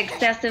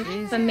excessive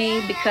for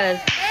me because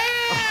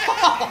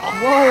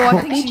Whoa,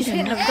 I think she's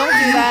hitting him. Don't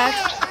do that.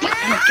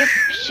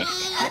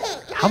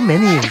 How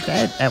many is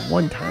that at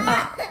one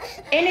time?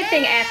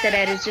 anything after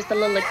that is just a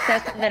little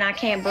excessive and I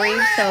can't breathe.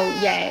 So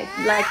yeah,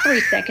 like 3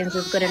 seconds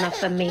is good enough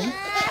for me.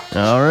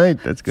 All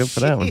right, that's good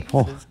for that one.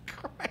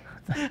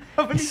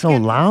 Oh, it's so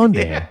loud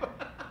there.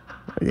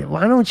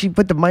 Why don't you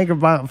put the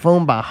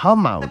microphone by her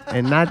mouth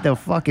and not the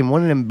fucking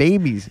one of them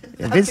babies?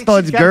 If it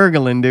starts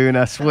gurgling, dude,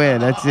 I swear,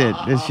 that's it.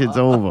 This shit's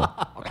over.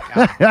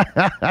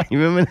 You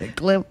remember that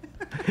clip?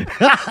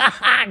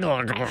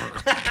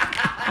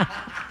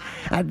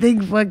 I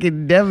think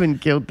fucking Devin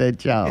killed that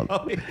child.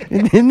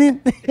 Didn't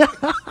it?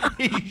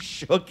 He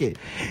shook it.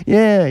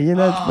 Yeah, you're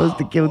not supposed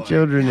to kill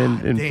children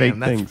and Damn, fake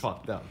that's things.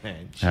 fucked up,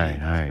 man.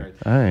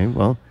 All right.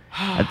 Well,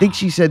 I think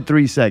she said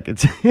 3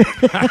 seconds. 3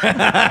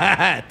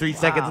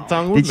 seconds of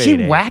tongue would Did she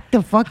made it. whack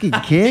the fucking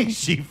kid?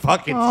 She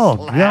fucking Oh,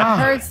 slapped. I God.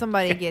 heard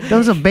somebody get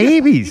Those hit. are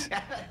babies.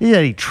 Yeah,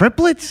 any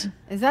triplets?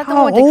 Is that the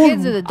How one with the old-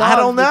 kids or the dogs? I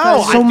don't know.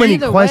 Because So many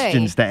either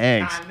questions way, to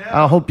ask.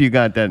 I hope you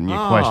got that in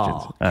your questions.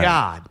 All right.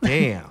 God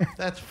damn.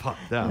 That's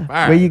fucked up. All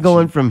Where right. you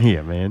going from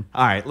here, man?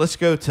 All right, let's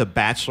go to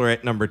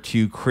Bachelorette number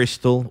 2,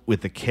 Crystal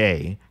with a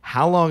K.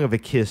 How long of a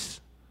kiss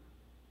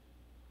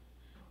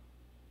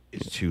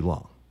is too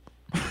long?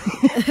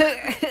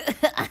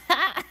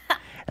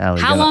 Allie,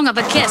 How got- long of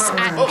a kiss?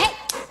 Hey,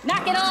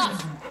 knock it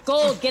off.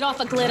 Gold, get off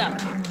a glitter.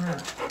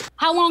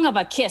 How long of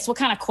a kiss? What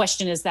kind of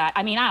question is that?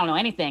 I mean, I don't know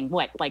anything.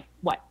 What?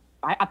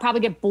 I probably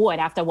get bored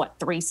after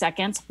 3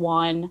 seconds?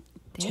 1,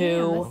 Damn,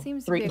 2, that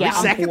seems to 3. be a Yeah,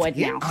 lot. I'm 3 bored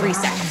now. 3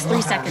 seconds.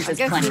 3 seconds I is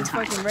guess plenty he's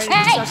time. fucking ready to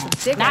Hey, suck some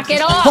dick. knock or it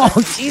something. off.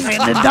 Oh, she's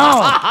hitting the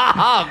dog.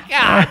 Oh,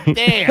 God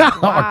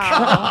damn.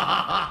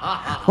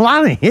 Wow. A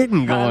lot of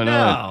hitting going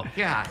on. Oh,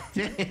 God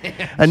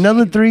damn.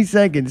 Another 3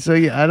 seconds. So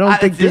I don't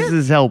think that's this it?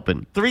 is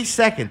helping. 3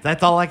 seconds.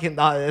 That's all I can.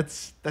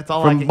 That's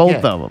all I From can both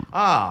get. of them.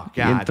 Oh,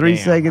 God. In 3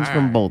 damn. seconds All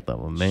from right. both of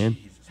them, man.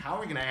 Jesus, how are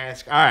we gonna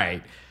ask? All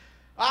right.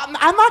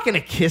 I'm not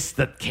gonna kiss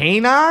the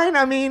canine.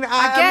 I mean,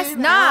 I guess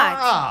mean, not.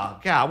 Oh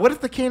God! What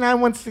if the canine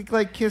wants to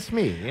kiss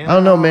me? You I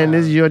don't know, man.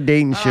 This is your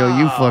dating show.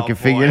 You fucking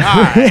figure it All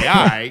out. right,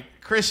 all right.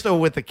 Crystal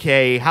with a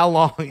K. How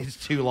long is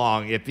too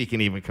long if he can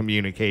even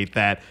communicate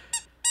that?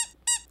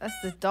 That's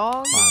the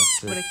dog 5,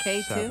 6, with a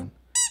K 7. too.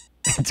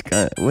 It's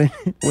kind of,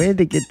 where'd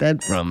they get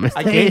that from?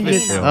 I gave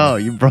it to him. Oh,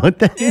 you brought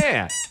that?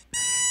 Yeah.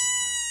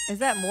 Is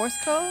that Morse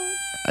code?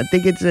 I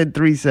think it said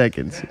 3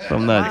 seconds. If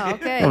I'm not, Wow,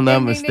 okay. if I'm not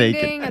Ding, ding,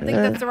 mistaken. ding, ding. I think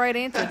that's the right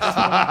answer. At this point.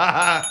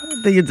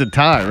 I think it's a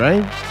tie,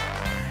 right?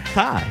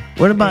 Tie.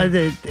 What about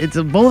it? It's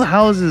both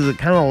houses are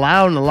kind of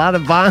loud and a lot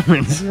of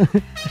violence.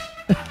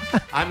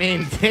 I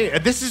mean,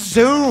 this is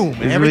Zoom. This is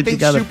what you Everything's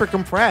gotta- super This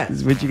compressed.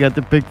 is what you got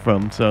to pick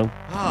from, so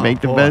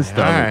make the boy. best of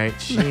All it. right,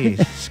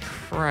 Jesus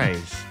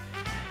Christ.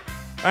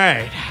 All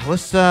right,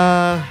 let's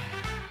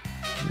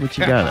What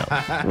you got?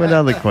 Al? What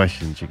other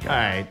questions you All got?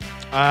 right.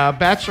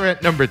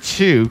 Bachelorette number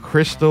 2,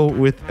 Crystal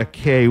with a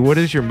K. What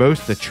is your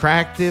most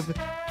attractive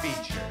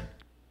feature?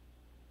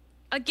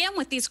 Again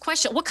with these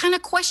questions, what kind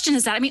of question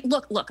is that? I mean,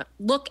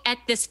 look at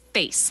this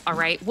face, all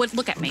right?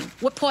 Look at me.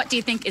 What part do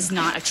you think is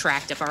not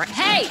attractive, all right?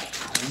 Hey,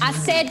 I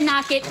said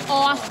knock it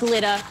off,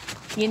 Glitter.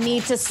 You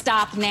need to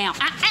stop now.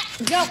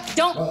 No,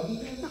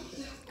 don't.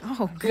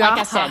 Oh, God. Like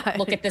I said,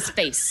 look at this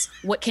face.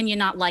 What can you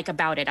not like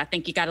about it? I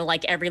think you got to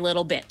like every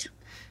little bit.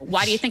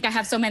 Why do you think I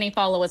have so many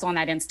followers on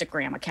that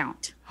Instagram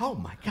account? Oh,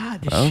 my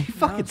God. Did she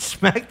fucking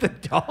smack the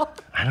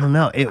dog? I don't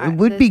know. It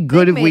would the be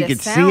good thing if we made a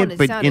could see sound. it, It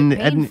but sounded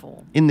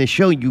painful. in the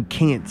show you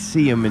can't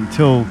see them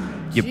until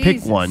you pick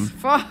Jesus one.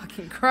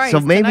 Fucking Christ. So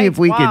maybe if tonight's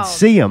we could wild.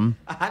 see them.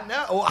 I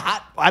know.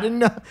 I didn't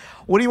know.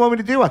 What do you want me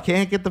to do? I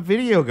can't get the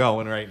video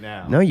going right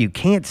now. No, you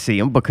can't see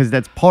them because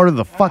that's part of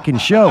the fucking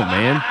show,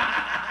 man.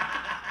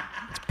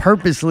 It's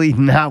purposely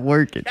not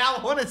working. I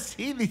want to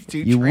see these two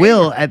You trainers.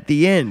 will at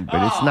the end,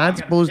 but it's Oh, I not gotta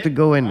supposed to get-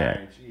 go in All there.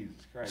 right,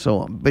 Jesus Christ.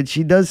 So, but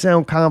she does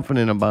sound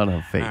confident about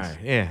her face. All right,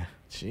 yeah.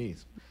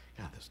 Jeez.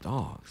 God, those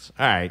dogs.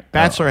 All right.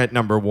 Bachelorette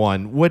number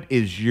 1. What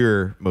is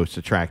your most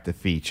attractive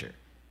feature?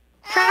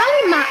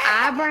 Probably my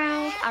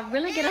eyebrows. I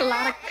really get a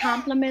lot of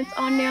compliments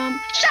on them.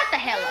 Shut the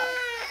hell up.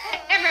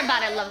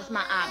 Everybody loves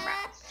my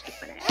eyebrows.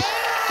 Stupid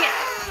ass. Get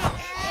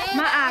it.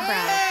 My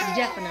eyebrows,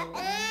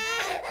 definitely.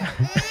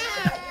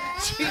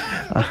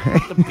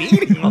 The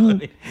beating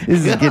on it.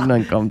 This is getting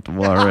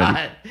uncomfortable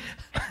already.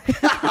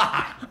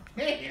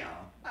 Damn.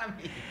 I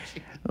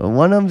mean,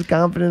 One of them's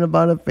confident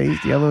about her face.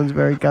 The other one's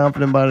very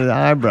confident about his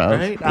eyebrows.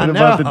 Right? I What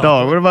about the know.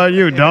 dog? What about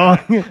you, dog?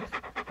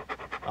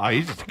 oh,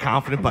 he's just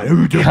confident by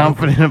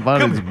confident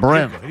about his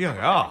breath. Yeah,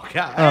 oh,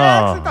 God.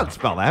 Oh. It doesn't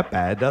smell that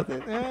bad, does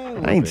it?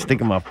 I ain't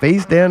sticking my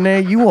face down there.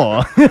 You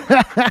are.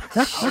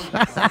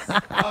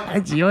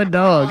 It's your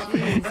dog.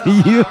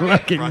 You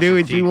fucking do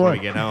what you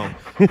want. Get home.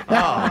 Oh,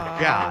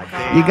 God.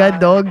 Damn. You got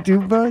dog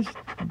toothbrush?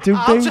 I'll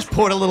Toothpaste? just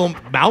pour a little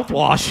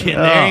mouthwash in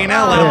there, you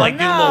know, let him like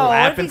do a little No,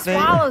 what if laughing he thing.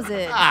 swallows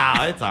it?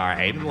 Ah, it's all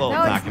right. A little No,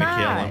 not it's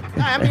gonna kill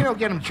him. I mean, it'll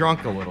get him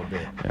drunk a little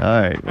bit.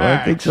 All right. Well, All I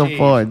think right, so geez,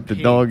 far the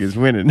dog is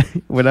winning.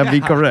 Would I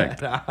be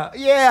correct?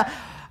 Yeah.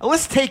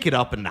 Let's take it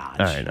up a notch.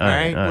 All right, all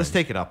Let's right.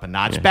 take it up a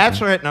notch. Yeah.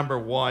 Bachelorette number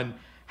 1.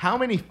 How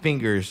many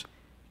fingers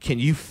can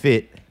you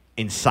fit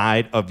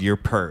inside of your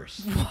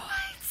purse?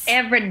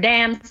 Every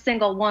damn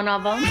single one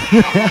of them.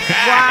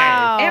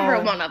 Wow. Every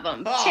one of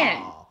them.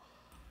 10.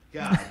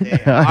 God damn.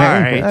 All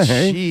right. All right.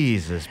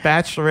 Jesus.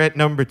 Bachelorette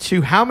number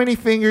 2. How many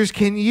fingers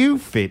can you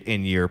fit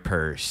in your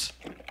purse?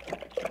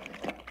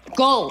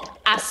 Gold.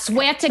 I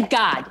swear to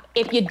God,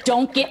 if you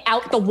don't get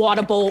out the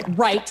water bowl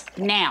right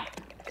now.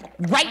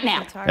 Right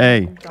now.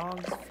 Hey.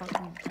 Dogs,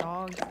 fucking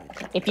dogs.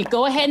 If you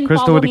go ahead and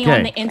Crystal follow with a me K.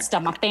 on the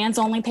Insta, my fans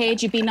only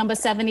page, you be number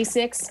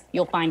 76,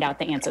 you'll find out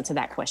the answer to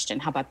that question.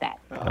 How about that?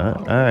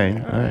 All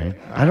right.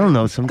 I don't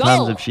know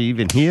sometimes Go. if she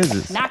even hears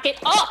this. Knock it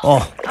off.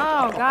 Oh,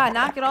 Oh, God,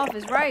 knock it off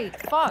is right.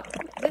 Fuck.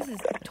 This is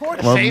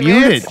torture. well, Same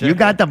mute it. answer. You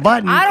got the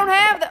button. I don't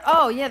have the.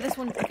 Oh, yeah, this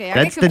one. Okay, I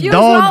That's get the confused with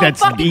all dog the that's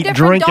fucking different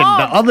drinking.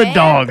 dogs, The other man.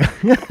 dog.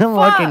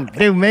 Fucking,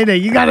 dude, Mayday,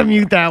 you gotta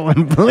mute that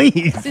one,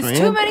 please. There's man.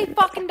 too many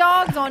fucking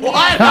dogs on here.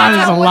 What? God,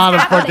 there's a What's lot of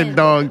happening? fucking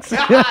dogs.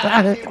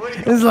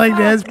 It's like the Fuck,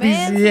 man, it's the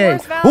SPCA.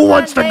 worst Who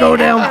wants to Valentine's go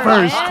Day down ever,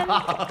 first?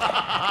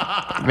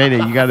 man.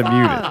 Mayday, you gotta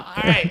mute it. Fuck.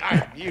 All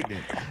right, mute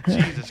it.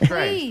 Jesus Christ.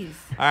 Please.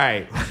 All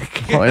right.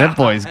 Oh, that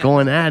boy's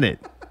going at it.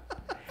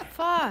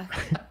 Fuck.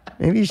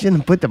 Maybe you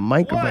shouldn't put the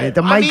microphone. What?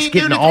 The I mic's mean,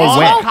 getting dude, all it's This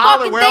wet. whole Colin,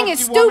 fucking where thing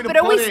else is do you want me stupid. to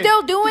Are we put it?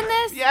 still doing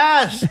this?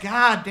 Yes.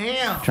 God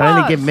damn.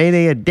 Trying to get Fuck.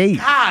 Mayday a date.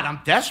 God, I'm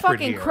desperate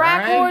Fucking here.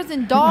 crack all right? whores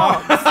and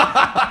dogs.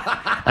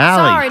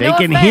 Allie, Sorry, they no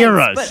can offense, hear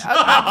us. but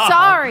I'm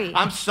sorry.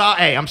 I'm sorry.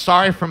 Hey, I'm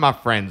sorry for my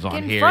friends on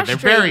Getting here. They're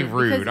very frustrated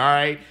rude. because- All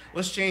right,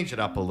 let's change it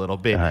up a little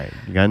bit. All right,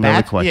 you got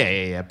another question.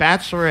 Yeah.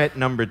 Bachelorette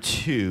number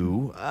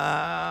 2.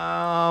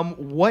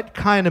 What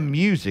kind of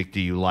music do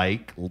you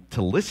like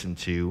to listen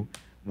to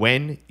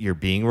when you're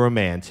being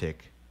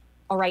romantic?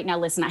 All right, now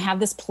listen, I have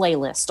this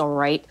playlist, all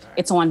right?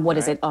 It's on, what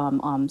is it,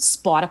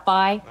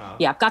 Spotify.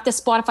 Yeah, I've got this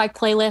Spotify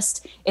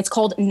playlist. It's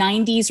called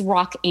 90s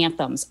Rock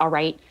Anthems, all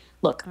right?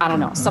 Look, I don't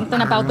know,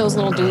 something about those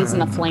little dudes in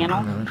the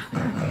flannel.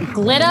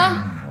 Glitter,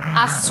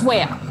 I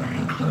swear,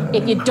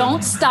 if you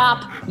don't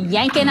stop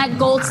yanking at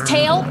Gold's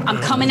tail, I'm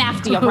coming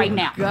after you right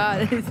now.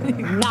 God.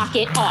 Knock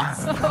it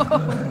off.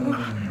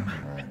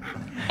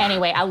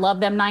 Anyway, I love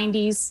them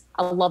 90s.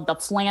 I love the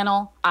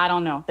flannel. I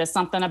don't know. There's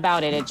something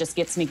about it. It just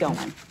gets me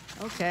going.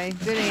 Okay,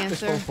 good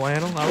Pistol answer.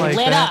 flannel. I like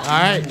Lit that. up. All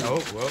right. Oh,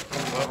 whoa.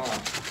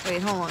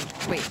 Wait, hold on.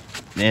 Wait.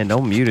 Man,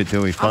 don't mute it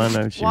till we find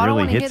out she Well, I don't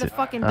really want to hear hits the it.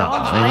 fucking Oh,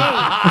 dog's man. leg.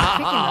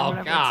 Kicking or Oh, whatever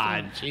it's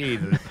God.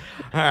 Jesus.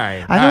 All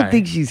right. I don't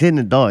think she's hitting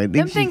the dog. I think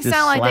Them she's things just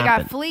sound like they got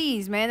slapping.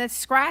 fleas, man. That's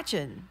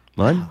scratching.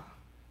 What?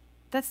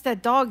 That's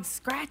that dog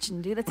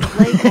scratching, dude. That's his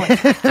leg going.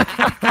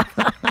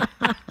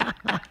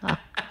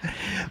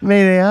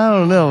 Man, I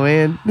don't know,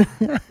 man.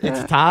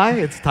 It's tie.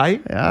 It's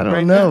tight. I don't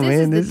right know, This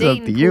man. is the This is up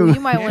dating to pool. you. You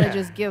might want to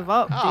just give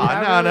up, dude. Oh, I no,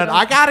 really no. don't-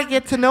 I got to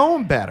get to know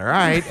him better. All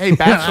right. Hey,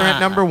 Bachelorette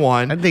number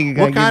one. I think you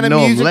gotta What get kind to of know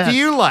him music less. do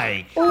you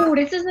like? Oh,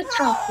 this is a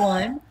tough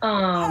one.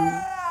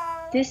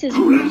 This is.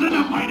 Turn the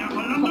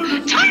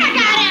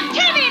goddamn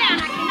TV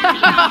down.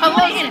 I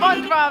love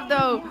SpongeBob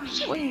though.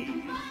 Wait,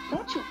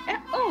 don't you?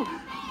 Oh,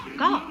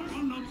 God. I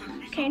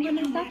can't hear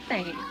myself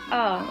think.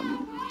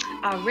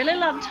 I really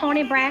love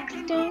Tony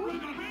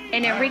Braxton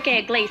and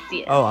Enrique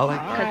Iglesias. Oh, I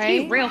like Because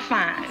he's real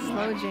fine.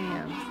 Slow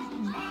jams.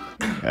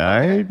 All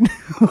right.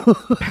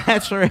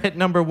 Bachelorette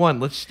number one.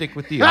 Let's stick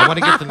with you. I want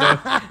to get to know.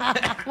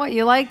 What,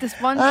 you like the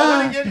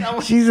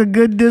SpongeBob? She's a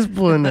good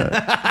discipliner.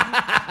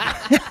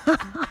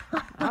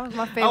 That was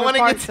my favorite wanna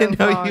part get to so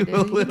know far, you dude. a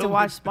You get to little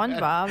watch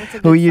SpongeBob. It's a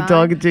good Who you sign.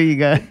 talking to? You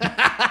got?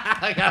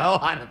 I got a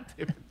lot of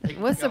different things.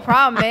 What's the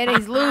problem, man?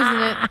 He's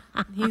losing it.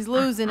 He's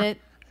losing it.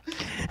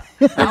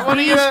 I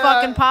wanna He's get a-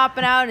 fucking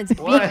popping out and it's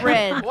beet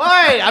red.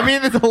 Why? I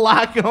mean, there's a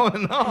lot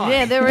going on.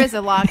 Yeah, there is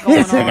a lot going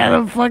Yes, I got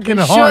on. a fucking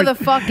Sure heart the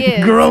fuck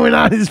is. growing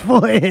on his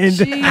forehead.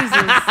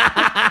 Jesus.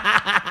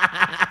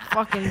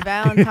 Fucking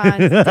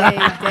Valentine's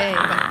Day.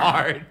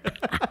 Hard.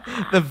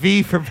 The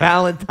V for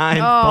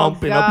Valentine's Oh,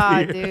 bumping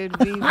God, up here. dude.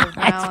 Viva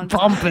Valentine's.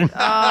 Pumping.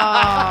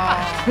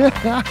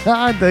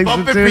 Oh. Thanks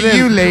Bumping for for tuning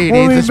you, in. ladies,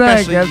 We'll be back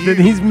especially after you.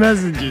 these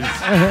messages.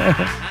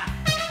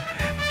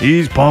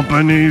 He's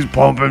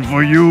pumping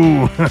for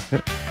you.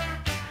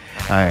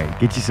 All right,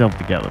 get yourself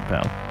together,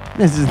 pal.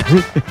 This is.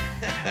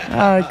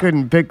 I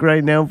couldn't pick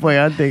right now for you.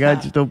 I think I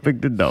just don't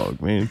pick the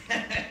dog, man.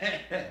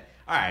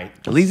 All right.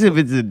 At least if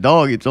it's a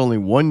dog, it's only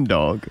one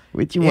dog.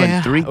 Which you Yeah.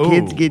 want? 3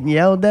 kids Ooh. getting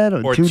yelled at,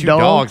 or, Or two two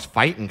dogs? dogs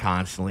fighting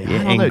constantly. I Yeah,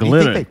 don't and know. Do you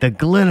glitter. think The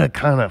glitter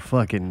kind of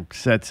fucking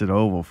sets it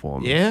over for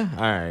they- me. Yeah.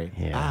 All right.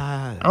 Yeah.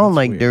 Ah, I don't that's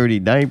like weird. dirty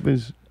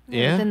diapers.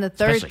 Yeah. Then the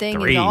third Especially thing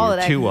is 3 all or of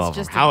that 2 'cause of it's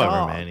them, just a however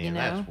dog, many. you know?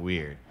 That's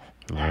weird.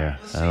 Yeah,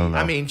 I don't know.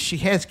 I mean, she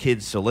has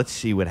kids, so let's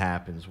see what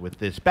happens with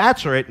this.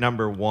 Bachelorette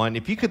number one.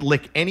 If you could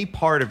lick any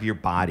part of your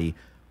body,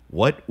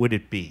 what would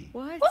it be?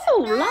 What?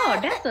 Oh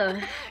Lord, that's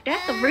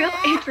a real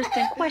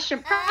interesting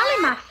question.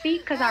 Probably my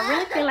feet, because I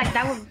really feel like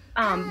that would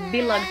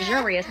be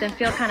luxurious and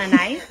feel kind of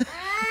nice. It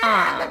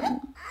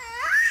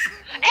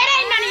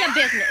ain't none of your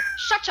business.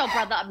 Shut your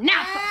brother up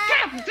now.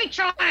 Get up and beat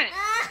your ass.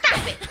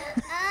 Stop it.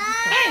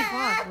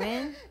 Fuck,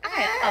 man.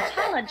 I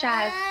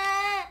apologize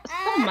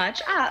so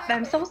much.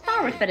 I'm so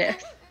sorry for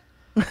this.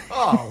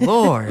 Oh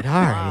Lord! All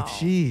right,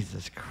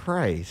 Jesus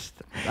Christ!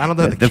 I don't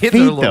know. The, The kids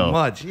feet, are a little though.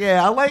 much.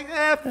 Yeah, I like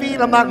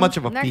feet. I'm not much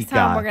of a Next feet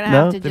time guy. we're gonna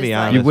No? have to To just be like,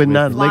 honest You would with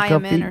not fly lick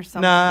him up in feet? or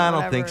something. No, I don't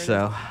whatever think it is.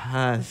 so.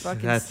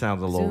 fucking That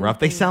sounds a little Zoom rough.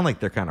 They thing. sound like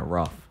they're kind of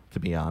rough, to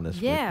be honest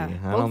Yeah, with you.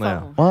 I both don't of know.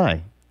 them.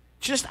 Why?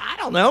 Just I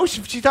don't know.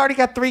 She's already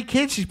got 3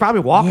 kids. She's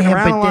probably walking Yeah,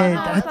 around a but lot. then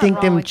No, I there's think nothing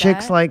them wrong with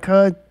chicks that. like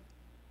her,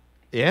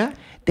 Yeah.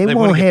 they wanna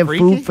won't get have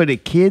freaky? food for the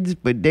kids,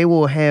 but they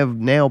will have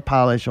nail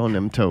polish on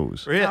them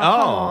toes. Really? Oh, come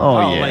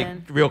on, oh, yeah. like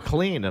real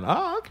clean and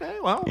okay,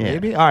 well, Yeah.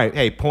 maybe. All right,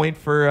 hey, point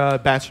for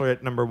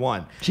Bachelorette number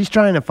one. She's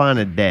trying to find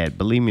a dad.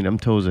 Believe me, them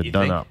toes are You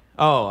done think? up.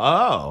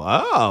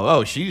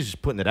 Oh, she's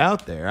putting it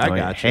out there. I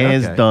got you.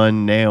 Hair's Okay.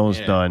 done, nails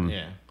Yeah, done,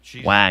 yeah.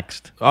 She's-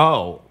 waxed.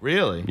 Oh,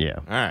 really? Yeah.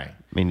 All right.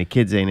 I mean, the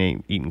kids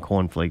ain't eating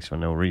cornflakes for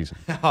no reason.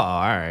 Oh, all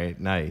right,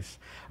 nice.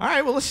 All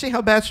right, well, let's see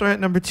how Bachelorette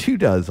number 2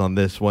 does on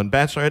this one.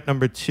 Bachelorette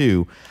number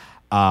 2,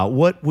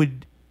 what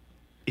would,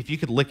 if you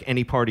could lick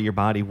any part of your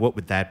body, what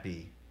would that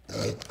be?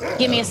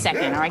 Give me a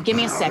second, all right? Give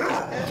me a second.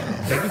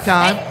 Take your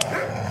time.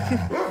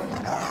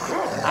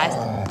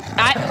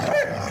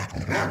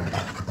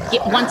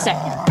 Get 1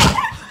 second.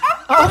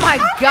 Oh my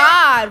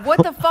God!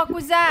 What the fuck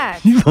was that?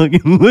 You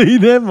fucking lay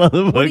that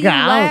motherfucker What are you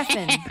out.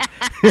 laughing?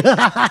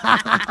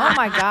 Oh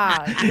my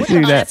God! What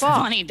Dude, the that's fuck?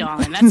 Funny,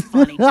 darling. That's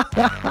funny.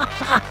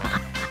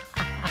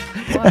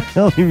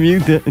 Tell me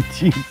mute that.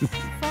 Jesus.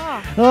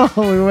 Fuck.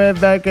 Oh, we went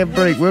back at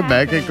break. We're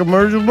back at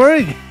commercial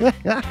break.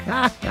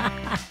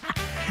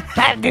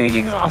 That dude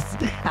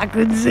exhausted. I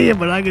couldn't see it,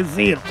 but I can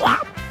see it.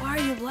 Whop. Why are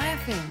you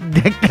laughing?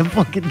 Deck that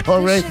fucking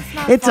dog This right. shit's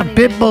not It's funny, a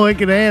pit man. bull. It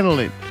can handle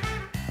it.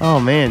 Oh,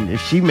 man.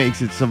 If she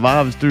makes it,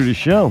 survives through the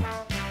show.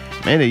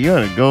 Man, you're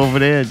going to go over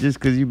there just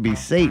because you be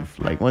safe.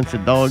 Like, once a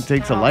dog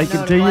takes a Oh, liking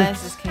no, to the you,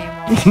 glasses came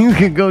off. you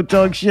can go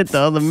talk shit to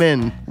other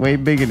men way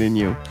bigger than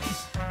you.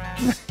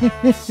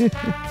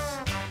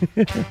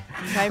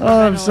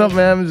 Oh, if something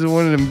happens to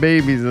one of them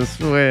babies, I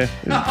swear,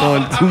 it's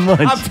going too I'm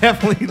much.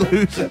 definitely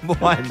losing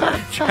one.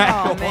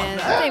 Oh man,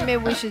 I think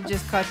maybe we should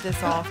just cut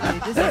this off,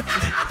 dude. This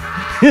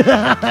is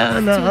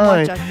No,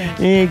 much, I think.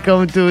 he ain't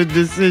coming to a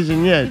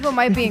decision yet. people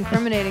might be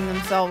incriminating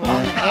themselves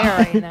on the air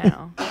right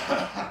now.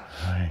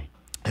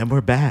 And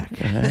we're back.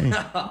 Hey,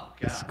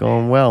 it's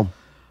going well.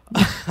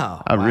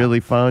 I really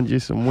found you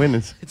some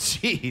winners.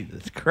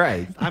 Jesus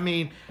Christ. I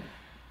mean,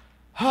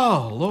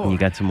 oh, Lord. You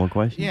got some more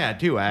questions? Yeah, I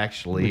do,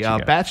 actually. What you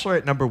got?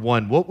 Bachelorette number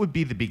 1, what would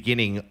be the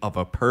beginning of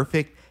a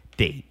perfect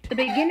date? The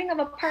beginning of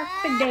a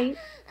perfect date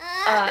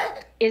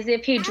is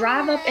if he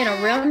drive up in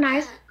a real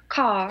nice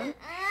car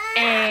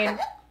and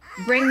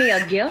bring me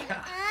a gift.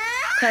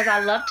 Because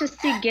I love to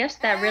see gifts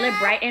that really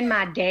brighten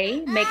my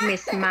day, make me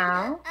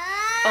smile.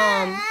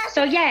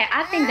 So, yeah,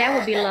 I think that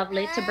would be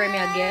lovely to bring me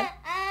a gift.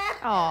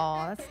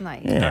 Oh, that's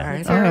nice. Yeah.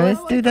 That's All right.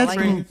 realistic. Dude, that's I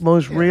like the it.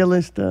 most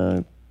realist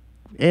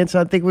answer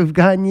I think we've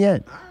gotten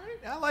yet.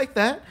 I like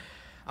that.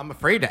 I'm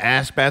afraid to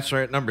ask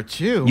Bachelorette number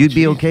 2. You'd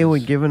be okay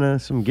with giving her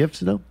some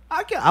gifts, though?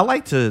 I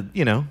like to,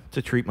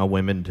 to treat my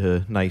women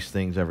to nice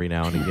things every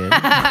now and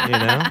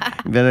again,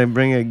 You better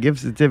bring a gift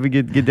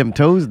certificate, get them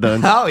toes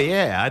done. Oh,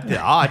 yeah.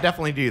 I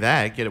definitely do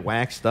that. Get it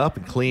waxed up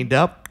and cleaned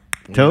up.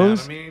 Toes? You know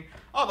what I mean?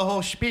 Oh, the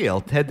whole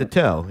spiel, head to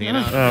toe,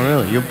 Oh,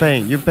 really? You're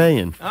paying.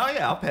 Oh,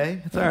 yeah, I'll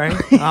pay. It's all right.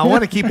 I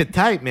want to keep it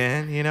tight,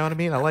 man. You know what I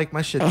mean? I like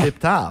my shit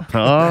tip-top.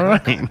 All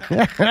right.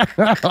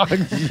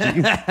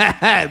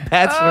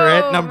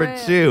 Bachelorette number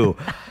 2.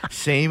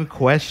 Same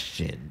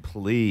question,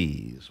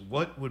 please.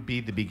 What would be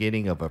the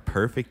beginning of a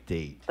perfect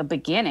date? The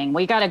beginning.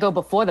 Well, you got to go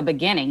before the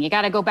beginning. You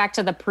got to go back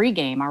to the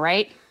pregame, all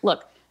right?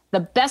 Look, the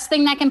best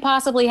thing that can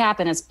possibly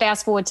happen is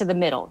fast forward to the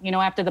middle,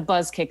 after the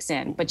buzz kicks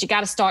in. But you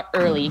got to start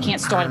early. You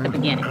can't start at the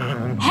beginning.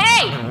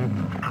 Hey!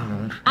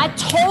 I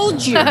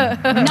told you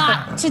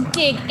not to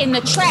dig in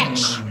the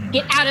trash.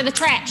 Get out of the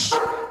trash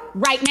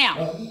right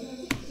now.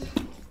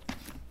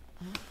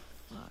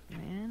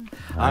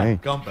 All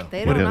right. Gumbo.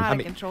 They What don't know else? how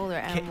to control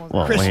their animals.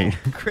 Well, Crystal. wait.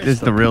 Crystal. This is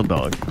the real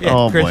dog. Yeah,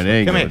 oh, boy, Crystal. there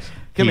he Come goes. here.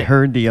 Come He here.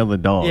 heard the other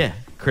dog. Yeah,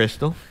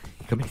 Crystal.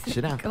 Come here.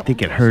 Sit down. I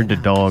think it heard the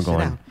dog Sit on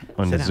down.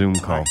 the Sit down. Zoom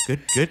All call. right,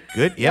 good.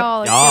 Yep.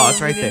 Y'all are Oh, it's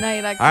killing right me there.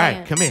 tonight. I All right,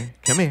 can't.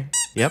 come here.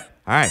 Yep.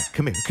 All right,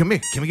 come here. Come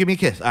give me a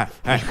kiss. All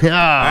right. Oh,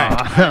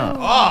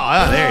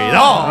 Oh, there you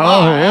go.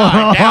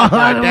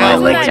 Well,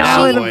 lick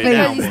y'all in the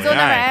Because face. you still never All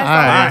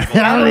asked.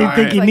 right. I don't even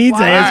think he Like, needs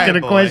to why? ask her the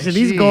All right, question. boy.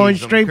 He's going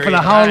Jeez, I'm straight for the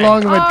crazy. how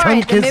long of a All tongue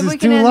right, then kiss maybe is we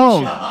can too end the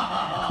long. show.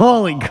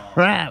 Holy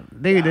crap.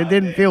 Dude, it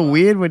didn't feel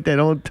weird with that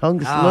old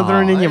tongue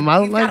slithering in your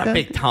mouth he's like got that? a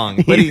big tongue,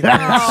 but he's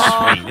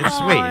Oh, sweet. It's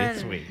come sweet. on. It's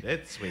sweet.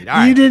 It's sweet. All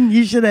right. You didn't.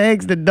 You should have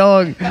asked the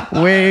dog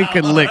where it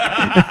could lick.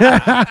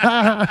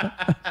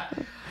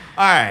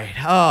 All right.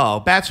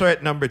 Oh,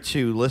 Bachelorette number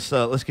 2. Let's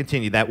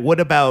continue that. What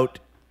about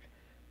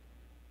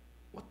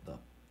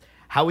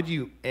how would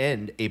you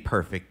end a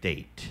perfect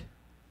date?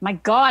 My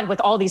God, with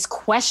all these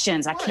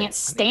questions, I can't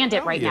stand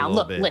it right you a now.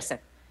 little Look, bit. listen.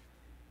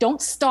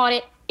 Don't start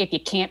it if you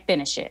can't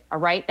finish it, all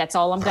right? That's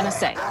all I'm going to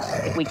say.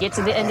 If we get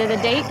to the end of the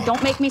date,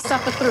 don't make me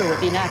suffer through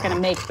if you're not going to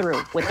make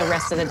through with the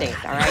rest of the date,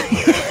 all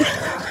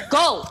right?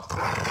 Go.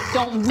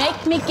 Don't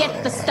make me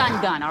get the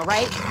stun gun, all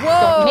right?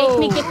 Whoa. Don't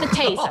make me get the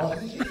taser.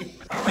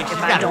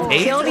 If I don't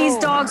kill these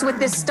dogs with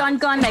this stun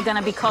gun, they're going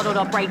to be cuddled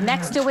up right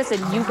next to us,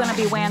 and you're going to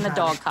be wearing the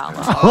dog collar.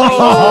 Oh,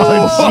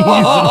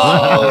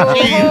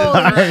 Jesus. Holy All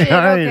right, shit.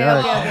 all right, Okay, all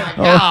okay, right. okay.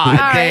 Oh, All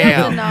right,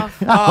 damn.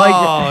 that's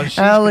enough.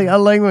 I like, I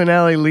like when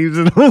Allie leaves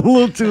it a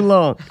little too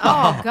long.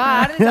 Oh,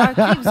 God. I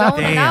keep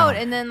zoning Damn. out,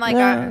 and then,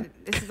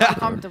 this is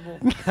uncomfortable.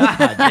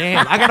 God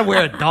damn. I got to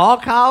wear a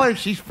dog collar?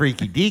 She's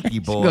freaky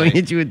deaky, boy. Gonna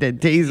hit you with that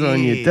taser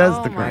on your Jeez.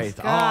 Oh, testicles. my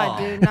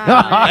God, Oh. dude.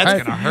 Nah, That's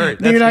going to hurt.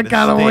 That's Dude, I gonna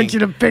kind of want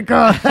sting. you to pick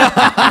up.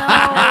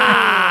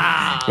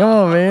 Come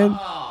on, man.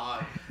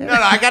 No,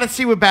 I got to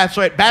see what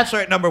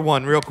Bachelorette number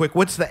 1, real quick.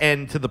 What's the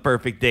end to the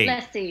perfect date?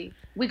 Let's see.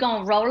 We're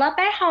going to roll up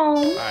at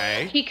home.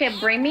 right. He can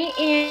bring me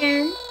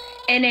in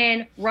and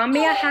then run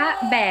me a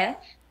hot bath,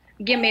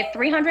 give me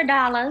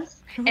 $300,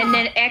 and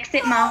then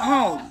exit my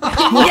home. That's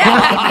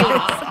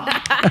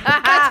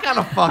kind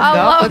of fucked I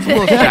up. love That's a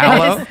little this.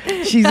 shallow.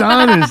 She's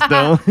honest,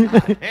 though.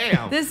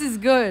 Damn. This is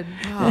good.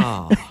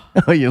 Oh.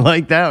 Oh, you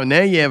like that one?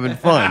 Now you're having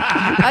fun.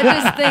 I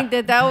just think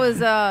that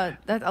was I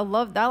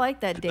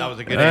like that date. That was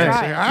a good All right.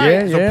 answer. All right.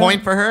 Yeah, so yeah.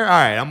 point for her. All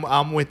right,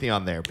 I'm with you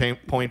on there.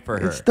 Point for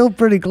her. It's still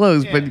pretty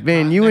close, but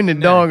man, you and the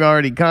dog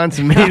already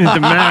consummated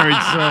the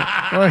marriage, so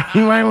well,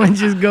 you might want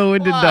to just go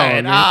with the What?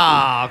 dog. man.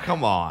 Oh,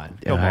 come on.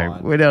 All Come right,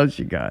 on. what else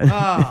you got?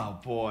 Oh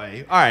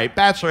boy. All right,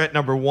 Bachelorette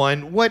number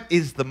 1. What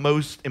is the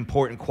most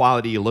important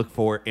quality you look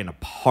for in a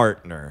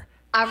partner?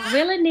 I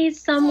really need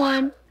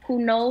someone who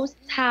knows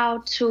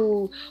how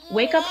to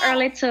wake up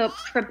early to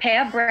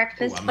prepare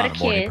breakfast I'm for the not a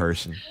morning kids,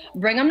 person.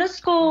 bring them to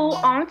school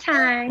on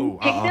time, Ooh,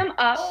 pick them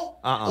up,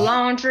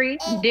 laundry,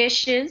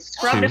 dishes,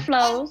 scrub the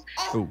floors,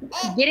 Ooh.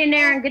 get in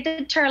there and get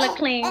the toilet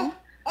clean,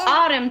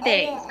 all them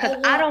things, because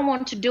I don't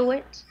want to do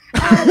it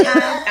all the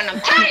time, and I'm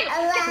tired.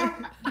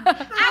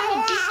 I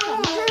will do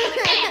something.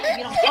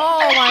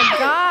 Oh my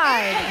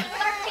God.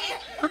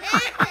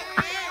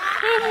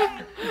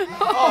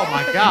 Oh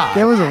my God.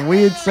 There was a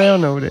weird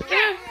sound over there.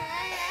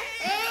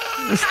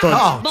 Let's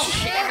start.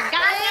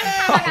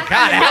 Oh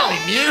God, Allie,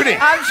 mute it.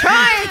 I'm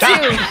trying to.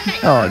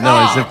 Oh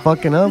no, is it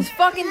fucking up? This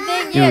fucking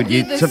thing, yeah, Dude,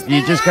 you the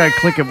you just gotta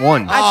click it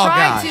once. I Oh, tried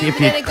God. to, If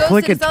and then you it goes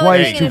click to it this other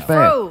twice thing too and it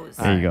fast. froze.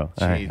 There you go.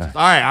 All right, Jesus.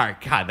 All right.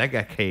 God, that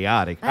got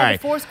chaotic. I All had right.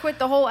 to force quit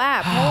the whole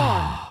app.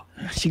 Hold on.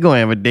 She gonna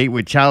have a date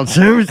with child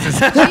services. Jesus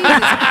Christ,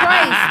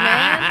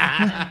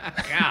 man.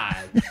 God.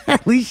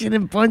 At least she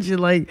didn't punch it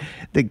like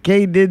the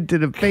K did to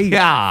the face.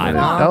 God.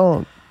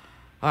 Don't.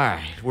 All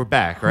right, we're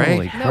back, right?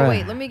 Holy No, crap.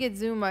 wait. Let me get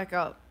Zoom back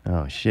up.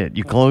 Oh shit!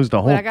 You closed the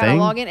whole Wait, I gotta thing.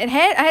 log in. I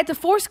had to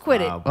force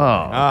quit it. Oh,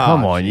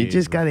 come on! You jeez.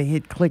 just gotta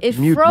hit click It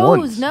mute froze.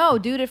 once. No,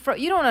 dude, it froze.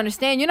 You don't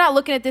understand. You're not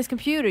looking at this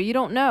computer. You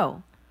don't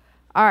know.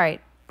 All right,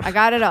 I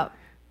got it up.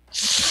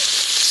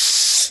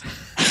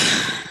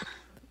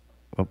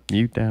 Oh,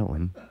 mute that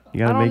one.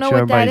 You I gotta don't make know sure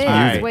what that everybody's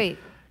is. muted. Wait.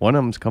 One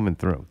of them's coming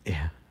through.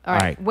 Yeah. All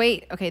right.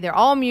 Wait. Okay, they're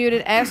all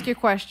muted. Ask your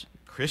question.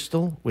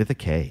 Crystal with a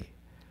K.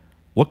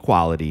 What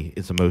quality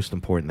is the most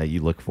important that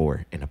you look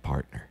for in a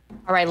partner?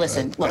 All right,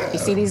 listen. Look, you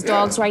see these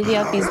dogs right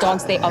here? These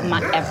dogs, they are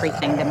my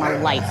everything. They're my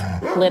life.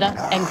 Glitter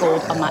and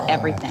gold are my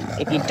everything.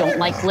 If you don't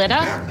like glitter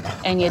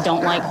and you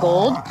don't like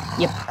gold,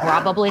 you're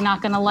probably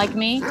not going to like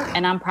me,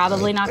 and I'm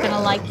probably not going to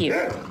like you.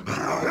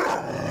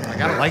 I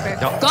gotta like the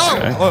dog. Go!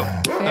 Whoa.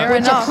 Fair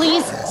Would you enough.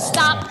 please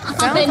stop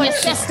humping like your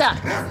she- sister?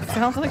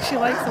 Sounds like she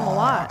likes him a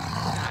lot.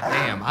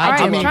 Damn. All right,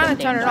 do I'm love trying them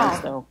to turn damn it dogs,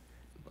 off. though.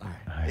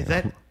 Is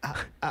that?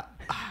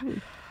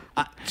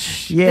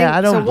 Yeah,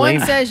 I don't So blame.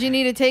 one says you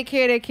need to take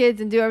care of their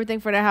kids and do everything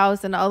for their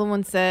house, and the other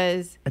one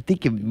says I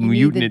think you're need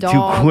muting the it too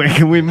dog. quick.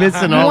 We're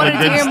missing You all the wanted to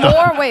good hear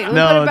stuff. more? Wait, let me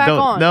no, put it back don't,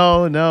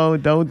 on. No,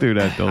 don't do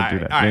that. Don't do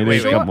that. All right, Mayday,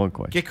 wait, wait. got one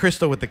question. Get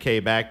Crystal with the K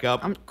back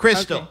up.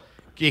 Crystal,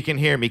 you can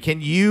hear me.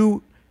 Can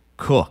you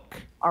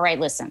cook? All right,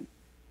 listen.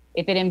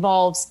 If it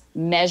involves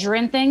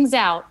measuring things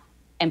out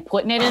and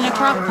putting it in a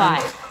crock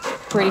pot,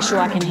 pretty sure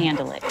I can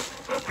handle it.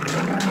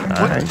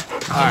 All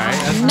right. All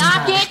right.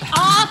 Knock it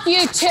off,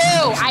 you two!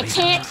 I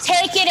can't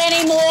take it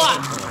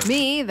anymore.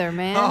 me either,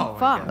 man. Oh,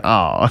 my Fuck. Oh,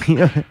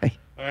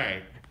 All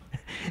right.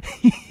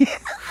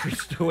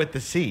 Crystal with the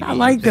C. I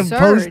like them Absurd.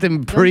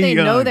 posting pre. Don't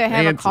they know they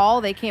have a answer.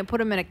 call? They can't put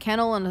them in a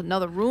kennel in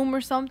another room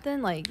or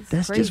something. Like it's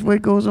That's crazy. just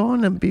what goes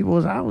on in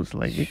people's house.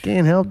 Like you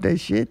can't help that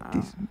shit.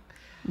 These-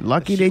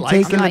 Lucky She they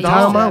likes taking I'm the not time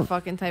used to that out.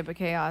 fucking type of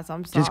chaos.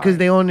 I'm sorry. Just because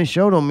they on the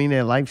show don't mean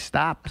their life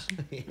stops.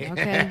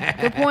 Okay,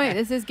 good point.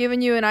 This is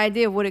giving you an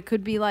idea of what it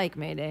could be like,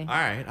 Mayday. All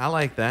right, I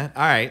like that.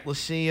 All right, let's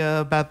see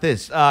about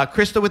this.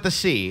 Crystal with the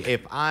C. If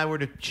I were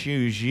to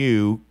choose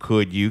you,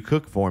 could you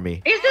cook for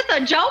me? Is this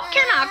a joke?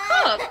 Can I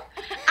cook?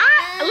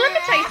 Let me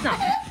tell you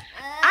something.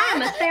 I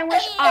am a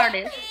sandwich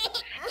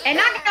artist, and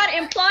I got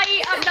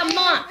Employee of the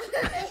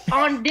Month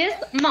on this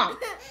month.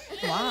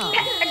 Wow.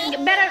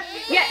 Better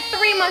yet,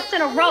 3 months in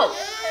a row.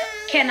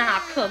 Can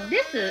I cook?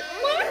 This is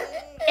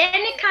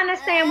any kind of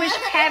sandwich,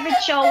 have it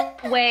your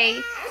way.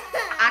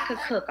 I could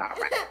cook all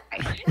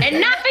right. And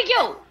not for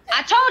you.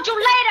 I told you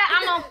later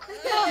I'm gonna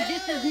cook.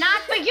 This is not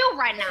for you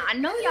right now. I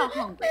know y'all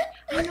hungry.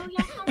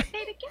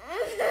 Baby.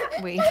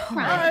 Wait,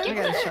 hold on. I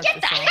gotta shut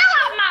Get this the off. hell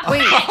out my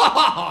Wait.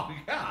 Oh,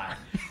 God.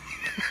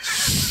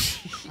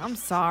 I'm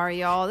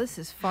sorry, y'all. This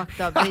is fucked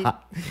up.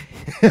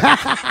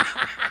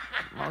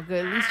 Oh,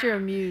 good. At least you're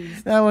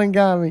amused. That one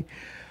got me.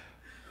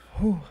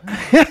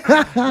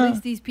 At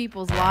least these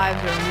people's lives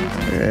are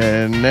amusing.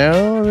 And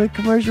now the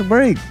commercial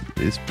break.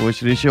 This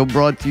portion of the show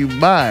brought to you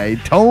by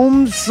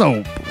Tome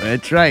Soap.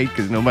 That's right,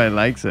 because nobody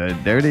likes a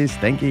dirty,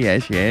 stinky,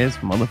 ashy ass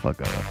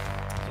motherfucker.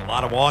 There's a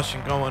lot of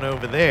washing going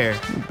over there.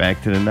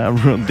 Back to the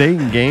not real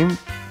dating game.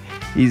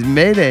 He's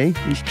Mayday.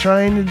 He's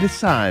trying to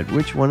decide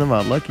which one of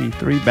our lucky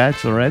 3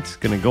 bachelorettes is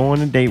going to go on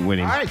a date with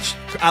him. All right,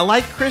 I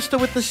like Crystal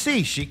with the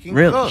C. She can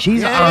Really? cook.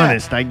 She's Yeah.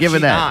 honest. I give her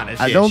She's that.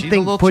 honest, I yeah. don't She's a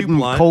think little too putting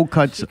blunt. cold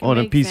cuts She can on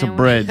a make piece of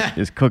sandwiches. bread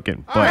is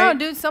cooking. I But don't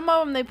know, dude. Some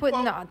of them they put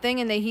in a thing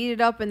and they heat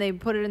it up and they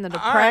put it in the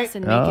All press right.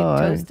 and make Oh, all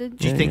it right. toasted.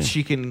 Do you think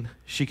she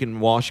can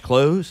wash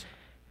clothes?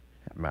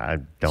 I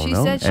don't She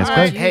know. said she Ask wanted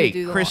her. you to Hey,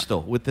 do the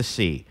Crystal with the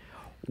C.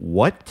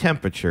 What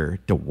temperature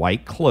do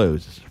white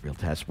clothes? This is a real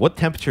test. What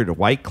temperature do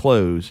white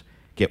clothes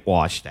get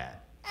washed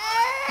at? What?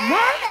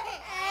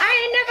 I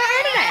ain't never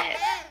heard of that.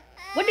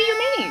 What do you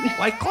mean?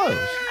 White clothes.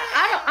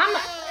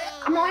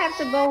 I'm gonna have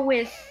to go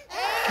with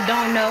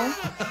don't know.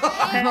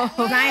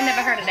 'Cause I ain't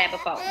never heard of that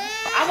before.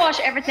 I wash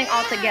everything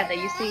all together.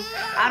 You see,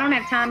 I don't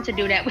have time to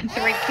do that with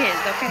 3 kids.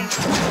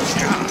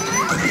 Okay.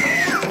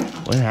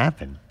 What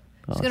happened?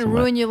 It's gonna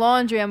ruin your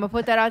laundry. I'm gonna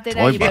put that out there.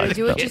 Now Toy you better box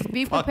do it. stuff. Just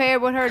be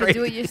prepared with her to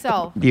do it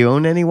yourself. Do you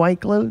own any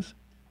white clothes?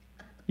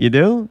 You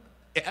do?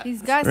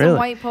 He's got Really? some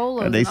white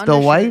polos. Are they and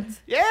still white?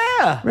 undershirts.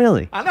 Yeah.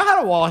 Really? I know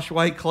how to wash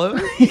white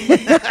clothes.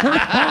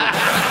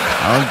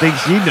 I don't think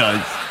she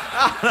does.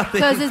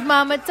 Cause his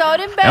mama told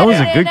him better. That was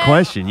a good than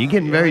question. You're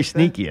getting very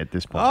sneaky at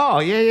this point. Oh,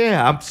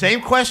 yeah.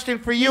 Same question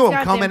for you. He's I'm got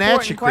the coming at you,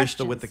 important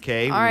Crystal, with the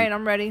K. All right,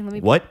 I'm ready. Let me.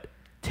 What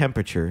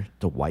temperature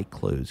do white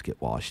clothes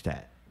get washed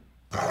at?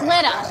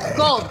 Glitter,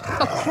 gold,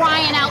 for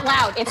crying out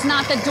loud. It's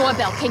not the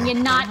doorbell. Can you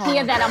not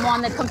hear that I'm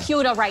on the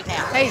computer right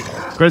now? Hey,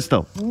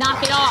 Crystal,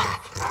 Knock it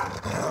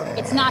off.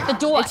 It's not the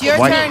door. it's your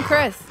White- turn,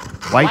 Chris.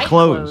 white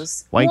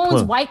clothes. White Who owns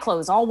clothes. white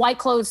clothes? All white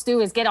clothes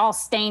do is get all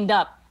stained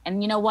up.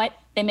 And you know what?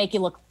 They make you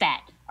look fat.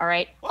 All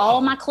right?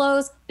 All my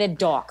clothes, they're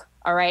dark.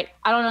 All right?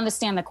 I don't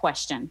understand the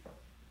question.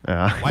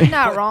 You're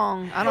not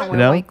wrong. I don't wear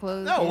No? white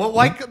clothes. No, yeah.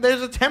 well,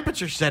 there's a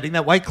temperature setting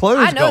that white clothes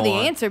I know go the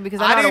on. answer because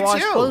I know how to do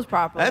wash too. clothes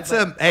properly. That's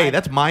but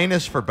that's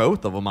minus for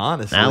both of them,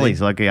 honestly.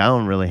 Allie's lucky I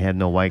don't really have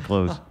no white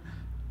clothes.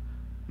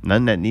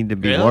 None that need to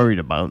be Really? worried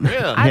about. Really?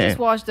 I yeah. just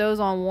wash those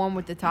on warm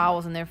with the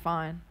towels and they're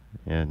fine.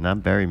 Yeah, not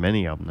very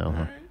many of them, though.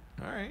 Huh?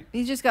 All right.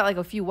 He's just got like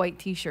a few white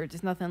T-shirts.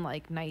 It's nothing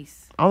like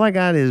nice. All I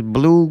got is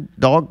blue,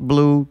 dark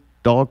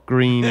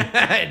green,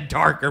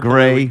 Darker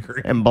gray, blue,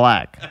 green. and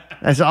black.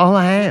 That's all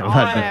I have. All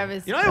I have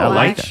is You don't have a I white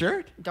like that.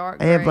 shirt?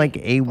 dark. I have gray, like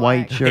a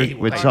white black, shirt A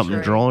with white something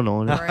shirt, drawn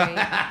on it. gray,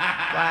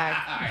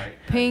 black,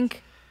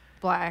 pink,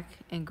 black,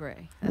 and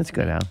gray. That's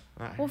good, Al.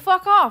 Well,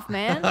 fuck off,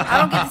 man. I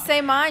don't get to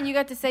say mine. You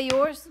got to say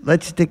yours.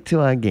 Let's stick to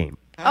our game.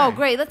 Oh,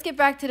 great. Let's get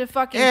back to the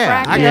fucking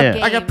Yeah, crack Yeah.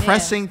 game. I got yeah.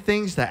 pressing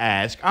things to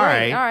ask. All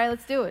Great. right. All right,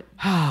 let's do it.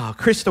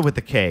 Krista with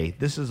the K.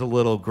 This is a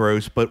little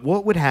gross, but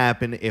what would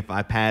happen if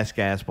I pass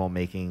gas while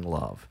making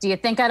love? Do you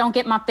think I don't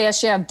get my fair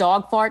share of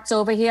dog farts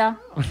over here?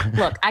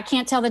 Look, I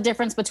can't tell the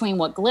difference between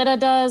what glitter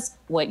does,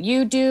 what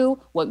you do,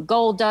 what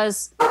gold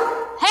does.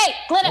 Hey,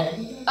 glitter!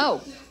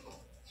 Oh,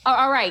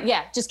 all right,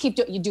 yeah. Just keep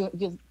doing.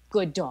 You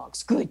good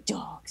dogs, good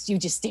dogs. You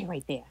just stay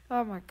right there.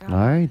 Oh my god. All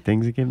right,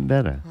 things are getting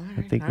better.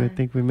 I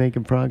think we're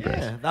making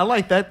progress. Yeah, I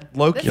like that.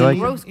 Low This key. is a like it?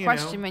 gross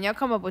question, man. Y'all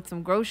come up with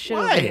some gross shit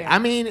over Right. here. I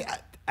mean,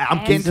 I'm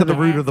getting to the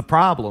root of the Ass.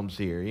 problems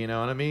here. You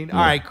know what I mean? All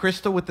right,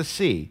 Krista with the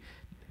C.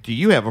 Do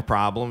you have a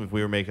problem if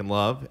we were making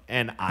love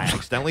and I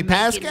accidentally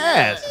pass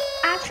gas?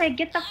 I say,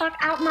 get the fuck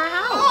out my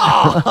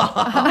house.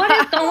 What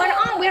is going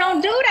on? We don't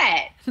do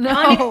that. No.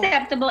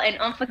 Unacceptable and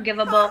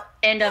unforgivable.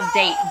 End of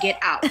date. Get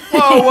out.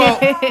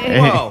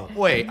 Whoa.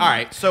 Wait. All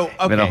right. So,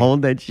 okay. Better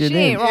hold that shit She in.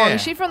 ain't wrong. Yeah.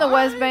 Is she from the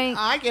West Bank?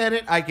 I get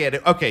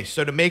it. Okay,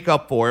 so to make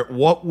up for it,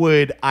 what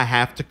would I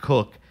have to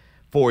cook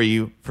for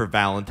you for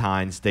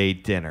Valentine's Day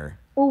dinner?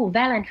 Ooh,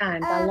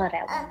 Valentine's. I love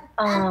that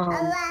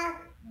one.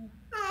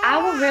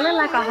 I would really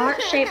like a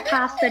heart-shaped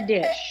pasta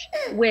dish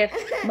with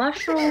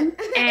mushrooms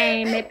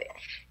and maybe.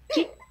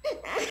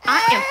 I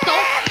am so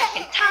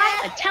fucking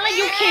tired of telling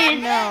you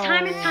kids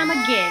time and time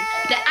again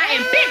that I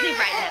am busy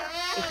right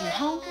now. If you're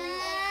hungry,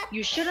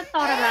 you should have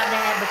thought about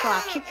that before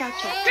I kicked out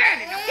your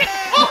daddy.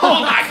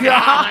 Oh my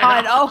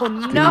God. Oh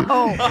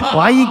no.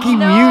 Why you keep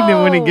muting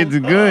it when it gets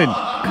good?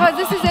 Because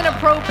this is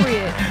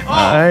inappropriate.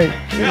 All right,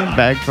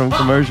 back from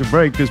commercial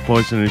break. This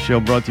portion of the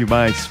show brought to you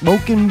by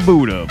Smoking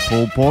Buddha.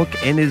 Pulled pork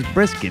and his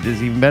brisket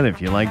is even better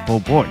if you like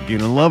pulled pork. You're going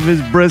to love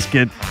his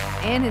brisket.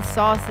 And his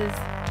sauces.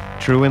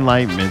 True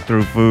enlightenment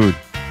through food.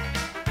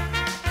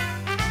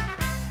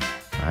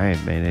 All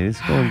right, man,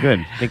 it's going good.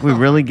 I think we're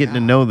really getting to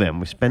know them.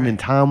 We're spending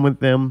time with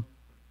them.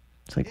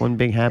 It's like one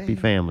big happy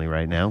family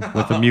right now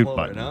with a mute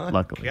button,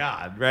 luckily.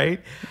 God, right?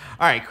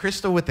 All right,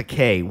 Krista with the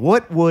K.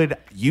 What would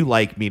you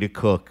like me to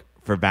cook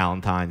for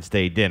Valentine's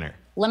Day dinner?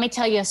 Let me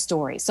tell you a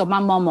story. So my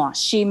mama,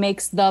 she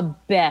makes the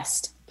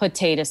best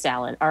potato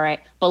salad, all right?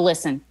 But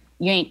listen,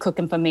 you ain't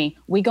cooking for me.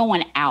 We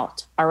going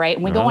out, all right?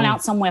 We going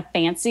out somewhere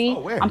fancy.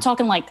 where? I'm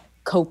talking like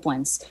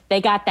Copeland's. They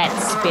got that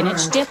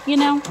spinach dip, you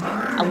know?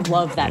 I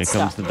love that Here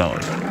stuff. comes the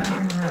dog.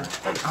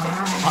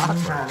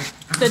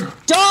 The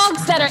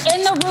dogs that are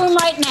in the room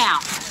right now,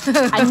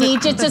 I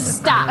need you to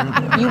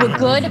stop. You were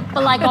good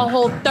for like a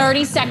whole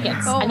 30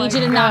 seconds. I need you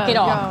to knock it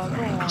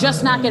off.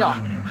 Just knock it off.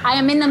 I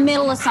am in the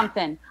middle of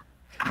something.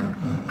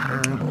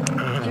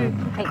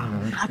 Hey,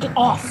 knock it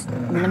off.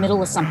 I'm in the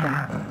middle of something.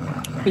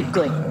 Be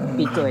good.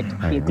 Be good.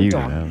 Be a good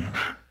dog.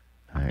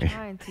 All right.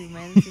 Trying to,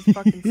 man. This is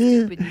fucking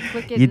stupid. You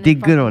click it. You and did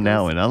it good fucking on that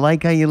goes- one. I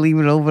like how you leave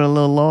it over a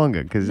little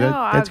longer because No,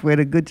 that's where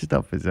the good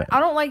stuff is at. I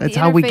don't like the That's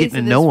how we interface get to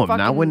of know this them,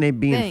 not when they're fucking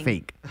being thing.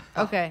 fake.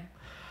 Okay.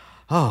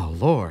 Oh,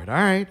 Lord. All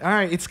right.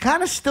 It's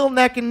kind of still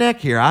neck and neck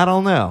here. I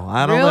don't know.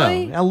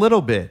 Really? know. A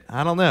little bit.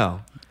 I don't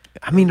know.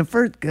 I mean, the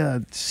first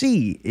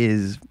C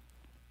is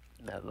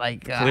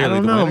like, I Clearly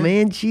don't the know, winner?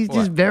 man. She's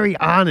just What? very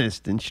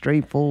honest and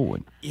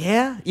straightforward.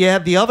 Yeah.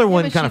 The other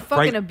one But kind she of fucking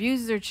frightened.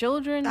 abuses her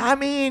children. I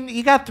mean,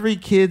 you got 3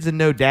 kids and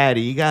no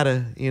daddy. You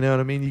gotta, you know what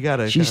I mean? You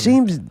gotta. She kinda-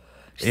 seems,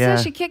 She yeah.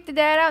 said she kicked the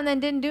dad out and then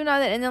didn't do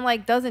nothing and then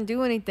like doesn't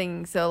do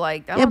anything. So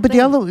like I Yeah, don't but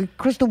think the other,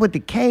 Crystal with the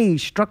K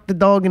struck the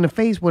dog in the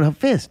face with her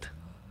fist.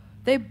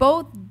 they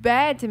both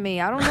bad to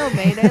me. I don't know,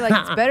 Mayday. Like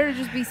it's better to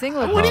just be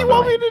single. What do you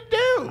want me to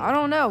do? I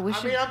don't know. We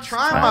should. I mean, I'm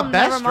trying tell my them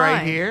never best right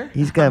mind. here.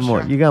 He's got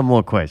more. You got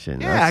more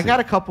questions. Yeah, I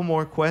got a couple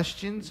more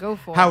questions. Go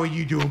for How it. are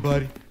you doing,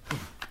 buddy?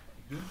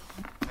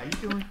 How you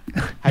doing?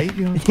 How you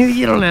doing?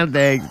 You don't have to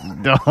ask.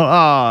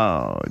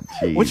 Oh,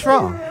 jeez. What's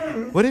wrong?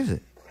 What is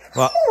it?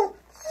 Well,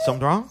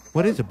 something wrong?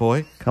 What is it,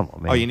 boy? Come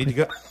on, man. Oh, you need to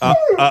go.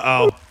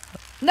 Uh-oh.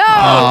 No.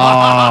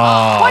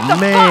 Oh, What the fuck,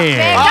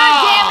 man?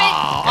 God damn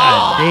it.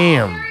 God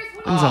damn.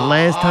 When's the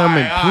last time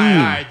it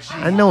right,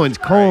 peed? I know it's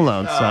cold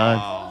outside.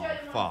 Oh,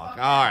 fuck.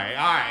 All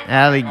right.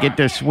 Allie, get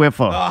the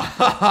Swiffer.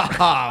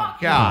 Oh,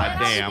 God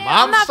damn.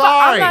 I'm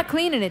sorry. not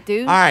cleaning it,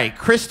 dude. All right,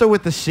 Krista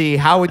with the C,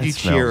 how would you That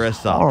cheer smells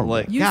us up? horrible.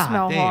 Like, You God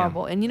smell damn.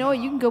 horrible. And you know what?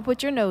 You can go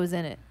put your nose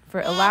in it for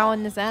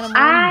allowing this animal.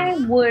 I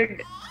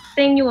would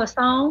sing you a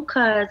song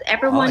because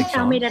everyone like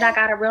tell me that I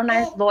got a real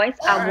nice voice.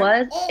 I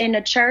was in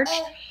the church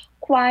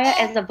choir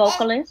as a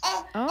vocalist.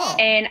 Oh.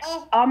 And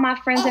all my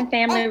friends and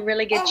family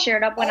really get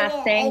cheered up when I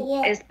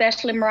sing,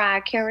 especially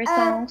Mariah Carey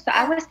songs. So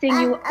I would sing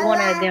you one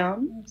of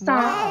them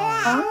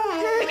songs.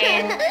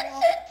 And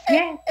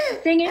yeah,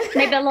 sing it.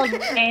 Maybe a little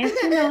dance,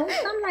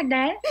 something like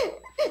that.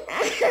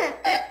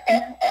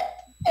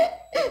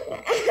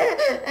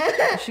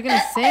 Is she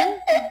gonna sing?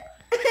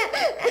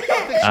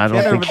 I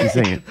don't think she's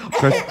singing.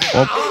 Chris,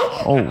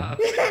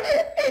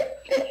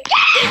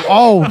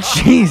 oh,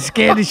 jeez,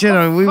 scared the shit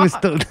out of me. We were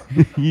still.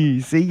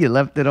 You see, you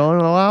left it on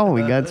a while.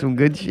 We got some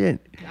good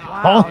shit.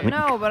 Wow.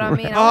 No, but I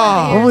mean,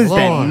 what was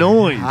that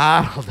noise?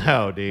 I don't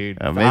know, dude.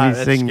 Maybe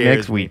that sing scares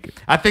next me. week.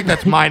 I think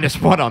that's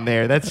 -1 on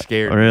there. That's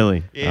scary. Oh,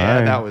 really? Yeah, All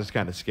right. that was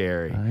kind of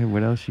scary. All right,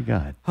 what else you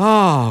got?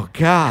 Oh,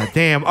 God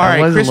damn. All That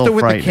right, was a Crystal little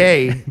with the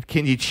frightening. K.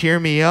 Can you cheer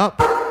me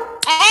up?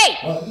 Hey!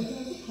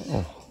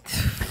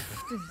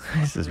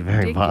 This is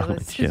very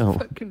violent.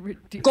 Chill.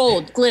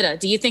 Gold, glitter.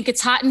 Do you think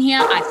it's hot in here?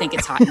 I think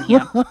it's hot in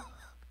here.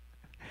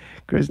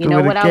 Crystal You know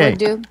with what a I K. would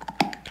do?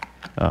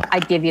 Oh.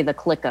 I'd give you the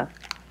clicker.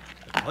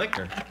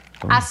 Clicker?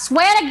 I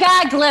swear to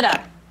God, glitter,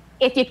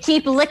 if you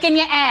keep licking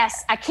your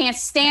ass, I can't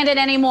stand it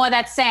anymore,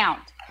 that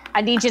sound.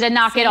 I need you to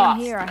knock it off.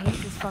 Here, I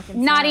hate this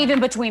fucking Not sound. even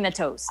between the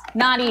toes.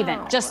 Not even.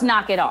 Just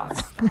knock it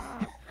off.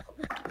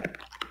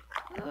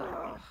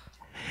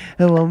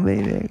 Hello,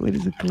 Mayday. What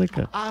is a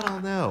clicker? I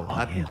don't know.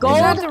 Gold,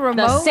 Is that the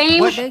remote? same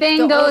What?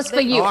 thing goes for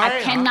you. I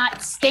Alright.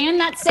 cannot stand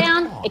that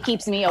sound. It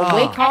keeps me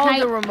awake at Call night.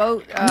 the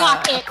remote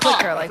Knock a it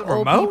clicker, off. like The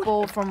old remote?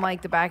 people from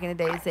like the back in the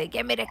day say,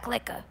 "Give me the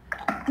clicker."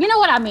 You know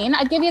what I mean?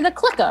 I give you the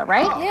clicker,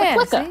 right? Yeah,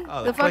 the clicker. see?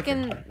 Oh, the clicker.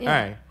 fucking All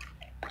right.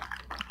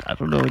 I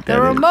don't know what that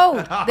the is.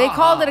 remote. They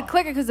called it a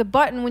clicker because the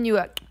button when you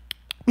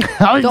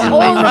I was the just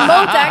old waiting.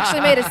 remotes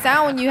actually made a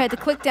sound when you had to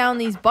click down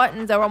these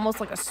buttons that were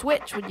almost like a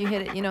switch when you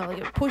hit it. Like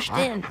it pushed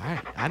in. All right,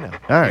 I know.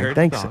 All I right, heard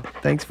thanks. the song.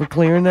 Thanks for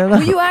clearing that up.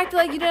 Well, you acted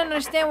like you didn't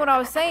understand what I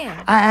was saying.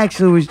 I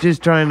actually was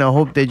just trying to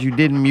hope that you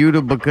didn't mute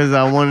her because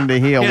I wanted to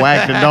hear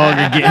whack the dog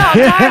No, I'm again.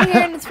 tired of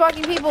hearing these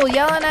fucking people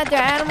yelling at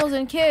their animals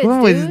and kids.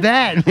 What was dude.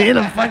 that, man?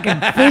 A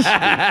fucking fish.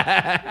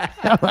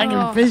 A fucking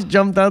Oh. fish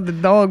jumped out the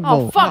dog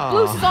bowl. Oh fuck!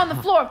 Bruce is on the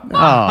floor. Fuck.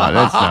 Oh,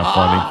 that's not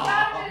funny.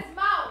 Out of his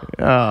mouth.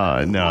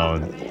 Oh, no,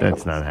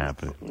 that's not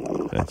happening.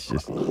 That's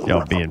just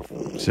y'all being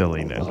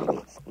silly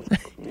now.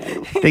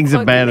 Things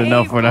are bad Fucking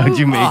enough hate without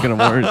you Bruce. making them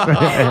worse.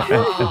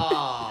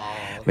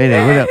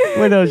 Mayday,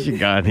 what else you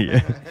got here?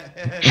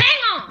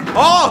 Hang on. Oh,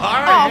 all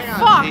right. Oh, hang on.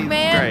 fuck, Jesus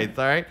man. Christ,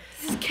 all right.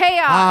 This is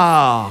chaos.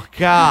 Oh,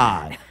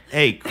 God.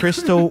 Hey,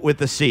 Crystal with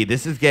the C.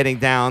 This is getting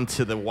down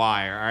to the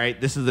wire, all right?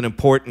 This is an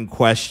important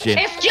question.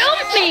 Excuse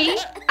me.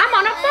 I'm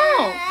on a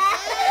phone.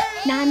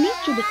 Now I need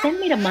you to send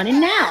me the money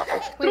now.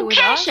 Through with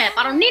Cash us? App.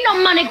 I don't need no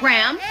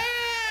MoneyGram.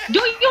 Do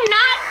you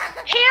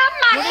not hear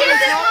my What kids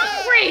is is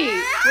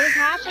hungry? What is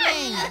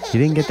happening? You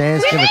didn't get to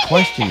ask her the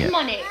question yet.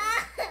 Money.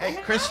 Hey,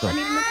 Crystal. I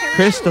need my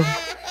parents.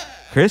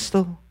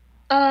 Crystal.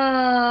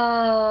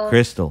 Uh,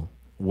 Crystal,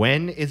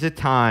 when is it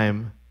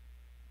time?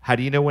 How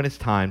do you know when it's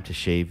time to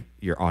shave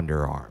your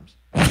underarms?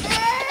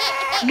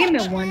 give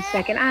me 1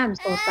 second. I'm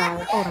so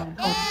sorry. Hold on.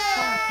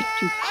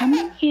 If you come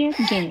in here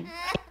again,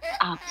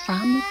 I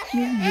promise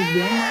you, you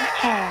will not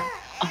have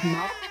a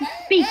mouth to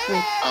speak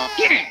with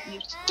again. You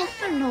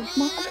stupid little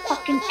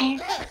motherfucking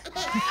ass.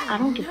 I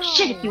don't give a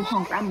shit if you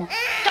hungry. I'm gonna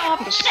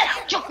starve the shit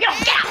out you.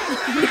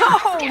 You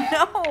don't get out.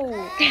 No.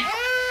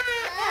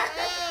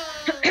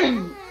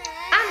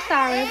 I'm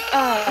sorry.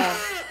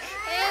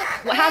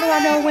 How do I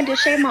know when to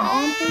shave my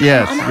arms?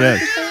 Yes, My yes.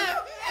 arms, you said?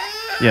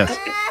 Yes.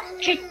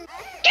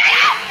 Get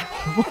out!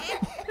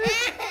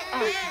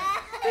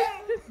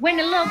 When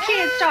the little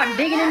kids start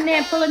digging in there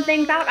and pulling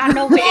things out, I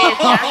know where it's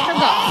got to go.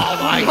 Oh,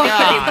 my Whether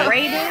God. it's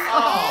braided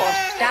or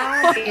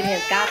styled, it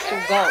has got to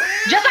go.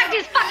 Just like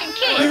these fucking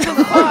kids.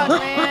 Fuck,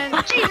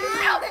 man. Jesus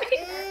help me.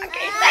 I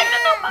can't say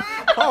no more.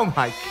 Oh,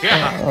 my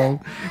God. Oh,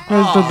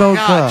 Crystal, don't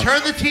God, cry.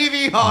 turn the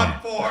TV on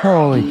for her.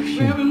 Holy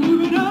shit.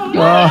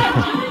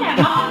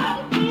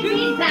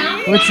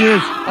 What's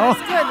this? Oh,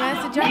 It's good, man.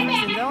 It's the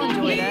Jeffersons. They'll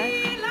enjoy that.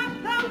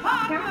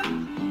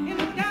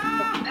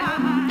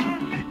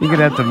 you're going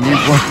to have to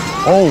mute one.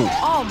 Oh,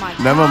 Oh my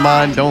god. never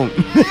mind, don't.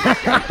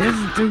 This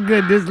is too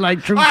good. This is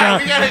like true All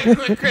right, crime. we got it.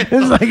 Quick, This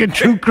is Crystal. like a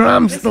true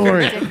crime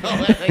story.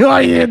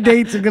 All your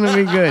dates are going to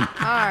be good. All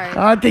right.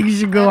 I think you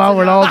should go out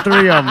with all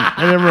three of them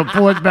and then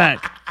report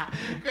back.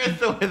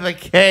 Crystal with a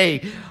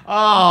K.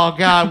 Oh,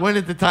 God. When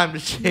is the time to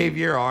shave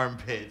your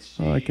armpits?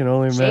 Oh, I can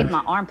only Shave imagine.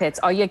 my armpits.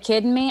 Are you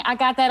kidding me? I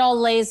got that all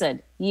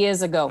lasered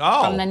years ago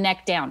Oh. from the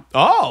neck down.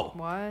 Oh.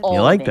 What? All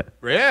You like of it.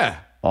 that? Yeah.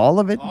 All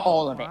of it?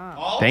 All of it.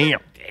 Damn.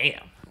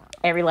 Damn.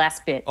 Every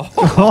last bit. Oh,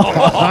 Glitter,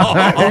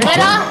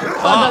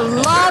 for the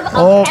love of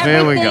Oh,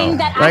 there we everything go.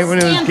 that Right I when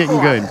it was stand getting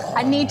for, good.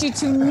 I need you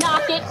to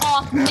knock it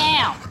off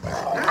now.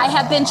 I I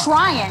have been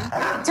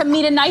trying to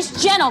meet a nice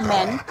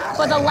gentleman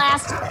for the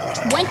last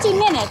 20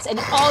 minutes, and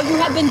all you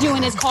have been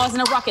doing is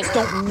causing a ruckus.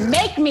 Don't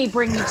make me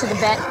bring you to the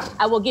vet.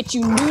 I will get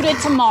you neutered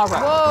tomorrow.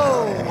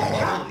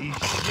 Holy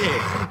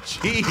shit.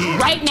 Jeez.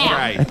 Right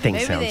now. That thing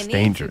Maybe sounds they need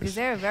dangerous. because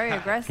they're very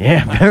aggressive.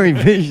 Yeah, very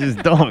vicious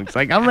dogs.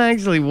 Like, I'm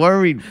actually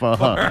worried for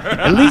her.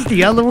 At least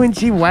the other one,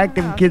 she whacked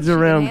them kids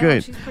around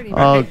good.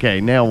 Okay,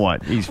 now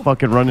what? He's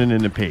fucking running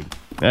in the pig.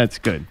 That's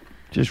good.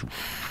 Just,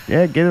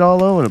 yeah, get it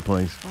all over the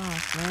place.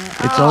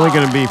 It's only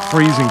going to be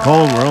freezing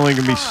cold. We're only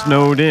going to be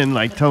snowed in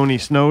like Tony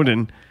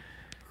Snowden.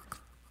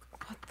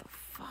 What the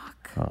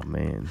fuck? Oh,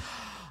 man.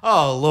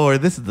 Oh,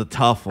 Lord, this is the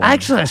tough one.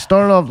 Actually, I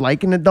started off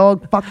liking the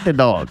dog. Fuck the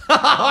dog. But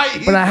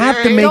I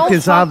have to make Don't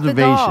this fuck the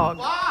observation. dog.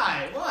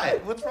 Why?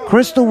 What? What's wrong?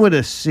 Crystal with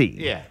a C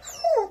Yeah.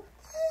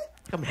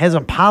 has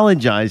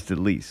apologized at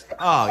least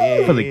Oh,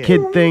 yeah. for the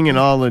kid thing and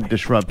all the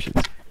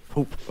disruptions.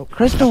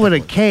 Crystal with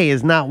a K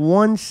has not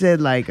once said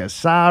like a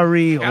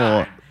sorry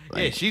or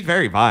Yeah, she's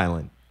very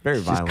violent. Very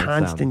just violent.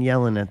 constant sounding.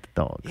 yelling at the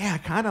dog. Yeah, I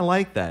kind of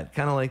like that.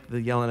 Kind of like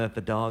the yelling at the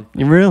dog.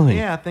 You really?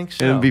 Yeah, I think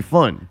so. It'd be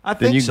fun. I then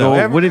think you so.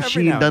 go, what if Every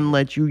she now and doesn't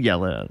let you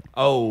yell at her?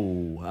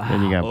 Oh.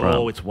 Then you got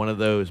problems. it's one of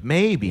those.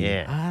 Maybe.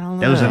 Yeah. I don't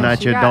know. Those are not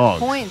She your got dogs.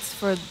 points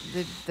for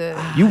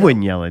the You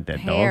wouldn't yell at that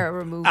hair dog.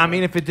 removal. I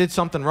mean, if it did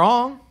something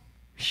wrong.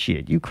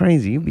 Shit, you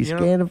crazy. You'd be You know-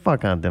 scared the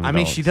fuck out of them I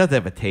mean, dogs. she does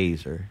have a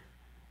taser.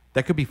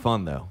 That could be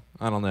fun, though.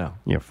 I don't know.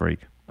 You're a freak.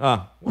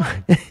 Oh.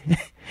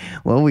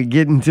 Well, we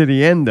getting to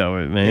the end of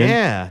it, man.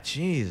 Yeah,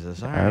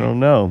 Jesus. All right. I don't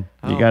know.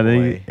 You Oh, got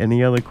boy.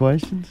 any other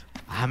questions?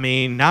 I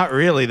mean, not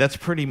really. That's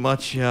pretty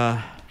much.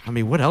 I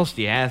mean, what else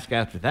do you ask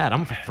after that?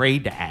 I'm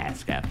afraid to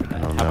ask after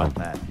that. How about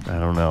that? I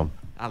don't know.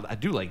 I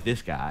do like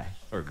this guy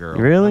or girl.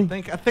 Really?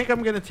 I think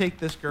I'm gonna take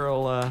this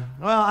girl. Well,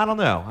 I don't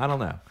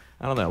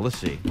know. Let's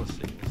see a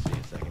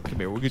second. Come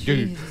here. We're gonna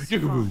do.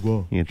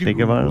 You can think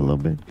about it a little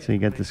bit. So you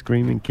got the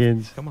screaming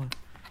kids. Come on.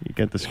 You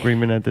got the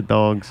screaming at the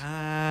dogs.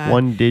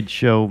 One did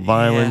show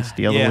violence.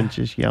 The other yeah. one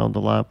just yelled a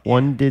lot.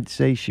 One did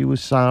say she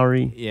was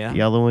sorry. Yeah.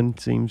 The other one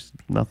seems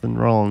nothing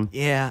wrong.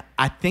 Yeah,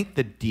 I think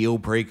the deal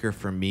breaker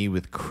for me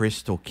with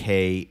Crystal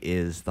K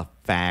is the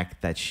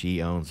fact that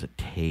she owns a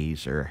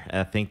taser.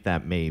 I think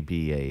that may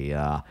be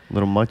a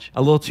little much.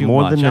 A little too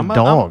More much. than the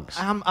dogs.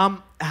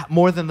 I'm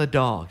more than the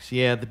dogs.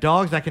 Yeah, the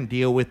dogs I can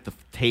deal with. The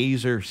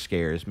taser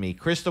scares me.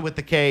 Crystal with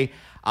the K.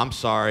 I'm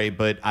sorry,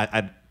 but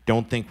I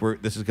don't think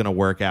this is gonna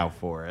work out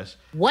for us.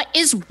 What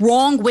is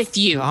wrong with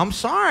you? I'm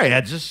sorry.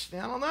 I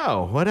don't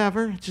know.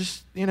 Whatever.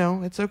 Just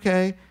it's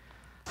okay.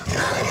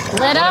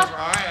 Let up.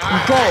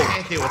 I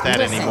can't deal with that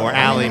Listen, anymore. I'm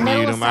Allie, in the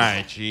middle mute of him. All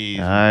right, jeez.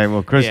 All right.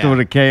 Well, Crystal Yeah. with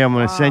a K, I'm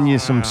going to send you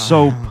some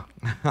soap.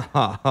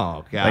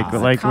 Oh, God.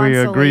 Like we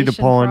agreed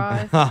upon.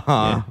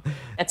 Yeah.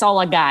 That's all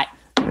I got.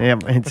 Yeah,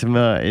 and some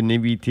an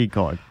EBT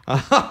card.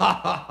 Oh,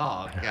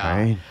 God.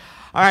 Right.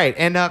 All right,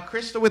 and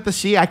Crystal with the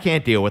C, I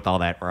can't deal with all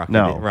that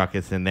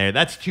ruckus in there.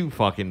 That's too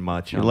fucking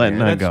much. You're on letting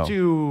there. that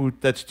go.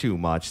 That's too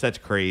much. That's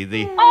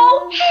crazy.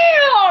 Oh,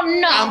 hell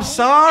no. I'm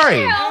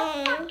sorry.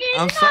 Hell fucking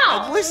I'm no.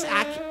 sorry. Listen,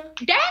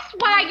 That's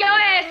why your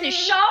ass is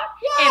short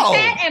Whoa. and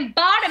fat and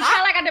bald and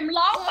probably got them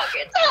long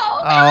fucking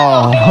toes.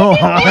 Oh,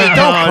 Wait,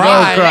 don't cry.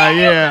 Don't cry.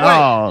 Yeah. Wait.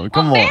 Oh,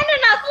 come on.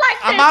 Abandoning us like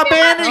I'm this. not Get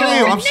my abandoning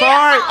you. fucking I'm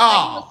sorry. nails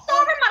off. Oh. You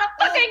sorry,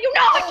 motherfucker. You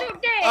know what you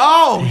did.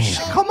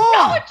 Oh, come on. You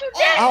know what you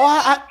did.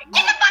 Oh,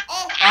 Get the fuck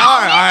all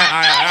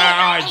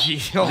right,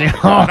 geez. Oh,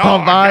 Oh,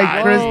 bye,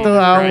 God. Crystal.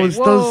 I will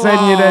still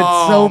send you that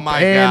Oh, soap my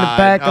and a God.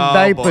 pack of Oh,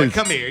 diapers. Boy.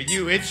 Come here,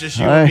 it's just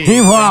you and me.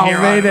 Hey, wow, Here,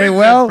 Mayday, it's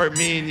well. just for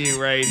me and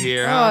you right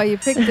here. Oh, Huh? you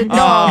picked the dog. Oh,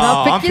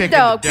 Huh? I'm Pick your picking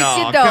dog. the Pick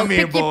your dog. dog. Come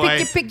here, Pick your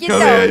boy. pick your Come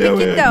dog. here, Pick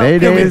your dog. Mayday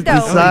Pick your has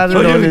dog. decided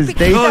Come on here, his pick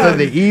date your for dog.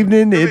 the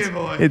evening. Come It's here,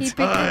 boy. He it's picked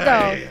the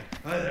dog.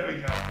 There we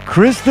go.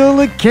 Crystal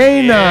the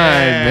K9.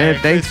 Yeah, Man,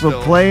 thanks for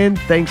Crystal. playing.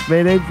 Thanks,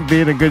 Mayday, for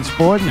being a good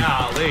sport. And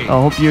Golly.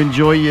 I hope you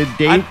enjoy your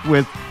date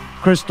with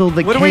Crystal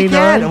the What do we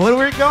get? K9. Where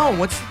are we going?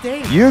 What's the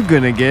date? You're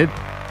going to get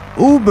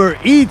Uber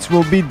Eats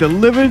will be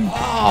delivered.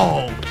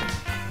 Oh,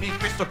 me and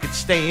Crystal could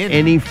stay in.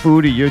 Any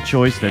food of your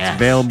choice that's Yes.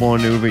 available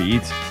on Uber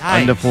Eats.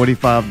 Nice. Under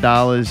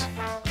 $45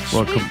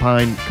 for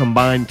a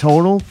combined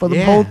total for the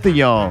Yeah. both of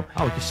y'all.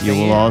 Oh, we can stay You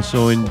will in.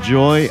 also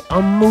enjoy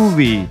a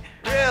movie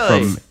Really?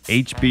 from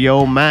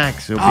HBO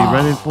Max. It'll be Oh,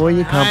 running for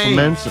you.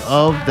 Compliments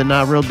of the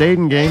Not Real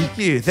Dating Game.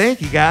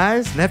 Thank you,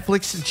 guys.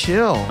 Netflix and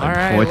chill. All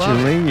right.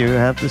 Unfortunately, you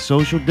have to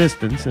social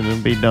distance, and it'll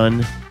be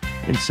done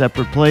in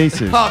separate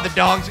places. Oh, the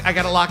dogs. I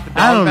gotta lock the dog.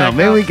 I don't know. back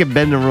Maybe up. we could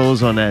bend the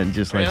rules on that and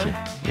just let Really? you.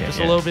 Yeah, Just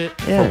yeah. a little bit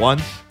Yeah. for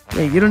once.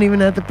 Yeah, you don't even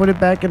have to put it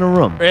back in a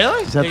room.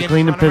 Really? Just have They to can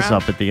clean the run piss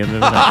around? up at the end of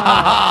the night.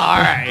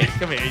 All right.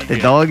 Come here. The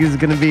dog is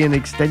going to be an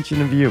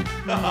extension of you.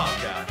 Oh,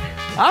 God.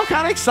 I'm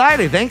kind of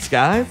excited. Thanks,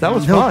 guys. That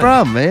was No fun.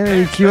 problem, man.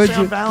 We cured Especially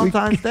on you.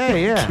 Valentine's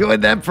Day, yeah.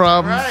 Cured that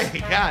problem.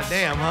 Right. God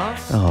damn, huh?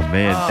 Oh,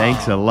 man.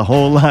 Thanks a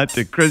whole lot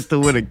to Crystal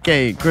with a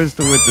K,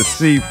 Crystal with the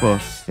C for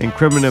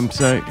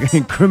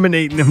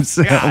incriminating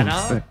themselves. God,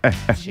 huh?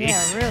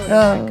 Yeah, really.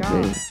 Oh, Oh, my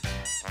God.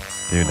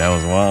 dude, that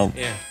was wild.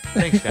 Yeah.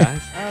 Thanks, guys.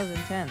 That was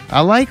intense.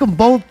 I like them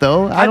both,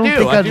 though. I don't do.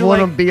 think I I'd do want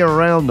to like- be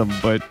around them,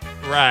 but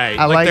Right.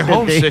 I like their that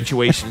home they-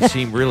 situations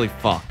seem really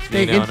fucked.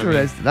 They're You know what I mean?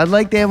 interested. I'd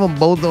like to have them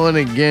both on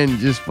again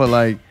just for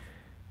like.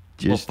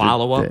 Just to-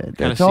 follow-up? to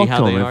Kinda talk see how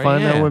to they them are? and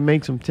find Yeah. out what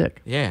makes them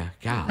tick. Yeah,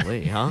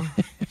 golly, huh?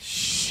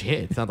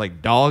 Shit, sounds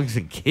like dogs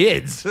and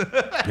kids. Oh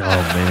man,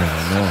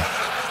 I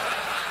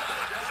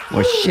know.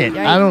 Well, shit,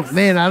 I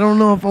don't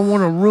know if I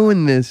want to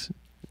ruin this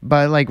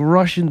by like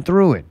rushing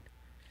through it.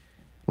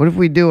 What if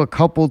we do a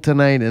couple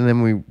tonight and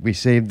then we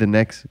save the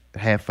next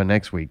half for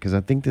next week? Because I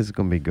think this is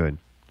gonna be good.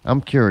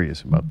 I'm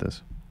curious about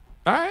this.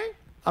 All right,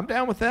 I'm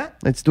down with that.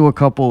 Let's do a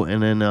couple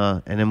and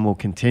then we'll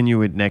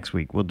continue it next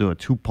week. We'll do a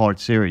 2-part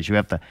series. You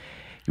have to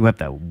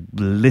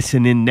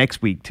listen in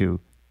next week to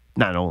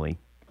not only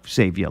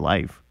save your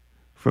life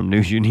from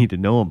news you need to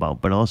know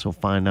about, but also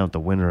find out the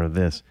winner of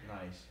this.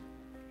 Nice.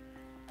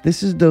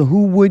 This is the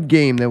Who Would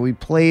game that we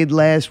played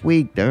last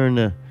week during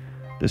the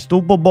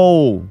Super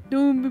Bowl.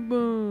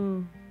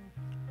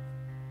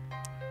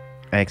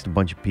 I asked a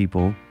bunch of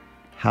people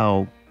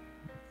how,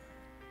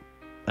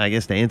 I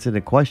guess, to answer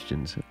the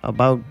questions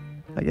about,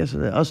 I guess,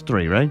 us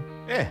three, right?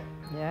 Yeah.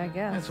 Yeah, I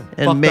guess. That's some And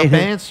fucked up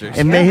Mayday, answers.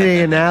 and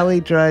Mayday and Allie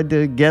tried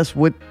to guess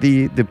what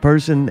the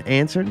person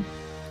answered.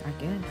 I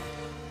guess.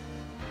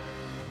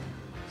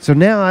 So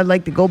now I'd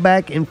like to go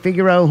back and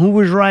figure out who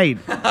was right.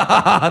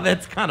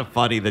 That's kind of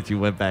funny that you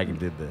went back and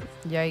did this.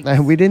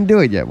 Yikes. We didn't do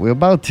it yet. We're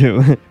about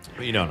to.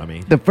 But you know what I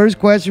mean. The first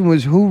question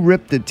was who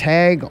ripped the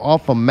tag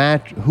off a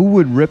Who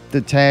would rip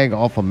the tag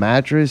off a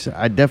mattress?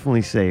 I'd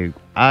definitely say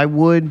I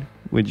would.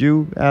 Would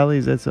you, Allie?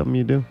 Is that something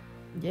you do?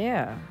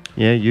 Yeah.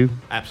 Yeah, you.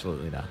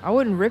 Absolutely not. I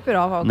wouldn't rip it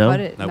off. I'll No? cut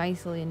it Nope.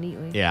 nicely and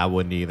neatly. Yeah, I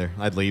wouldn't either.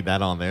 I'd leave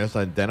that on there as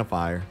an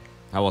identifier.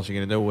 How else are you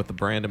going to know what the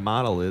brand and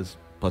model is,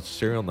 plus the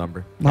serial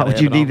number? Why would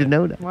you need to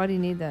know that? Why do you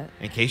need that?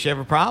 In case you have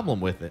a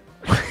problem with it.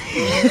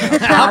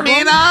 I'm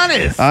being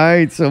honest. All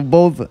right, so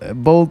both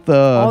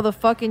All the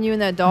fucking you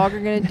and that dog are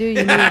gonna do, you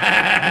need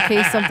in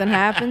case something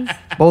happens.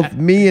 both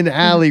me and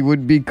Allie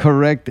would be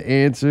correct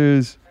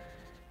answers.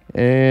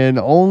 And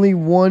only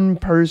one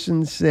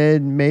person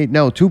said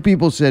two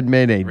people said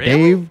Mayday. Really?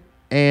 Dave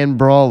and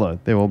Brawler.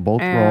 They were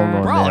both wrong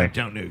on Brawler that.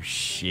 don't know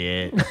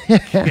shit.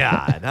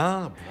 God,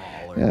 huh?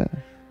 Brawler. Yeah.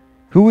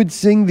 Who would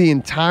sing the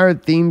entire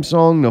theme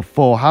song to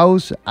Full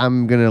House?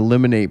 I'm going to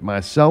eliminate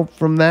myself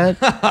from that.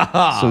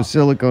 So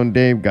Silicone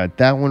Dave got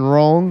that one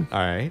wrong. All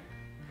right.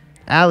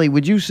 Allie,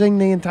 would you sing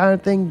the entire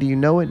thing? Do you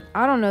know it?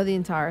 I don't know the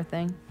entire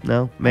thing.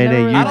 No? Mayday,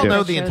 really you I don't do.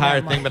 know the Show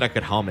entire that thing, much. but I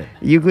could hum it.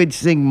 You could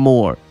sing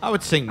more. I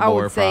would sing I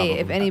more, would say probably.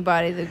 if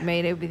anybody that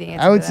made it would be the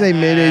answer. I would to say that.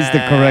 Mayday's the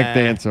correct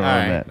answer all on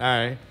right, that.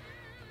 All right.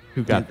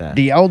 Who got that?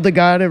 The Elder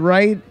got it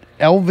right.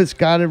 Elvis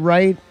got it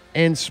right.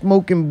 And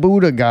Smoking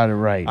Buddha got it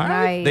right. All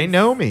right. Nice. They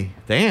know me.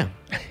 Damn.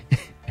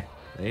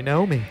 They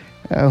know me.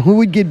 Who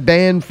would get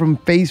banned from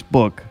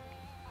Facebook?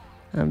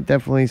 I'm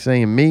definitely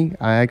saying me.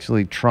 I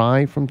actually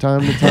try from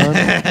time to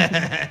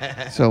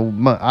time. So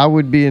I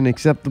would be an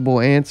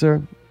acceptable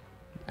answer.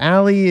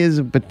 Allie is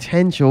a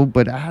potential,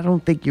 but I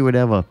don't think you would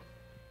ever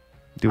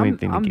do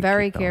anything to I'm get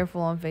very kicked off.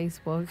 careful on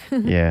Facebook.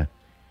 Yeah.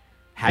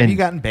 Have And you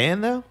gotten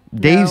banned, though?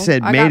 Dave No.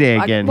 said I got- Mayday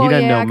I- again. well, He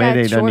doesn't yeah, know I got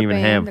Mayday doesn't short even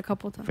banned have a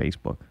couple times.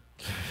 Facebook.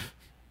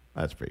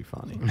 That's pretty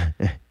funny.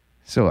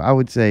 So I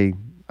would say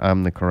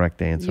I'm the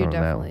correct answer You on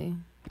that one. definitely.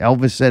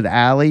 Elvis said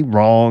Allie,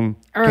 wrong.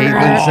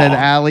 Caitlin said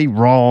Allie,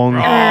 wrong.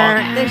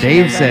 They should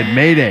Dave know said that.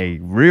 Mayday,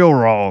 real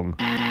wrong.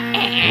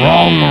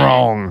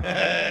 Wrong.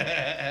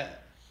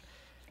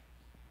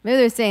 Maybe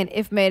they're saying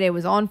if Mayday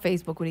was on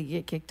Facebook, would he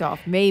get kicked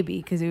off? Maybe,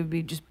 because he would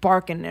be just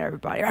barking at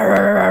everybody.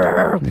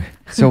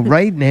 So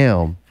right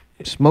now,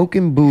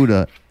 Smoking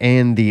Buddha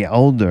and the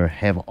Elder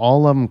have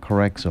all of them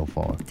correct so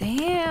far.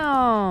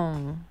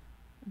 Damn.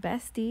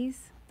 Besties.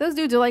 Those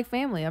dudes are like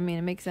family. I mean,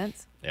 it makes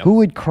sense. Who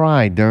would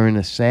cry during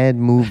a sad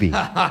movie?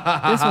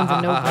 This one's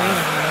a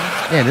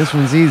no-brainer. Yeah, this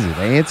one's easy. The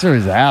answer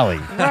is Allie.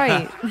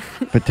 Right.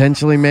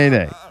 Potentially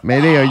Mayday.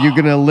 Mayday, are you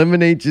going to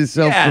eliminate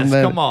yourself Yes, from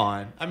that? come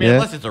on. I mean, Yeah?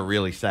 unless it's a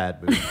really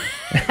sad movie.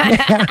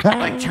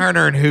 Like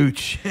Turner and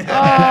Hooch. Oh,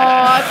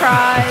 I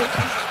cried.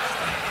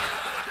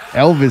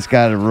 Elvis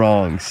got it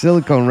wrong.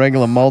 Silicone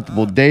regular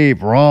multiple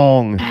Dave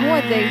wrong.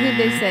 What who'd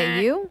they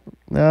say? You?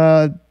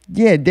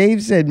 Yeah,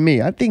 Dave said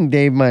me. I think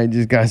Dave might have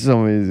just got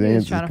some of his He was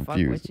answers trying to fuck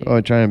confused. with you.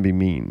 Or trying to be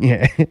mean.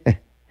 Yeah.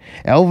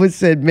 Elvis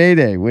said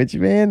Mayday, which,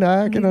 man,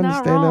 I can He's not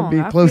understand that wrong.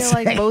 being I close.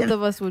 feel like both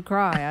of us would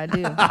cry. I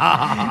do.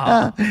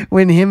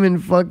 When him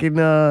and fucking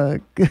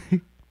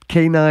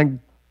K9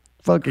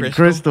 fucking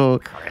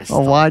Crystal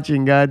are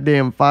watching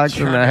goddamn Fox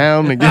and the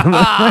Hound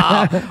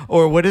together.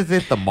 Or what is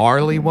it? The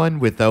Marley one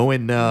with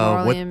Owen.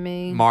 Marley and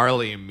Me.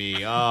 Marley and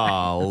Me.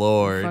 Oh,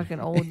 Lord. Fucking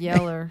old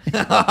yeller. It's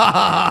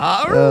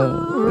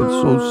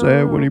so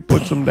sad when he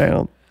puts them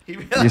down.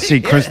 You see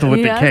Crystal with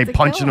He the has K to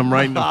punching kill him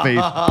right in the face.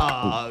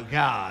 Oh,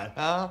 God.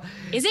 Huh?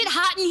 Is it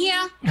hot in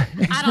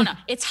here? I don't know.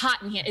 It's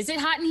hot in here. Is it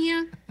hot in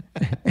here?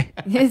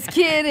 It's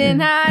getting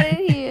hot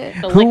in here.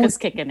 The liquor's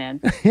kicking in.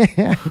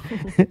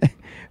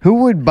 Who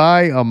would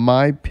buy a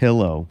My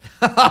Pillow?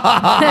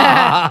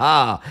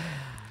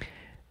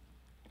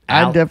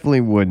 I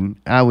definitely wouldn't.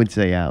 I would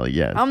say Allie,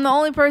 yes. I'm the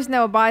only person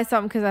that would buy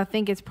something because I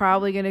think it's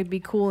probably going to be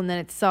cool and then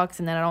it sucks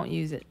and then I don't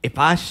use it. If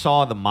I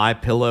saw the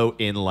MyPillow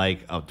in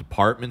like a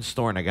department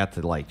store and I got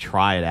to like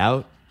try it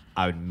out,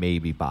 I would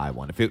maybe buy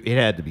one. If it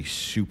had to be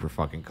super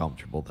fucking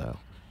comfortable though.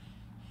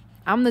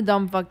 I'm the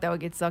dumb fuck that would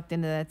get sucked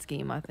into that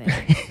scheme, I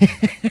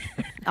think.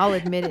 I'll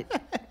admit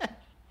it.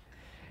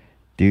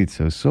 Dude,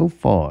 so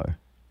far,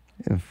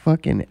 the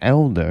fucking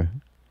Elder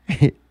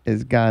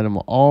has got them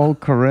all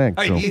correct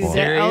Are so you far.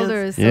 serious? The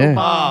Elder is so Yeah.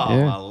 bomb. Oh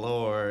Yeah. my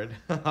lord!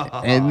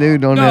 And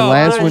dude, on that No,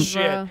 last one,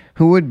 bullshit.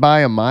 who would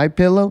buy a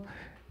MyPillow?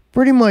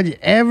 Pretty much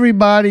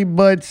everybody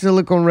but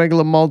Silicone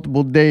Regular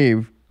Multiple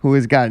Dave, who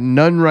has got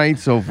none right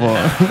so far.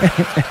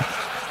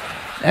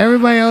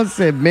 Everybody else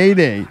said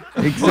Mayday,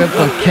 except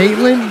for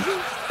Caitlin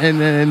and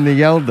then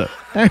the Elder.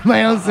 Everybody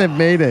else said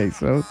Mayday,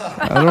 so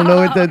I don't know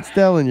what that's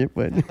telling you,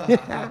 but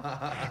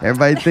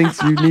everybody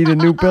thinks you need a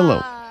new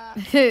pillow.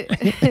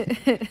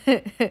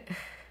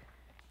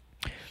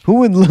 Who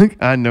would look?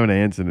 I know the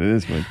answer to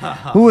this one.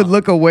 Who would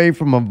look away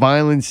from a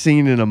violent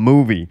scene in a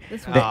movie?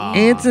 This The one's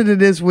answer to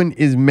this one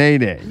is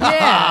Mayday.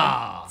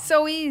 Yeah.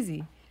 So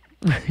easy.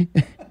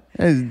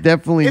 That is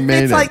definitely If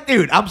Mayday. it's like,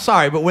 dude, I'm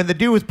sorry, but when the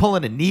dude was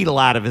pulling a needle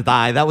out of his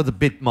eye, that was a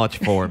bit much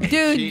for me.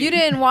 Dude, you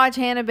didn't watch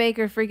Hannah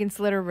Baker freaking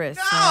slit her wrist.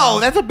 No,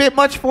 that's a bit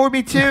much for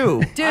me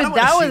too. Dude,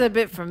 that was a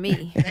bit for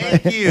me.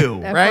 Thank you,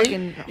 That right?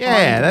 fucking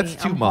Yeah, harmed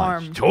that's me. too I'm much.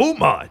 harmed. Too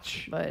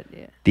much. But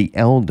yeah. The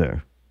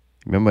Elder.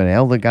 Remember, the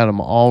Elder got them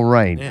all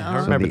right. Yeah, I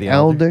so remember the the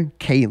Elder. Elder,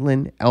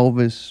 Caitlin,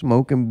 Elvis,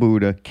 Smoking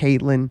Buddha,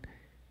 Caitlin,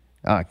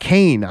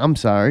 Kane, I'm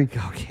sorry,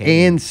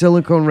 and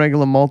Silicone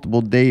Regular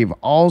Multiple Dave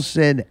all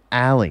said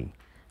Allie.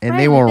 And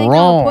they were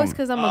wrong.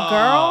 because I'm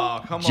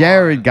a girl.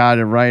 Jared got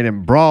it right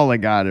and Brawler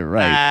got it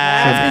right.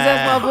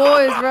 That's my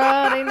boys,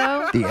 bro. They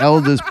know. The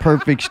Elder's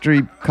perfect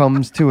streak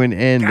comes to an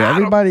end.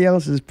 Everybody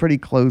else is pretty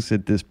close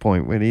at this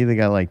point. We either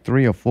got like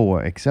 3 or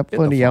 4, except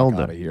for the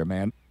Elder. Out of here,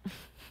 man.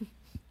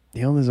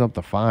 The Elder's up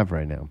to 5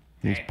 right now.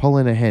 He's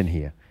pulling ahead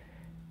here.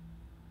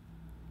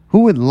 Who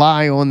would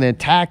lie on their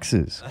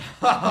taxes?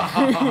 What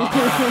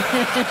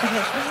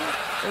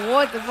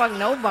the fuck?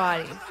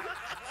 Nobody.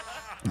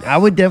 I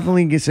would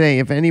definitely say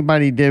if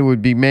anybody did, it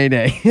would be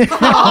Mayday. Oh, that's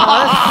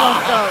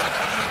fucked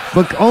up.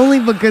 But only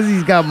because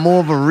he's got more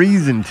of a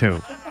reason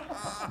to.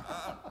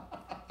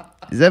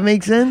 Does that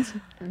make sense?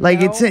 Like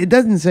it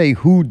doesn't say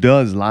who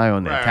does lie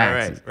on their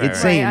taxes.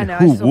 It's saying I know.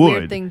 who It's just a would.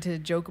 weird thing to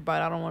joke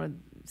about. I don't want to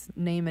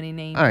name any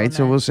names. All right, on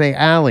so that. we'll say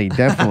Allie,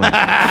 definitely.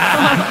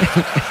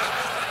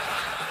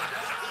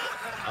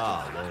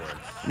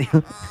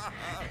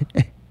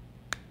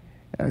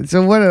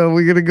 So what are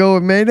we gonna go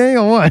with Mayday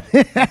or what?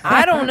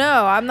 I don't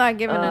know. I'm not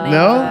giving a name.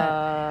 No? for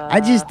that. I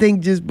just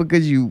think just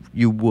because you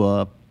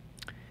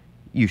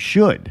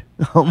should.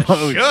 Almost.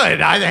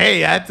 Should.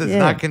 Hey, that does Yeah.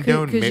 not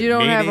condone Because you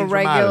don't have a meetings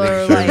or mileage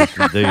regular like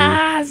services, do you?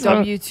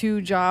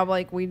 W-2 job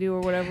like we do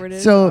or whatever it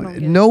is. I So don't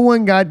get no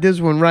one got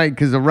this one right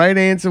because the right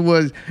answer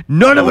was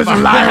none of us are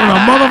lying on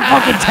our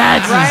motherfucking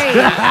taxes. Right.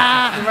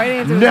 The right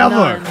answer was Never.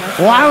 none. That's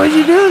Why would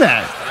you do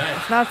that?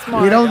 It's not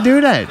smart. You don't do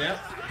that.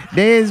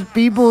 There's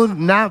people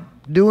not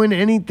doing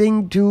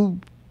anything to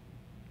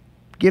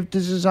give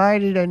to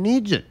society that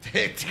needs it.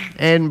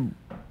 And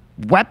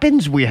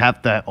weapons we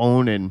have to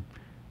own, and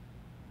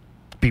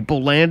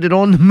people landed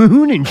on the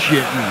moon and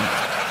shit, and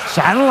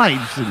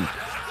satellites, and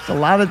it's a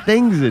lot of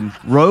things, and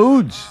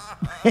roads.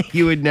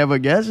 You would never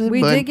guess it.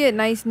 We but did get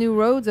nice new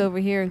roads over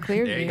here in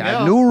Clearview.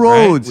 got new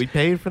roads. We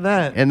paid for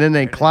that. And then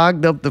they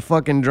clogged up the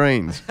fucking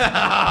drains.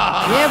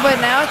 Yeah, but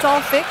now it's all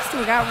fixed.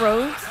 We got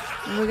roads.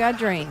 And we got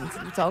drains.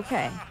 It's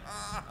okay.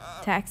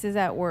 Taxes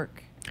at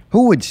work.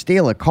 Who would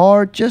steal a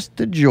car just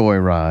to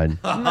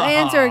joyride? My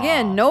answer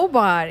again,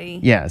 nobody.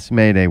 Yes,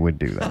 Mayday would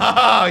do that.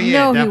 Oh,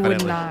 yeah, no, definitely. he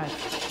would not.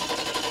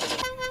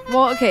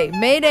 Well, okay,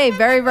 Mayday,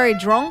 very, very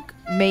drunk,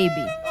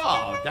 maybe.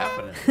 Oh,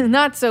 definitely.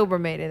 Not sober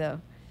Mayday,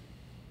 though.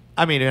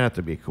 I mean, it'd have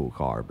to be a cool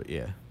car, but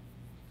yeah.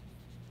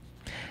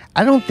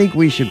 I don't think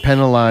we should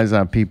penalize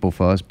our people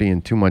for us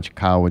being too much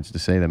cowards to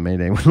say that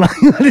Mayday would lie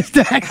on his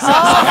taxes.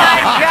 Oh,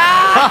 my God!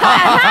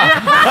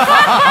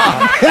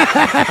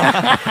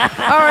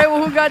 All right,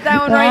 well, who got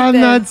that one right I'm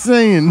then? not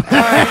saying.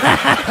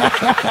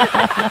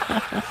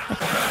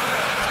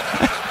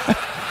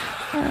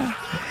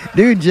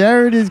 Dude,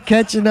 Jared is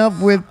catching up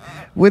with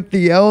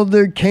the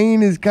Elder.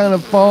 Kane is kind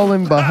of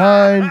falling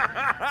behind.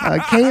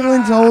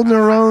 Caitlin's holding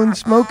her own.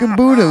 Smoking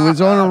Buddha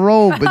was on a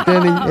roll, but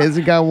then he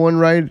hasn't got one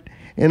right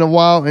in a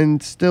while.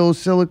 And still,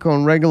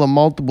 Silicone Regular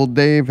Multiple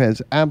Dave has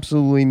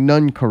absolutely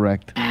none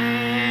correct.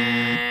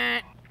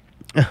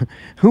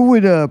 Who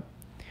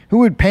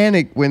would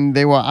panic when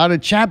they were out of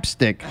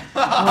chapstick?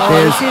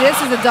 Oh, see,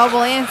 this is a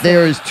double answer.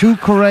 There is 2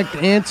 correct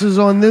answers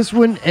on this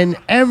one, and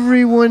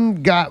everyone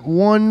got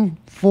one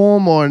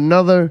form or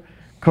another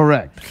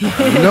correct.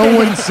 No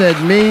one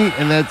said me,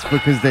 and that's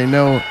because they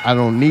know I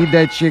don't need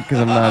that shit because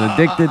I'm not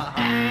addicted.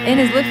 And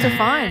his lips are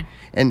fine.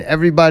 And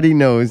everybody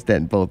knows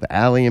that both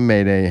Allie and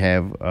Mayday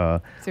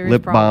have Serious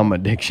lip problem. balm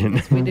addiction.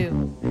 Yes, we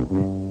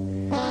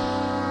do.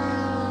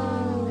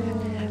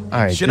 All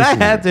right, Should this I is-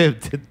 have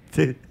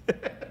to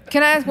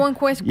Can I ask one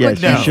quick Yes,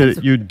 question? you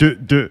should. You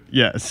do.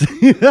 Yes.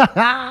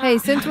 Hey,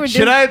 since we're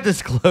Should I have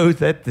disclosed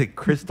that to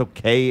Crystal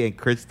K and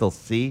Crystal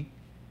C?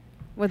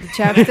 with the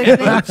chapstick thing,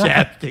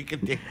 Chapstick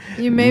addiction.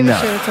 you maybe No.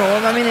 should have told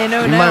them. I mean, they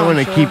know You now. might I'm want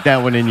to sure. keep that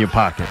one in your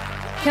pocket.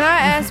 Can I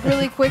ask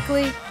really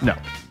quickly? No.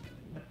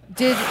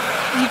 Did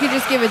you could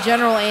just give a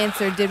general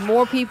answer? Did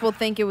more people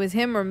think it was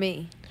him or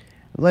me?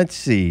 Let's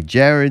see.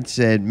 Jared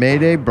said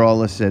Mayday.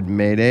 Brawler said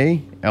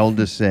Mayday.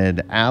 Elder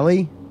said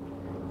Allie.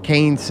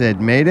 Kane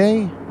said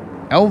Mayday.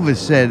 Elvis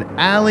said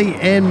Allie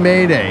and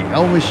Mayday.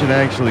 Elvis should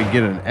actually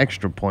get an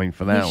extra point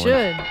for that He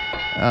one.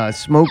 should.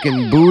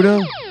 Smoking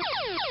Buddha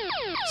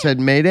said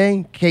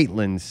Mayday.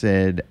 Caitlin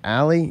said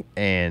Allie.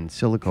 And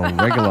Silicone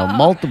Regular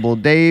Multiple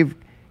Dave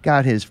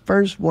got his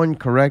first one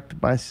correct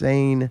by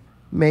saying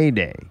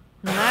Mayday.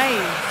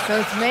 Nice. So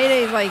it's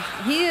Mayday's like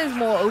he is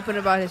more open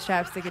about his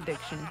chapstick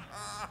addiction.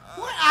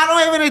 I don't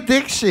have an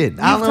addiction. You've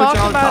I don't know what talked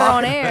y'all about it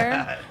on talking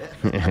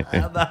air.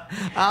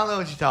 I don't know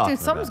what you're talking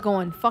Dude, something's about.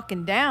 going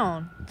fucking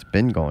down. It's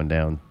been going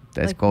down.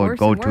 That's Like, going worse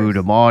go and to worse.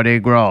 the Mardi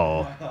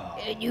Gras.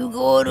 You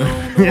go to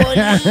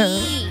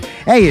Mardi.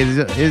 Hey,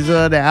 is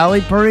the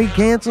Alley Parade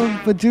canceled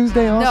for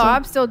Tuesday also? No,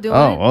 I'm still doing it.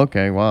 Oh,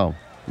 okay. Wow.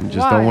 You just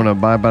Why? don't want to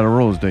abide by the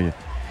rules, do you?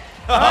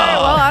 All right,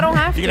 well, I don't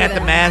have You're to. gonna have to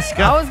then. mask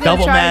I up, was gonna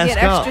double try to mask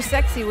get up. extra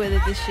sexy with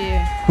it this year.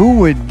 Who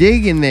would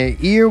dig in their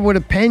ear with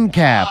a pen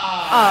cap?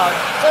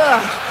 Oh,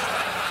 ugh.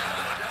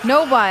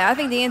 Nobody. I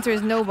think the answer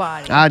is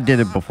nobody. I did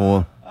it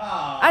before.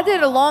 I did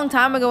it a long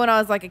time ago when I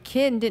was like a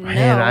kid and didn't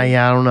Man, know. I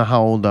don't know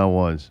how old I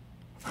was.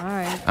 All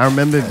right. I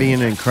remember it being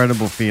an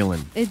incredible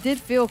feeling. It did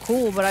feel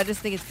cool, but I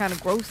just think it's kind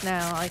of gross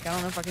now. Like, I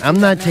don't know if I can I'm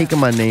do not that taking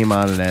my name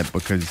out of that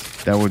because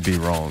that would be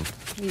wrong.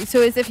 now. So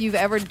it's if you've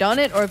ever done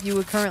it or if you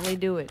would currently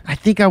do it. I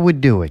think I would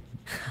do it.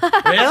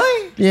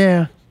 Really?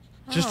 Yeah.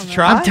 Just to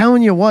try? I'm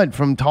telling you what,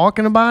 from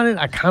talking about it,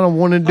 I kind of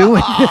want to do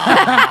it.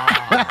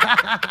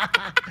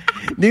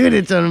 Dude,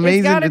 it's an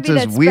amazing, gotta it's be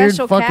this that weird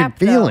special fucking cap,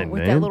 though, feeling,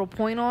 with man. that little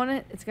point on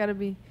it. It's got to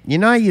be. You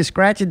know how you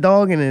scratch a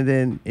dog and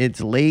then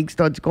its leg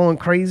starts going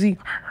crazy?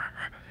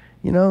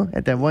 You know,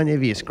 at that one,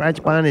 if you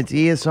scratch behind its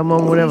ear,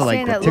 someone, whatever, You're like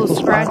saying the that little tickle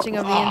spot. scratching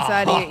of the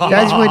inside of your ear.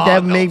 That's what that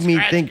don't made me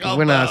scratch think your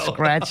when I mouth.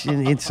 scratched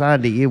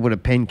inside the ear with a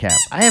pen cap.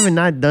 I haven't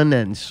not done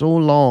that in so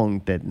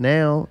long that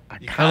now I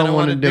You kind of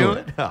want to do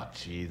it. Oh,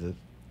 Jesus.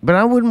 But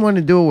I wouldn't want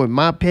to do it with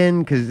my pen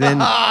because then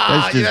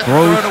that's You just have to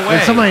throw gross. it away.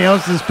 With somebody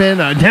else's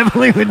pen, I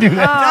definitely would do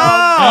that.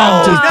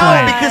 I'm just no,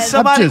 playing. because I'm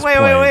somebody. just Wait,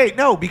 playing. wait.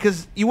 No,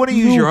 because you want to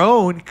use your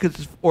own,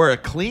 or a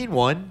clean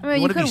one. I mean, you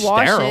you want to could be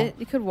wash sterile. it.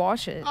 You could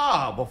wash it.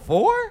 Oh,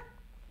 before?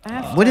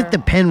 What if the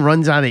pen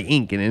runs out of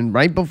ink and then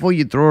right before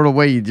you throw it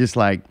away, you're just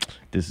like,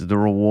 this is the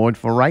reward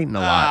for writing a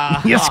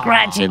lot. You're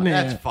scratching it.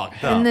 That's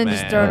fucked up, And then man.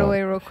 just throw it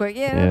away real quick.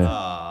 Yeah.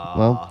 Yeah.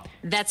 Well,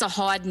 That's a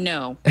hard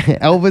no.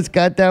 Elvis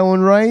got that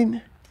one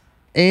right,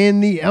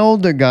 and the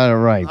Elder got it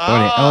right. Boy,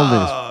 the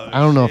Elder's, I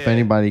don't know if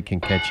anybody can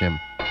catch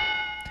him.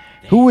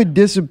 Who would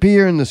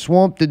disappear in the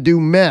swamp to do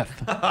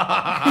meth?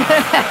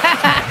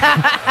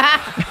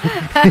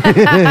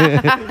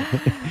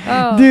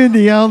 Dude,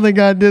 the Elder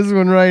got this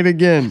one right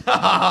again.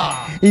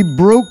 He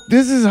broke,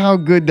 this is how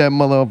good that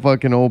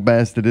motherfucking old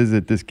bastard is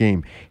at this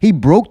game. He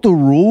broke the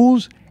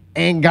rules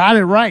and got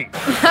it right.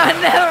 I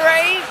know,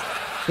 right?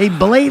 He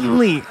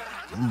blatantly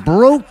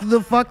broke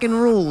the fucking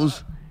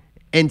rules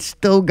and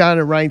still got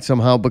it right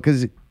somehow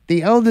because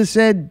the Elder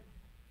said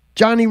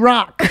Johnny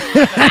Rock.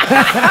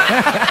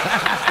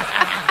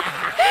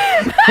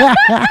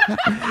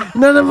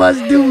 None of us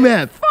do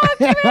meth. Fuck,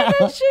 man,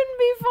 that shouldn't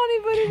be funny,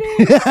 but it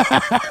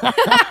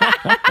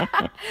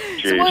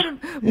is. So what,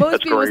 most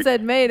That's people great.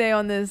 said Mayday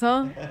on this,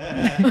 huh?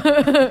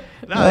 No,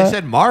 they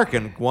said Mark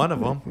in one of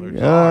them.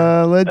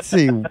 Let's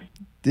see.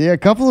 Yeah, a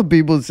couple of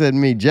people said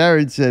me.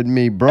 Jared said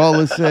me.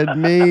 Brawler said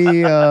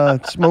me.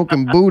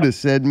 Smoking Buddha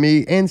said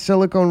me. And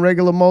Silicone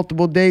Regular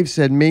Multiple Dave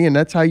said me. And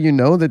that's how you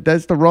know that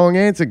that's the wrong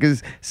answer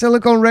because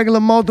Silicone Regular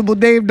Multiple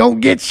Dave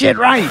don't get shit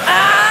right.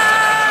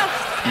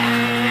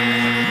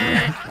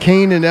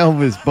 Kane and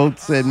Elvis both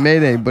said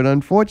Mayday, but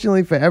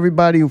unfortunately for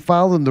everybody who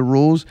followed the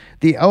rules,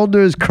 the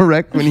Elder is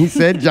correct when he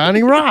said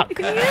Johnny Rock.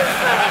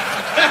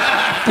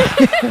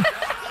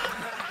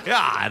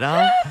 God,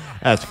 huh?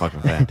 That's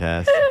fucking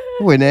fantastic.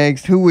 When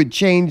asked who would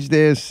change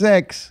their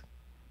sex,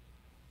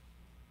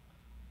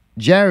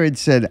 Jared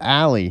said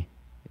Allie.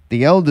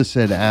 The Elder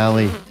said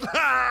Allie.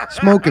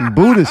 Smoking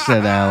Buddha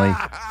said Allie.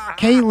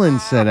 Caitlin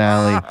said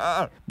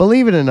Allie.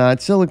 Believe it or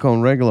not,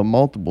 Silicone Regular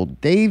Multiple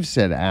Dave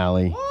said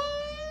Allie.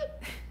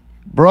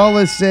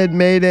 Brawler said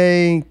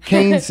Mayday.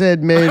 Kane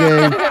said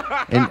Mayday.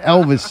 And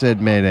Elvis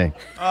said Mayday.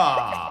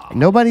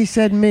 Nobody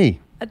said me.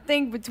 I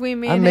think between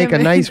me I and make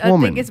him, a nice I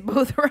woman. think it's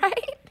both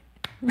right.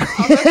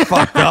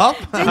 Fucked up.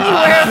 Didn't you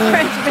wear a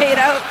French maid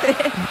outfit?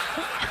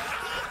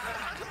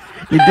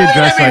 You did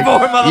dress Before,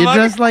 like you motherfucker.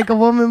 dressed like a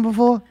woman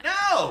before?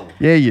 No.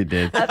 Yeah, you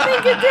did. I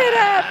think it did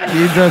happen.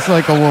 You dressed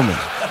like a woman.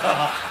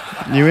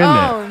 You in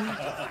there?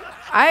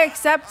 I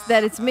accept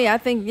that it's me. I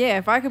think, yeah,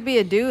 if I could be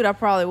a dude, I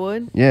probably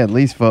would. Yeah, at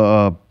least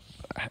for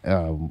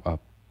a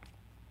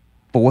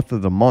fourth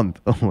of the month.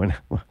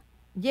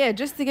 Yeah,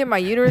 just to get my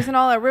uterus and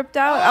all that ripped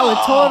out, I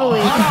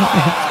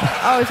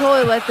would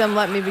totally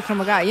let me become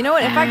a guy. You know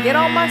what? If I get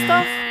all my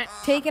stuff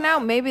taken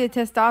out, maybe the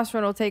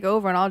testosterone will take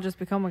over and I'll just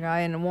become a guy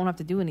and won't have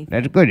to do anything.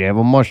 That's good. You have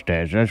a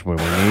mustache. That's what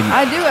we need.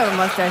 I do have a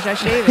mustache. I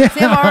shave it. See,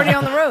 I'm already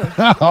on the road.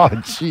 Oh,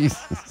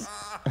 Jesus.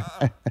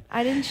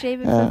 I didn't shave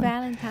it for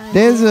Valentine's.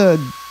 There's a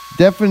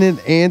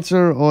definite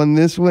answer on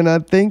this one, I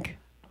think.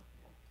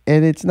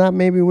 And it's not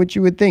maybe what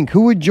you would think.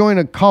 Who would join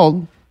a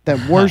cult that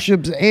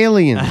worships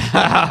aliens?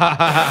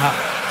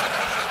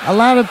 A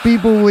lot of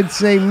people would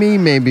say me,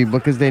 maybe,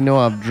 because they know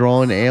I've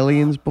drawn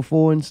aliens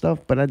before and stuff,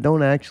 but I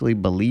don't actually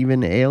believe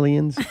in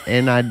aliens,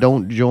 and I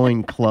don't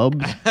join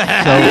clubs. So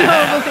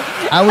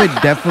I would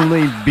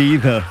definitely be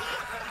the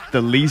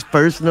least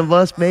person of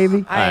us,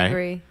 maybe. I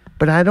agree.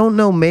 But I don't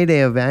know Mayday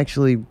have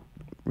actually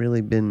really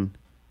been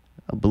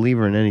a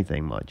believer in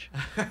anything much.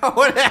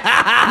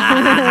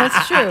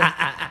 That's true.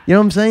 You know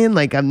what I'm saying?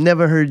 Like, I've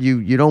never heard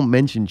you don't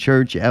mention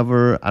church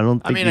ever. I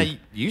don't think I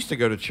used to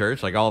go to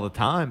church like all the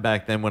time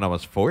back then when I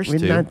was forced we're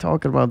to. not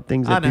talking about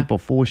things that people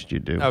forced you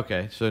to.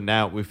 Okay, so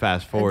now we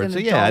fast forward. As So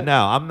an yeah, adult.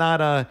 no,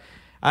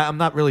 I'm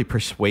not really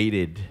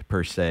persuaded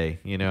per se.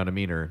 You know what I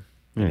mean, or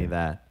any of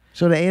that.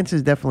 So the answer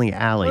is definitely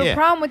Allie. Well, the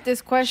problem with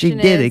this question She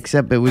did, is...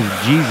 except it was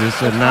Jesus,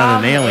 so the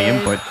not an problem alien.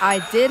 is But I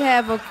did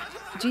have a...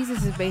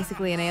 Jesus is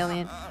basically an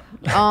alien.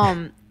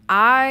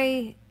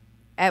 I,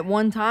 at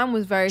one time,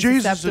 was very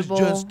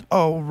susceptible.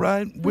 all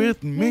right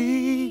with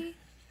me.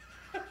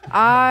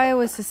 I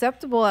was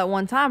susceptible at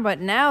one time, but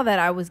now that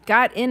I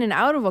got in and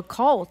out of a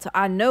cult,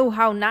 I know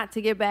how not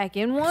to get back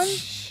in one.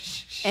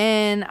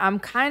 And I'm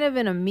kind of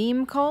in a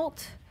meme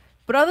cult.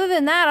 But other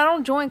than that, I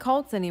don't join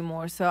cults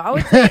anymore. So I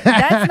would say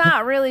that's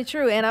not really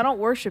true. And I don't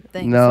worship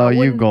things. no, so I you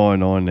wouldn't-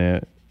 going on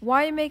there.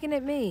 Why are you making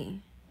it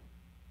me?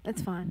 That's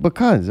fine.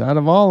 Because out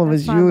of all of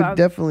That's us, fine, you but would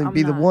definitely I'm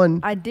be the not. one.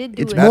 I did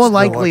do It's it. more That's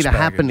likely to deluxe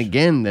happen baggage.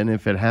 again than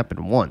if it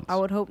happened once. I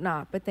would hope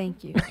not, but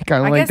thank you. Kinda I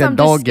like guess that I'm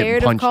dog just getting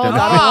scared of punched cults. in the-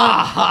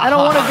 I don't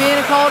want to be in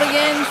a cult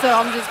again, so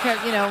I'm just kind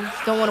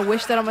of, don't want to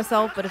wish that on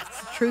myself. But if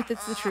it's the truth,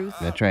 it's the truth.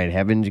 That's right,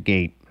 Heaven's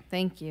Gate.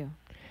 Thank you.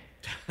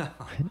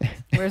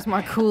 Where's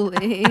my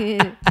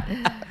Kool-Aid?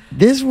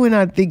 This one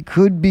I think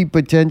could be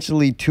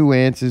potentially two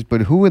answers,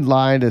 but who would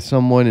lie to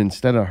someone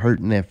instead of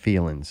hurting their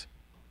feelings?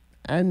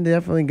 I'm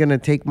definitely going to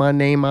take my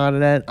name out of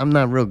that. I'm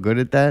not real good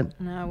at that.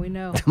 No, we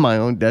know. To my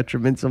own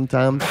detriment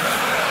sometimes.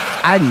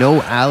 I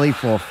know Allie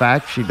for a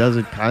fact. She does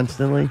it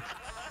constantly.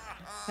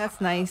 That's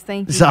nice.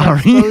 Thank you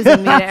Sorry. for exposing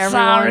me to everyone.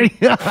 Sorry.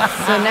 So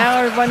now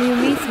everybody who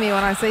meets me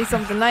when I say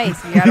something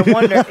nice, you gotta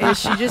wonder, is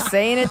she just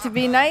saying it to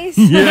be nice?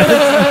 Not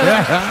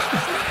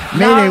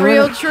Mayday,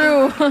 real what-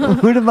 true.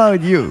 What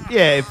about you?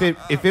 Yeah,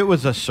 if it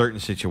was a certain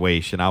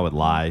situation, I would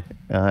lie.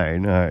 All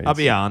right. I'll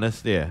be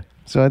honest. Yeah.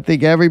 So I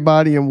think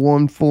everybody in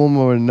one form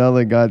or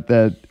another got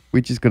that.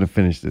 We're just going to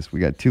finish this. We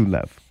got two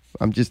left.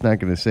 I'm just not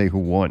going to say who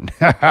won.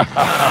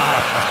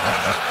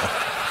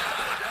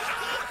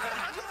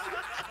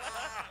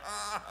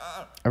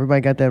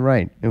 Everybody got that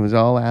right. It was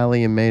all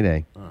Allie and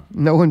Mayday.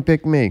 No one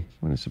picked me.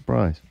 What a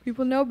surprise.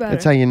 People know better.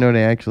 That's how you know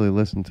they actually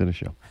listen to the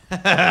show. Right,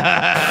 or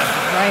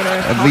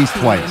At talked least to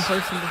me twice. in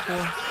person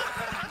before.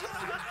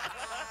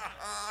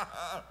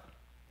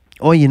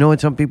 Oh, you know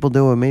what some people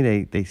do with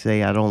me? They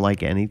say I don't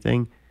like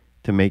anything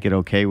to make it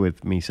okay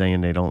with me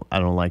saying I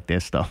don't like their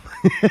stuff.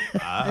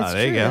 That's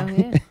there you true, go.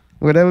 though, yeah.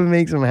 Whatever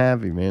makes them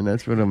happy, man.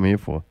 That's what I'm here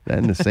for.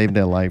 And to save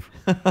their life.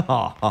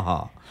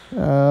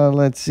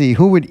 Let's see.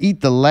 Who would eat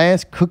the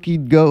last cookie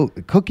dough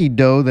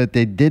that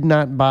they did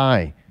not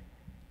buy?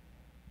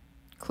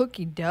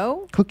 Cookie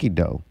dough? Cookie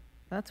dough.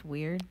 That's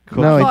weird.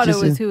 No, I it thought it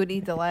just was is- who would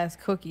eat the last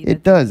cookie.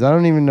 It does. I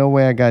don't even know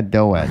where I got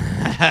dough at.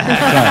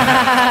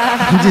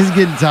 I'm just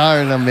getting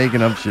tired and I'm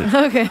making up shit.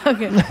 Okay.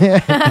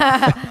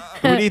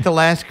 Who would eat the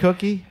last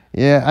cookie?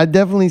 Yeah, I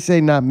definitely say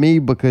not me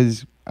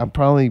because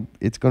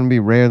it's going to be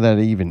rare that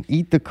I even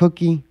eat the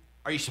cookie.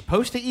 Are you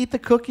supposed to eat the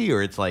cookie,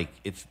 or it's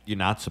you're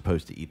not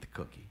supposed to eat the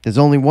cookie? There's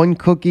only one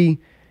cookie.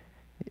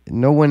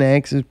 No one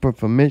asks for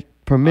permission.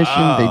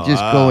 They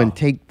just go and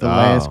take the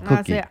last I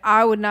cookie. say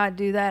I would not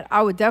do that.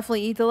 I would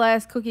definitely eat the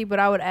last cookie, but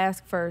I would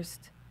ask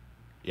first.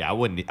 Yeah, I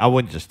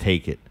wouldn't just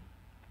take it.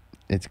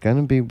 It's going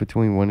to be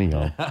between one of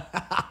y'all.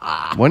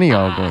 One of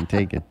y'all going to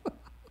take it.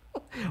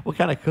 What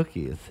kind of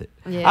cookie is it?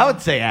 Yeah. I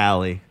would say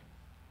Allie.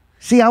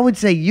 See, I would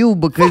say you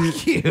because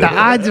Fuck you. the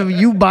odds of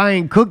you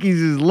buying cookies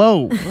is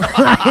low.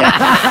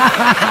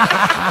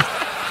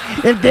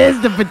 If there's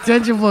the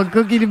potential for a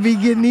cookie to be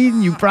getting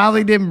eaten, you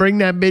probably didn't bring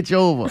that bitch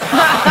over.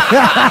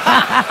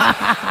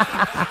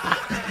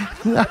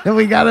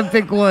 We got to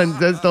pick one.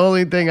 That's the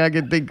only thing I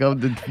can think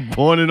of to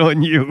pawn it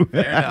on you.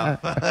 Yeah,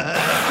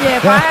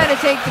 if I had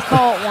to take the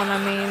cult one,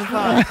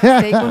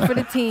 fine. Take one for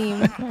the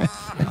team.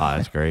 Oh,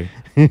 that's great.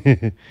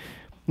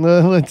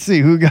 Let's see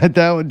who got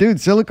that one.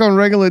 Dude, Silicone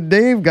Regular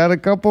Dave got a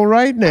couple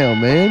right now,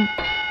 man.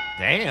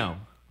 Damn.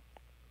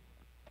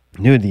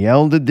 Dude, the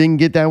Elder didn't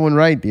get that one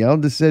right. The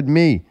Elder said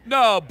me.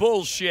 No,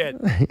 bullshit.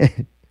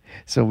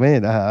 So,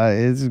 man,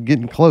 it's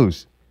getting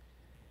close.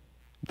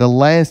 The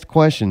last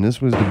question,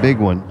 this was the big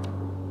one.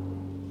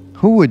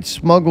 Who would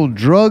smuggle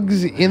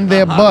drugs in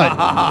their butt?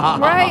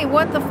 Right?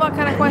 What the fuck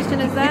kind of question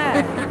is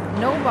that?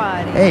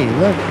 Nobody. Hey,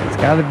 look, it's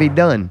got to be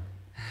done.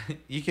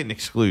 You can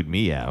exclude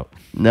me out.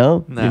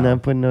 No? No. You're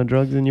not putting no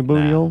drugs in your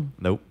booty hole?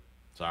 Nope.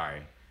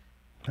 Sorry.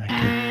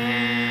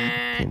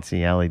 I can't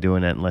see Allie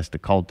doing that unless the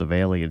cult of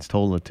aliens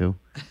told her to.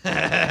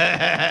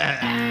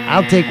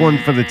 I'll take one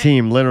for the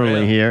team,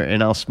 literally, here,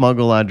 and I'll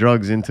smuggle our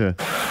drugs into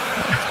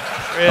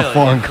a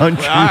foreign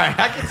country. All right,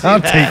 I can see I'll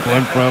that. take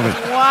one from it.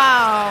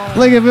 Wow.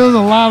 Like, if it was a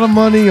lot of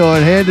money or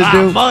it had to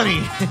do... money.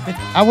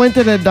 I went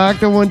to the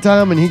doctor one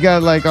time, and he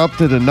got, like, up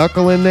to the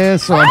knuckle in there,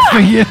 so I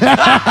figured...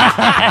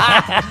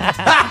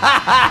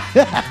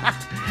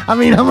 I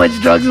mean, how much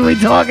drugs are we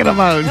talking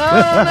about?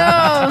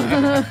 Oh,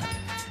 no.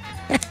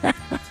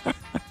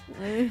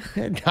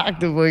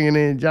 Doctor bringing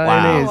in giant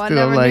Wow. ass, I too.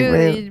 never I'm like, knew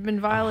man... that you'd been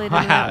violated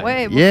in that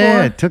way before.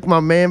 Yeah, it took my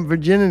man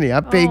virginity.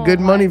 I paid Oh, good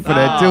money for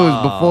that, too. It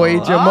was before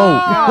HMO.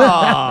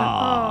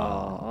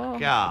 Oh,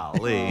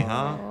 golly,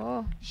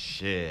 huh?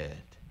 Shit.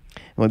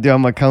 Well, dude,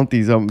 I'm going to count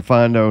these up and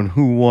find out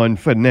who won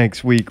for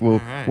next week. We'll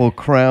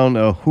crown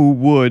a who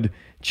would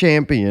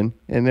champion,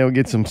 and they'll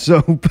get some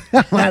soap.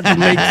 I'll have to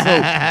make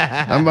soap.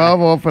 I've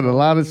offered a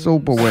lot of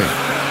soap away.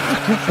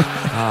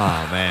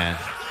 Oh, man.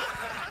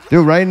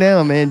 Dude, right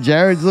now, man,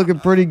 Jared's looking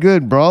pretty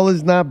good.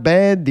 Brawler's not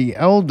bad. The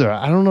Elder,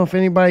 I don't know if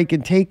anybody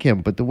can take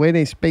him, but the way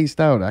they spaced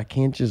out, I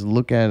can't just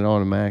look at it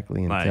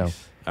automatically and tell.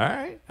 Nice. All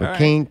right. But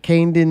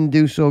Kane didn't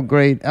do so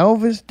great.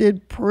 Elvis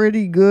did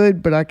pretty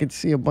good, but I could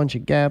see a bunch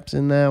of gaps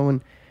in that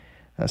one.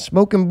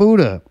 Smoking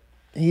Buddha,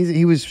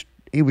 he was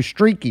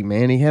streaky,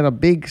 man. He had a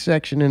big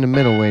section in the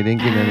middle where he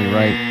didn't get any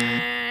right.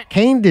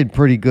 Kane did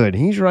pretty good.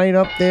 He's right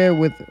up there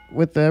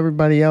with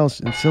everybody else.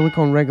 In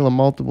Silicone Regular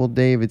Multiple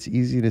Dave, it's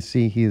easy to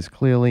see he is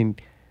clearly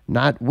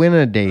not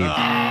Winner Dave.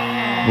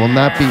 Will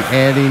not be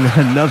adding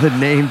another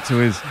name to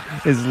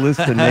his list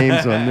of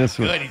names on this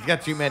one. Good. He's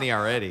got too many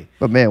already.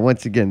 But, man,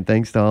 once again,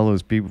 thanks to all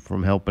those people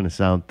from helping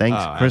us out.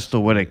 Thanks,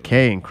 Crystal with a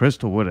K and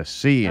Crystal with a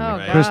C. And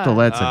Oh, Crystal,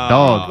 God. that's a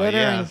dog. Glitter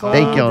and gold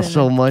Thank y'all and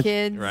so the much.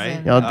 kids Right?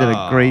 and- Y'all did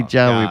a great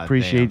job. We God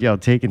appreciate y'all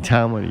taking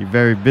time on your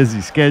very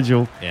busy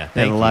schedule. Yeah, Had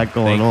thank a you. lot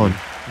going Thank on. you.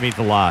 It means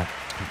a lot.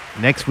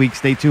 Next week,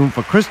 stay tuned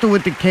for Crystal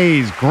with the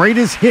K's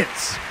greatest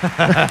hits.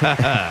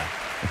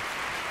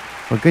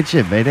 Well, good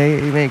shit, man.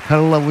 You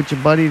cuddle up with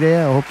your buddy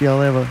there. I hope y'all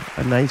have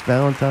a nice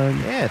Valentine.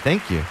 Yeah,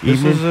 thank you. This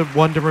Evening. was a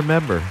one to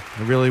remember.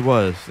 It really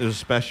was. It was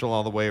special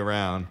all the way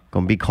around.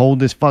 Gonna be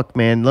cold as fuck,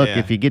 man. Look, Yeah.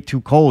 if you get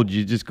too cold,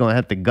 you're just gonna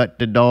have to gut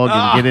the dog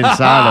and get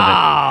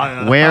inside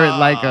of it. Wear it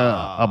like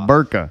a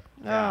burqa.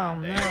 Oh,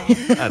 no.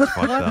 That's fucked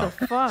What up.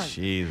 the fuck?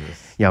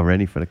 Jesus. Y'all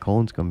ready for the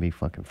cold? It's gonna be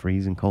fucking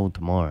freezing cold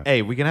tomorrow.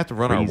 Hey, we gonna have to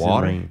run our Freezing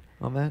water rain.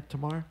 on that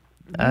tomorrow.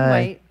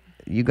 Wait.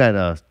 You got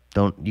a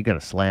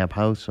slab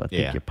house, so I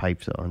think Yeah. your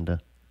pipes are under,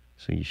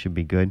 so you should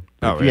be good.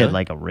 Oh, if you had really?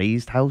 like a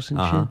raised house and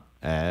Uh-huh.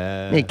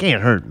 shit, it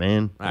can't hurt,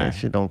 man. All That right.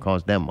 shit don't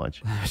cost that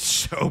much.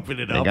 Just open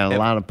it They up. got a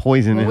lot of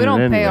poison Well, in we it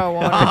don't anyway. pay our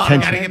water. Oh,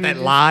 Potential- gotta get that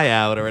lie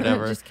out or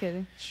whatever. Just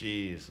kidding.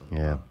 Jeez.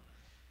 Yeah.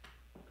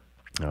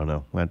 I don't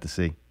know. We'll have to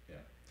see.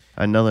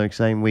 Another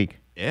exciting week.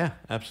 Yeah,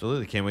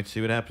 absolutely. Can't wait to see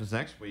what happens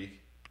next week.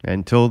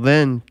 Until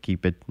then,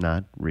 keep it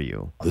not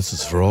real. This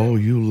is for all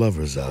you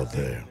lovers out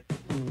there.